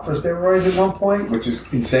popped for steroids at one point, which is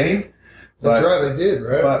insane. That's right, they did,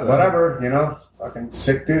 right? But whatever, fucking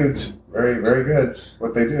sick dudes, very, very good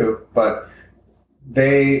what they do. But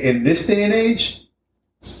they, in this day and age,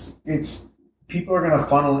 it's people are going to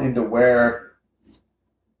funnel into where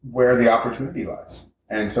the opportunity lies.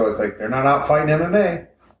 And so it's like, they're not out fighting MMA.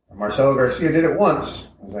 Marcelo Garcia did it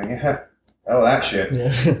once. I was like, yeah, oh, that shit.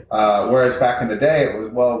 Yeah. Whereas back in the day, it was,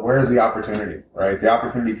 well, where's the opportunity, right? The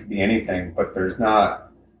opportunity could be anything, but there's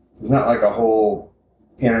not like a whole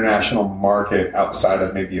international market outside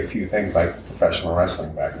of maybe a few things like professional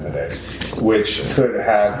wrestling back in the day, which could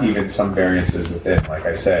have even some variances within. Like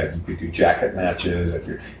I said, you could do jacket matches if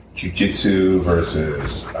you're jiu-jitsu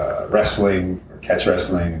versus wrestling or catch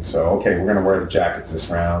wrestling. And so, okay, we're going to wear the jackets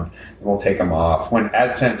this round and we'll take them off. When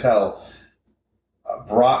Ad Santel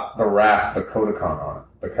brought the wrath of the Kodokan on him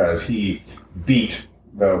because he beat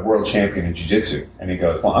the world champion in jiu-jitsu, and he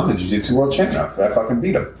goes, well, I'm the jiu-jitsu world champion now because I fucking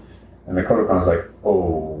beat him. And the Kodokan's like,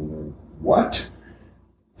 oh, what?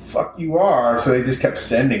 fuck you are. So they just kept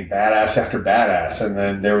sending badass after badass. And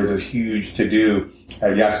then there was this huge to-do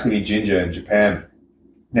at Yasukuni Jinja in Japan.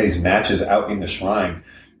 These matches out in the shrine.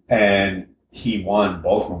 And he won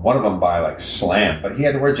both of them. One of them by like slam, but he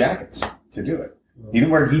had to wear jackets to do it. He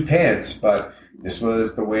didn't wear gi pants, but this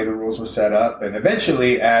was the way the rules were set up. And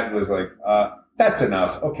eventually Ad was like, that's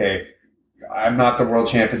enough. Okay. I'm not the world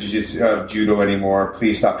champion of judo anymore.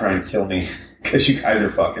 Please stop trying to kill me because you guys are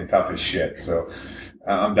fucking tough as shit. So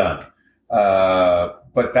I'm done.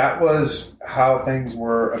 But that was how things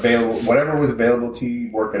were available. Whatever was available to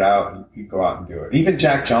you, work it out and you go out and do it. Even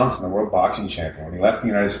Jack Johnson, the world boxing champion, when he left the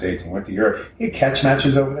United States and went to Europe, he had catch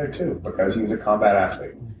matches over there too because he was a combat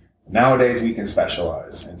athlete. Nowadays we can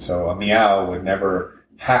specialize. And so a Meow would never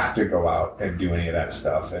have to go out and do any of that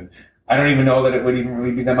stuff. And I don't even know that it would even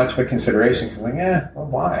really be that much of a consideration because I'm like, well,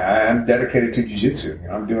 why? I'm dedicated to jiu-jitsu. You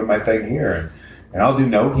know, I'm doing my thing here and I'll do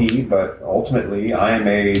no-gi, but ultimately I am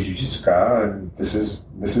a jiu-jitsu-ka and this is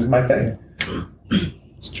my thing.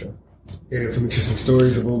 It's true. Yeah, some interesting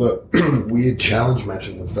stories of all the weird challenge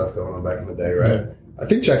matches and stuff going on back in the day, right? I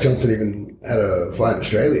think Jack Johnson even had a fight in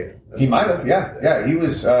Australia. He might have, yeah. He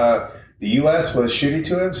was, the U.S. was shitty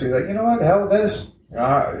to him, so he's like, you know what, the hell with this?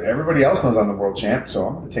 Everybody else knows I'm the world champ, so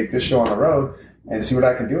I'm going to take this show on the road and see what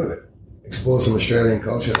I can do with it. Explore some Australian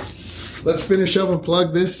culture. Let's finish up and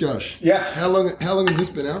plug this, Josh. Yeah. How long has this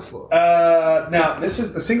been out for? Now, this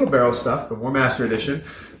is the single barrel stuff, the War Master Edition.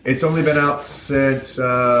 It's only been out since,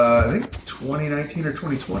 I think, 2019 or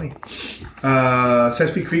 2020.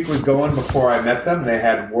 Sespe Creek was going before I met them. They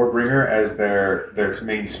had Warbringer as their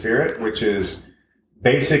main spirit, which is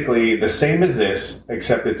basically the same as this,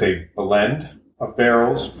 except it's a blend of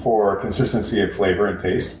barrels for consistency of flavor and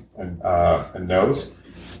taste and nose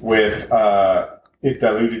with it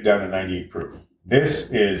diluted down to 98 proof.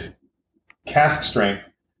 This is cask strength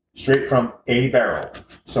straight from a barrel.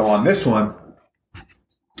 So on this one,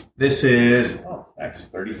 this is,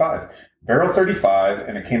 35. Barrel 35,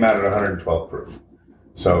 and it came out at 112 proof.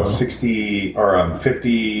 So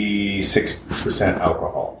 56%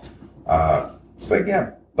 alcohol. It's like,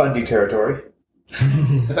 Bundy territory.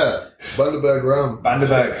 Bundaberg rum.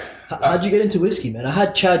 Bundaberg. How'd you get into whiskey, man? I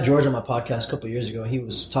had Chad George on my podcast a couple of years ago, and he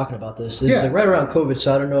was talking about this. This was like right around COVID,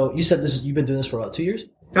 so I don't know. You said you've been doing this for about 2 years?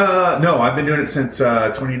 No, I've been doing it since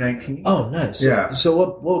 2019. Oh, nice. Yeah.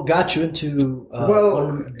 So what got you into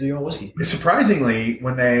do your own whiskey? Surprisingly,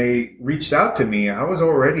 when they reached out to me, I was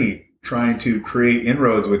already trying to create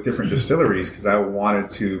inroads with different distilleries because I wanted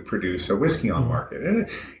to produce a whiskey on market. And,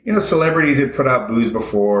 celebrities had put out booze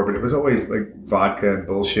before, but it was always like vodka and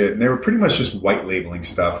bullshit. And they were pretty much just white labeling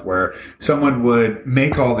stuff where someone would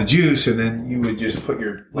make all the juice and then you would just put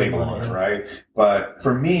your label on it, right? But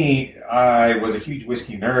for me, I was a huge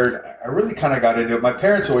whiskey nerd. I really kind of got into it. My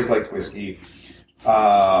parents always liked whiskey.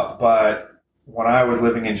 But when I was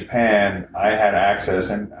living in Japan, I had access,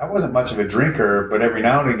 and I wasn't much of a drinker, but every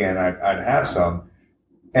now and again I'd have some.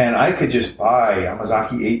 And I could just buy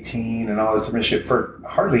Yamazaki 18 and all this different shit for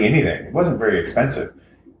hardly anything. It wasn't very expensive.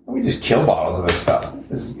 We just kill bottles of this stuff.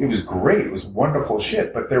 It was great. It was wonderful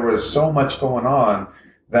shit. But there was so much going on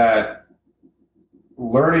that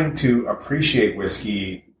learning to appreciate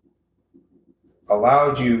whiskey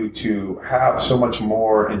allowed you to have so much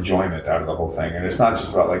more enjoyment out of the whole thing. And it's not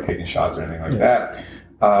just about like taking shots or anything like that,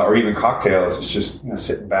 or even cocktails. It's just,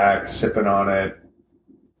 sitting back, sipping on it.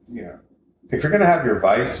 If you're going to have your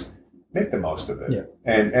vice, make the most of it. Yeah.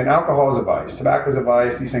 And alcohol is a vice. Tobacco is a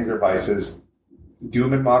vice. These things are vices. Do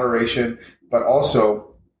them in moderation, but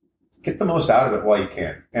also get the most out of it while you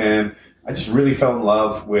can. And I just really fell in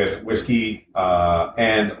love with whiskey,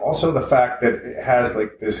 and also the fact that it has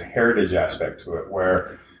like this heritage aspect to it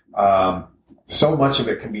where so much of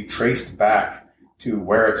it can be traced back to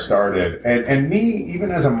where it started. And me,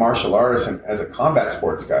 even as a martial artist and as a combat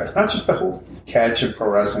sports guy, it's not just the whole catch and pro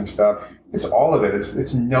wrestling stuff. It's all of it.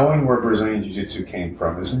 It's knowing where Brazilian Jiu-Jitsu came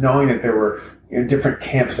from. It's knowing that there were different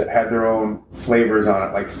camps that had their own flavors on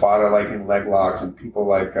it, like Fada, like in leg locks, and people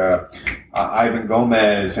like Ivan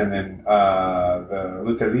Gomez, and then the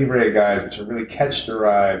Luta Libre guys, which are really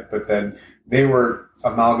catch-derived, but then they were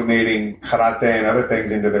amalgamating karate and other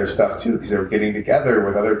things into their stuff too, because they were getting together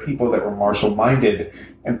with other people that were martial-minded.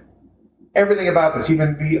 And everything about this,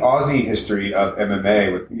 even the Aussie history of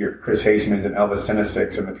MMA with your Chris Hasemans and Elvis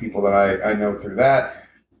Sinisics and the people that I know through that,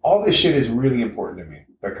 all this shit is really important to me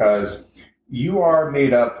because you are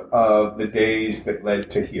made up of the days that led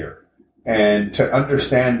to here. And to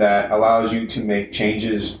understand that allows you to make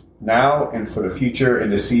changes now and for the future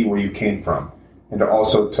and to see where you came from. And to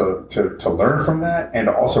also to learn from that and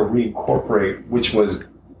to also reincorporate which was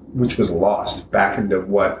lost back into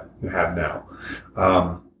what you have now.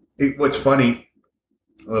 what's funny,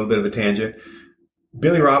 a little bit of a tangent.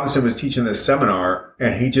 Billy Robinson was teaching this seminar,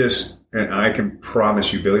 and I can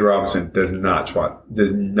promise you, Billy Robinson does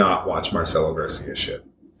not watch Marcelo Garcia shit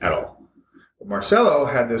at all. But Marcelo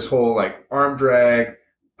had this whole like arm drag,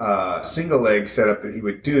 single leg setup that he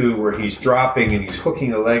would do, where he's dropping and he's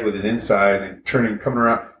hooking the leg with his inside and coming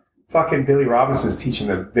around. Fucking Billy Robinson's teaching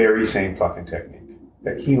the very same fucking technique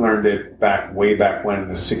that he learned it way back when in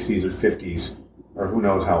the 60s or 50s, or who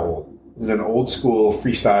knows how old. This is an old school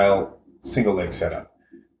freestyle single leg setup.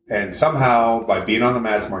 And somehow, by being on the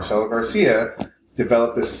mats, Marcelo Garcia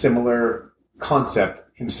developed a similar concept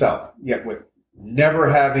himself, yet with never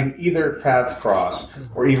having either paths cross,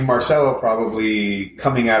 or even Marcelo probably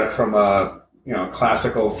coming at it from a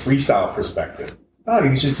classical freestyle perspective. Oh,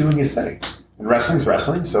 he's just doing his thing. And wrestling's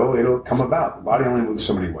wrestling, so it'll come about. The body only moves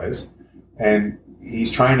so many ways. And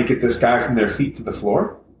he's trying to get this guy from their feet to the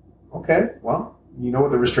floor. Okay, well, you know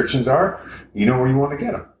what the restrictions are. You know where you want to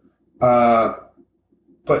get them.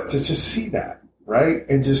 But to just see that, right?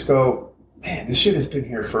 And just go, man, this shit has been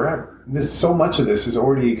here forever. So much of this has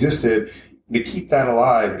already existed. And to keep that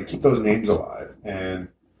alive, to keep those names alive. And,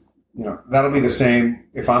 that'll be the same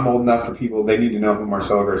if I'm old enough for people, they need to know who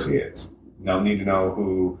Marcelo Garcia is. They'll need to know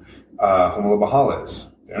who Romulo Bahal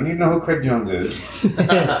is. They don't need to know who Craig Jones is.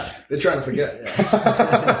 They're trying to forget.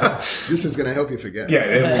 This is going to help you forget. Yeah,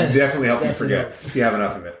 it will definitely help you forget if you have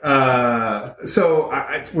enough of it. So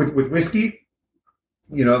with whiskey,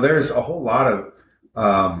 there's a whole lot of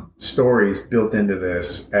stories built into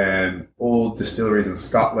this, and old distilleries in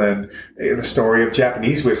Scotland. The story of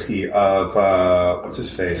Japanese whiskey of what's his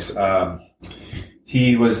face.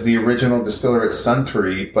 He was the original distiller at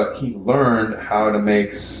Suntory, but he learned how to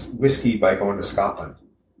make whiskey by going to Scotland.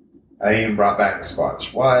 And he even brought back a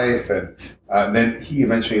Scottish wife, and then he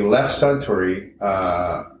eventually left Suntory,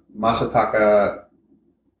 Masataka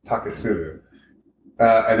Taketsuru,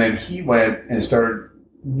 and then he went and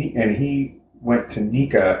he went to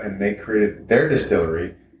Nika, and they created their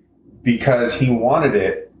distillery because he wanted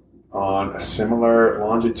it on a similar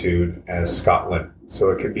longitude as Scotland.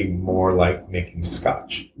 So it could be more like making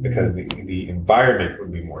scotch, because the environment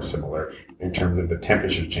would be more similar in terms of the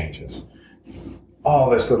temperature changes. All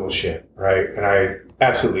this little shit, right? And I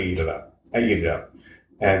absolutely eat it up.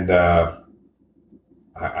 And I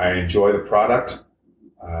enjoy the product.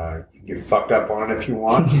 You can get fucked up on it if you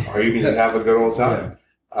want, or you can just have a good old time.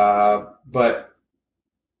 But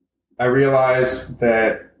I realize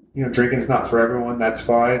that, drinking's not for everyone. That's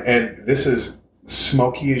fine. And this is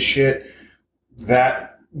smoky as shit.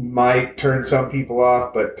 That might turn some people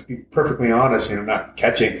off, but to be perfectly honest, I'm not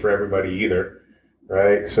catching for everybody either,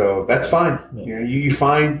 right? So that's fine. Yeah. You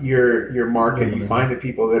find your market, you find the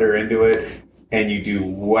people that are into it, and you do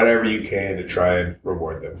whatever you can to try and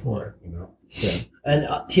reward them for it. Yeah. And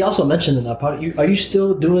he also mentioned in that product, are you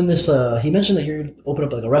still doing this? He mentioned that you're open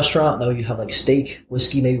up like a restaurant, that you have like steak,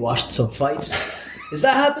 whiskey, maybe watch some fights. Is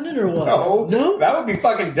that happening or what? No, that would be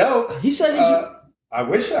fucking dope. He said I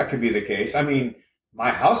wish that could be the case. I mean,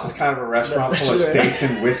 my house is kind of a restaurant full of steaks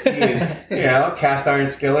and whiskey and, cast iron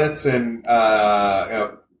skillets, and,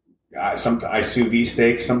 I sous vide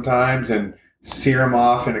steaks sometimes and sear them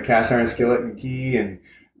off in a cast iron skillet and ghee, and,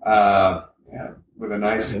 with a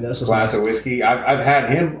nice glass of whiskey. I've had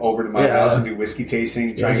him over to my house and do whiskey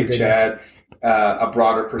tasting, trying to get Chad a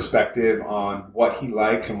broader perspective on what he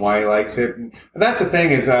likes and why he likes it. And that's the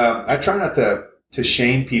thing is, I try not to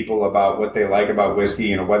shame people about what they like about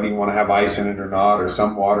whiskey, whether you want to have ice in it or not, or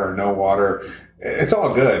some water or no water. It's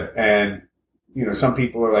all good. And, some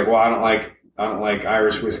people are like, well, I don't like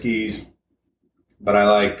Irish whiskeys, but I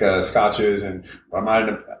like scotches, and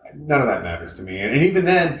none of that matters to me. And even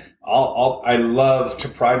then, I love to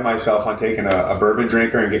pride myself on taking a bourbon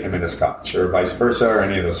drinker and getting him into scotch, or vice versa, or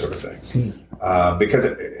any of those sort of things. Because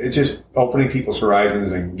it's just opening people's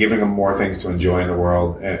horizons and giving them more things to enjoy in the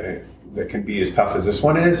world. That can be as tough as this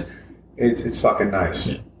one is. It's fucking nice.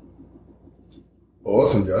 Yeah.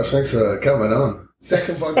 Awesome, Josh. Thanks for coming on.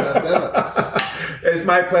 Second podcast ever. It's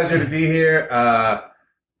my pleasure to be here.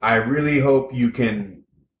 I really hope you can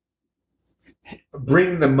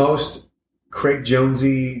bring the most Craig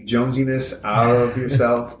Jonesiness out of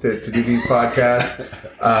yourself to do these podcasts,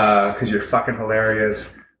 because you're fucking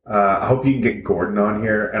hilarious. I hope you can get Gordon on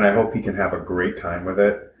here, and I hope he can have a great time with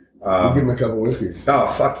it. We'll give him a couple whiskeys. Oh,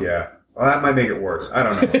 fuck yeah. Well, that might make it worse. I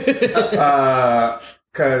don't know.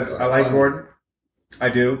 Because I like Gordon. I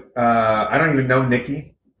do. I don't even know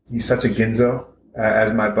Nicky. He's such a ginzo,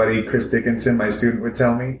 as my buddy Chris Dickinson, my student, would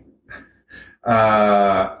tell me.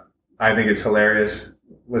 I think it's hilarious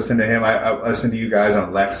listen to him. I listen to you guys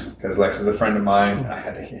on Lex because Lex is a friend of mine. I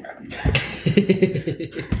had to hear.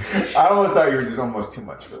 I almost thought you were just almost too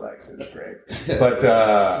much for Lex. It's great, but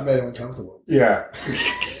You made him uncomfortable. yeah,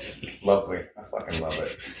 lovely. I fucking love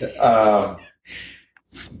it.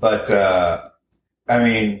 I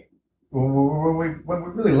mean, when we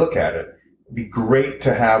really look at it, it'd be great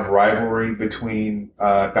to have rivalry between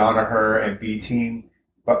Danaher and B Team,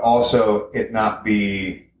 but also it not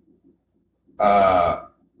be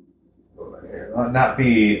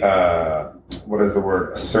what is the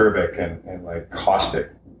word, acerbic and like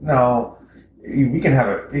caustic. No, we can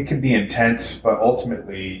have it can be intense, but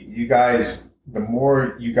ultimately you guys, the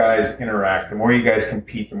more you guys interact, the more you guys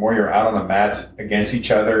compete, the more you're out on the mats against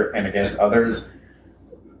each other and against others,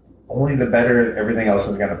 only the better everything else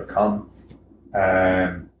is going to become.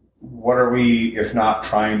 And what are we, if not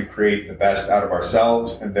trying to create the best out of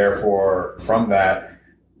ourselves, and therefore from that,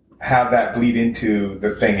 have that bleed into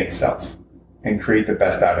the thing itself and create the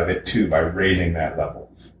best out of it too, by raising that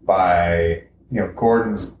level, by,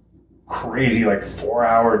 Gordon's crazy, like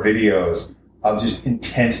 4-hour videos of just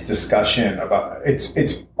intense discussion about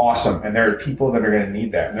it's awesome. And there are people that are going to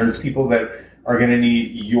need that. And there's people that are going to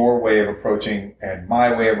need your way of approaching and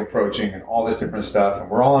my way of approaching and all this different stuff.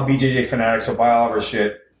 And we're all on BJJ Fanatics, so buy all of our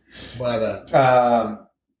shit. Buy that.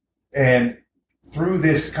 And through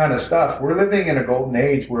this kind of stuff, we're living in a golden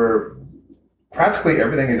age where practically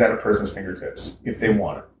everything is at a person's fingertips if they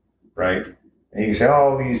want it, right? And you can say,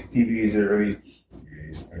 oh, these DVDs or these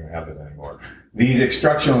DVDs, I don't have this anymore. These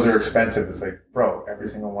instructionals are expensive. It's like, bro, every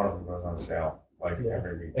single one of them goes on sale every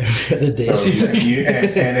week. Every other day. So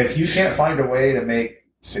and if you can't find a way to make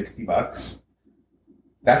 $60,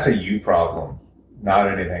 that's a you problem, not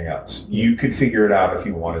anything else. You could figure it out if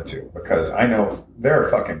you wanted to, because I know there are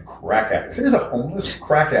fucking crack addicts. There's a homeless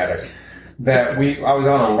crack addict that I was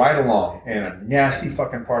on a ride along in a nasty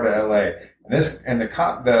fucking part of LA. And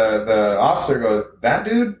the officer goes, that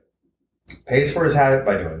dude pays for his habit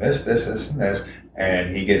by doing this, and this,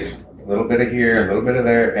 and he gets a little bit of here, a little bit of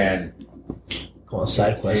there, and go on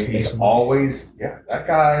side quests. He's always, that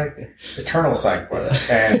guy, eternal side quest.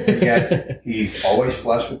 And yet he's always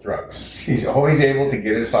flush with drugs. He's always able to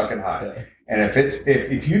get his fucking high. Yeah. And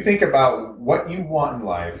if you think about what you want in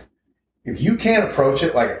life, if you can't approach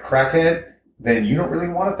it like a crackhead, then you don't really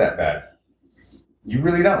want it that bad. You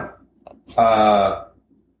really don't.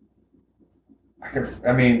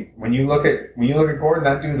 When you look at Gordon,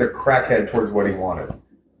 that dude's a crackhead towards what he wanted.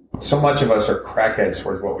 So much of us are crackheads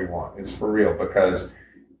towards what we want. It's for real, because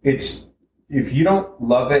if you don't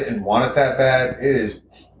love it and want it that bad, it is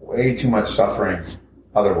way too much suffering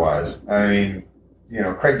otherwise. I mean,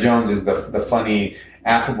 Craig Jones is the funny,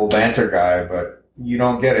 affable banter guy, but you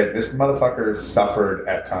don't get it. This motherfucker has suffered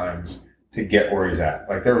at times to get where he's at.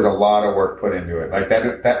 Like, there was a lot of work put into it. Like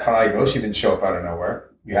that Haraigoshi didn't show up out of nowhere.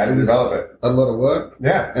 You had to develop it. A lot of work.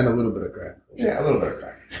 Yeah. And a little bit of crack. Yeah, a little bit of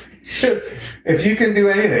crack. If you can do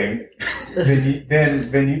anything,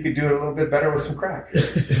 then you could do it a little bit better with some crack.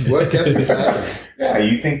 Work ethic, happening. Yeah,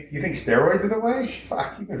 you think steroids are the way?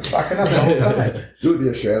 Fuck, you've been fucking up the whole time. Do it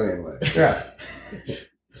the Australian way. Yeah.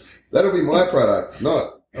 That'll be my product,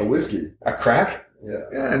 not a whiskey. A crack?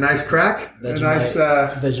 Yeah, a nice crack.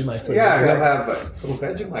 Vegemite flavor. Yeah, he'll have a little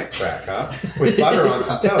Vegemite crack, huh? With butter on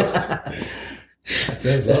some toast.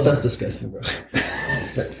 That stuff's disgusting, bro.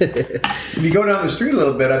 If you go down the street a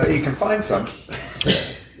little bit, I bet you can find some.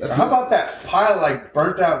 How about that pile of like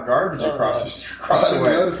burnt out garbage across the way?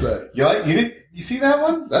 I noticed that. You see that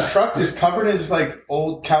one? The truck just covered in just like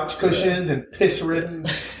old couch cushions and piss ridden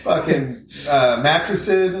fucking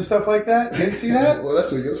mattresses and stuff like that. You didn't see that? Well,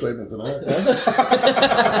 that's what you're saying tonight.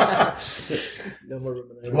 No more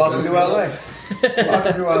ruminating. Welcome to LA.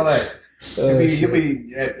 Welcome to LA. You'll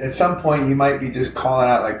be at some point. You might be just calling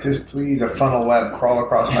out like, "Just please, a funnel web crawl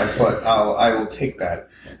across my foot. I will take that."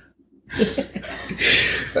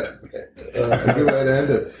 That's a good way to end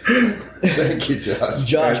it. Thank you, Josh.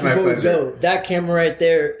 Josh, before we go, that camera right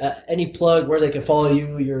there. Any plug where they can follow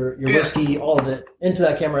you, your whiskey, all of it, into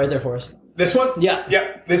that camera right there for us. This one? Yeah.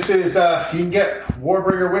 This is you can get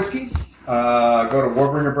Warbringer whiskey. Go to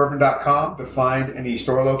warbringerbourbon.com to find any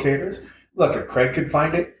store locators. Look, if Craig could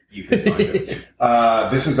find it, you can find it.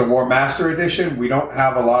 This is the War Master Edition. We don't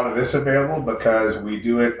have a lot of this available because we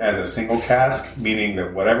do it as a single cask, meaning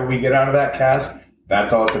that whatever we get out of that cask,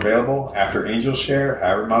 that's all that's available. After Angel Share,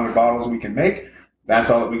 however many bottles we can make, that's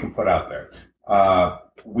all that we can put out there.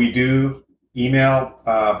 We do email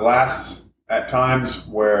blasts at times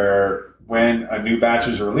where when a new batch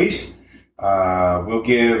is released, we'll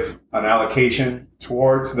give an allocation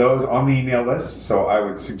towards those on the email list. So I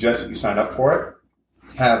would suggest that you sign up for it.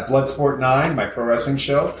 have Bloodsport 9, my pro wrestling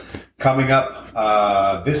show, coming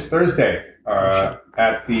up this Thursday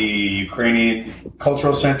at the Ukrainian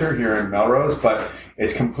Cultural Center here in Melrose, but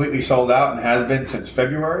it's completely sold out and has been since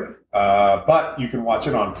February. But you can watch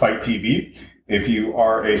it on Fight TV if you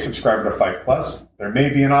are a subscriber to Fight Plus. There may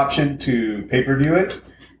be an option to pay-per-view it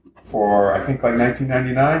for, I think, like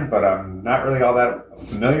 $19.99, but I'm not really all that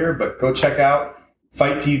familiar. But go check out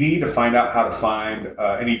Fight TV to find out how to find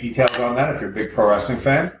any details on that if you're a big pro wrestling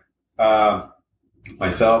fan.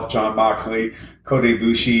 Myself, John Moxley, Kode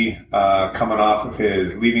Ibushi, coming off of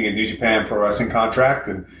his leaving a New Japan Pro Wrestling contract,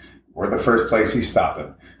 and we're the first place he's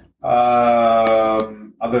stopping.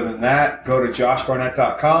 Other than that, go to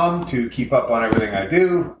joshbarnett.com to keep up on everything I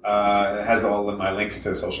do. It has all of my links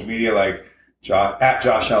to social media, like at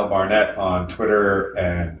Josh L. Barnett on Twitter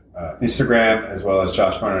and Instagram, as well as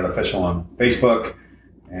Josh Barnett Official on Facebook,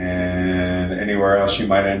 and anywhere else you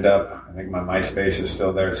might end up. I think my MySpace is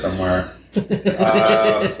still there somewhere. Go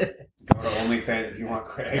to OnlyFans if you want,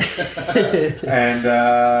 Craig. And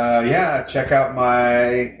check out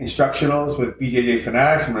my instructionals with BJJ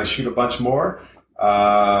Fanatics. I'm going to shoot a bunch more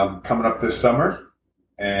coming up this summer.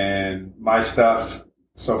 And my stuff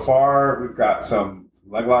so far, we've got some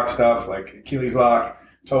leg lock stuff like Achilles lock,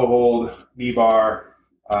 toe hold, knee bar,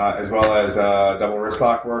 as well as double wrist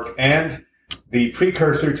lock work, and the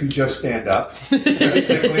precursor to Just Stand Up,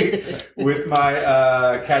 basically, with my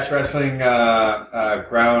catch wrestling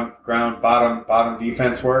ground bottom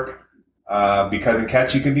defense work. Because in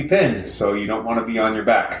catch you can be pinned, so you don't want to be on your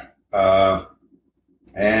back.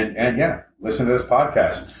 Listen to this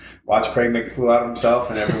podcast. Watch Craig make a fool out of himself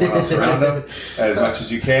and everyone else around him as much as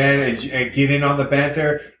you can, and get in on the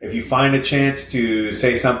banter. If you find a chance to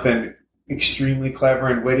say something extremely clever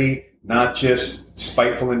and witty, not just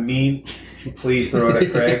spiteful and mean, please throw it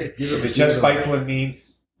at Craig. If it's just spiteful and mean,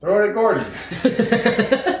 throw it at Gordon.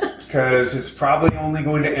 Because it's probably only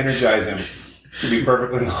going to energize him, to be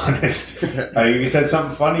perfectly honest. If he said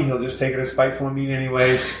something funny, he'll just take it as spiteful and mean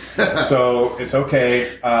anyways. So it's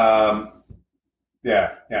okay.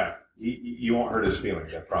 You won't hurt his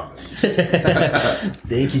feelings, I promise.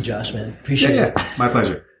 Thank you, Josh, man. Appreciate it. My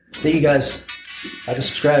pleasure. Thank you, guys. Like and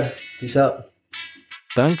subscribe. Peace out.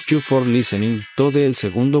 Thank you for listening to El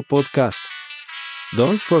Segundo Podcast.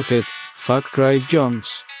 Don't forget, fuck Craig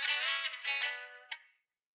Jones.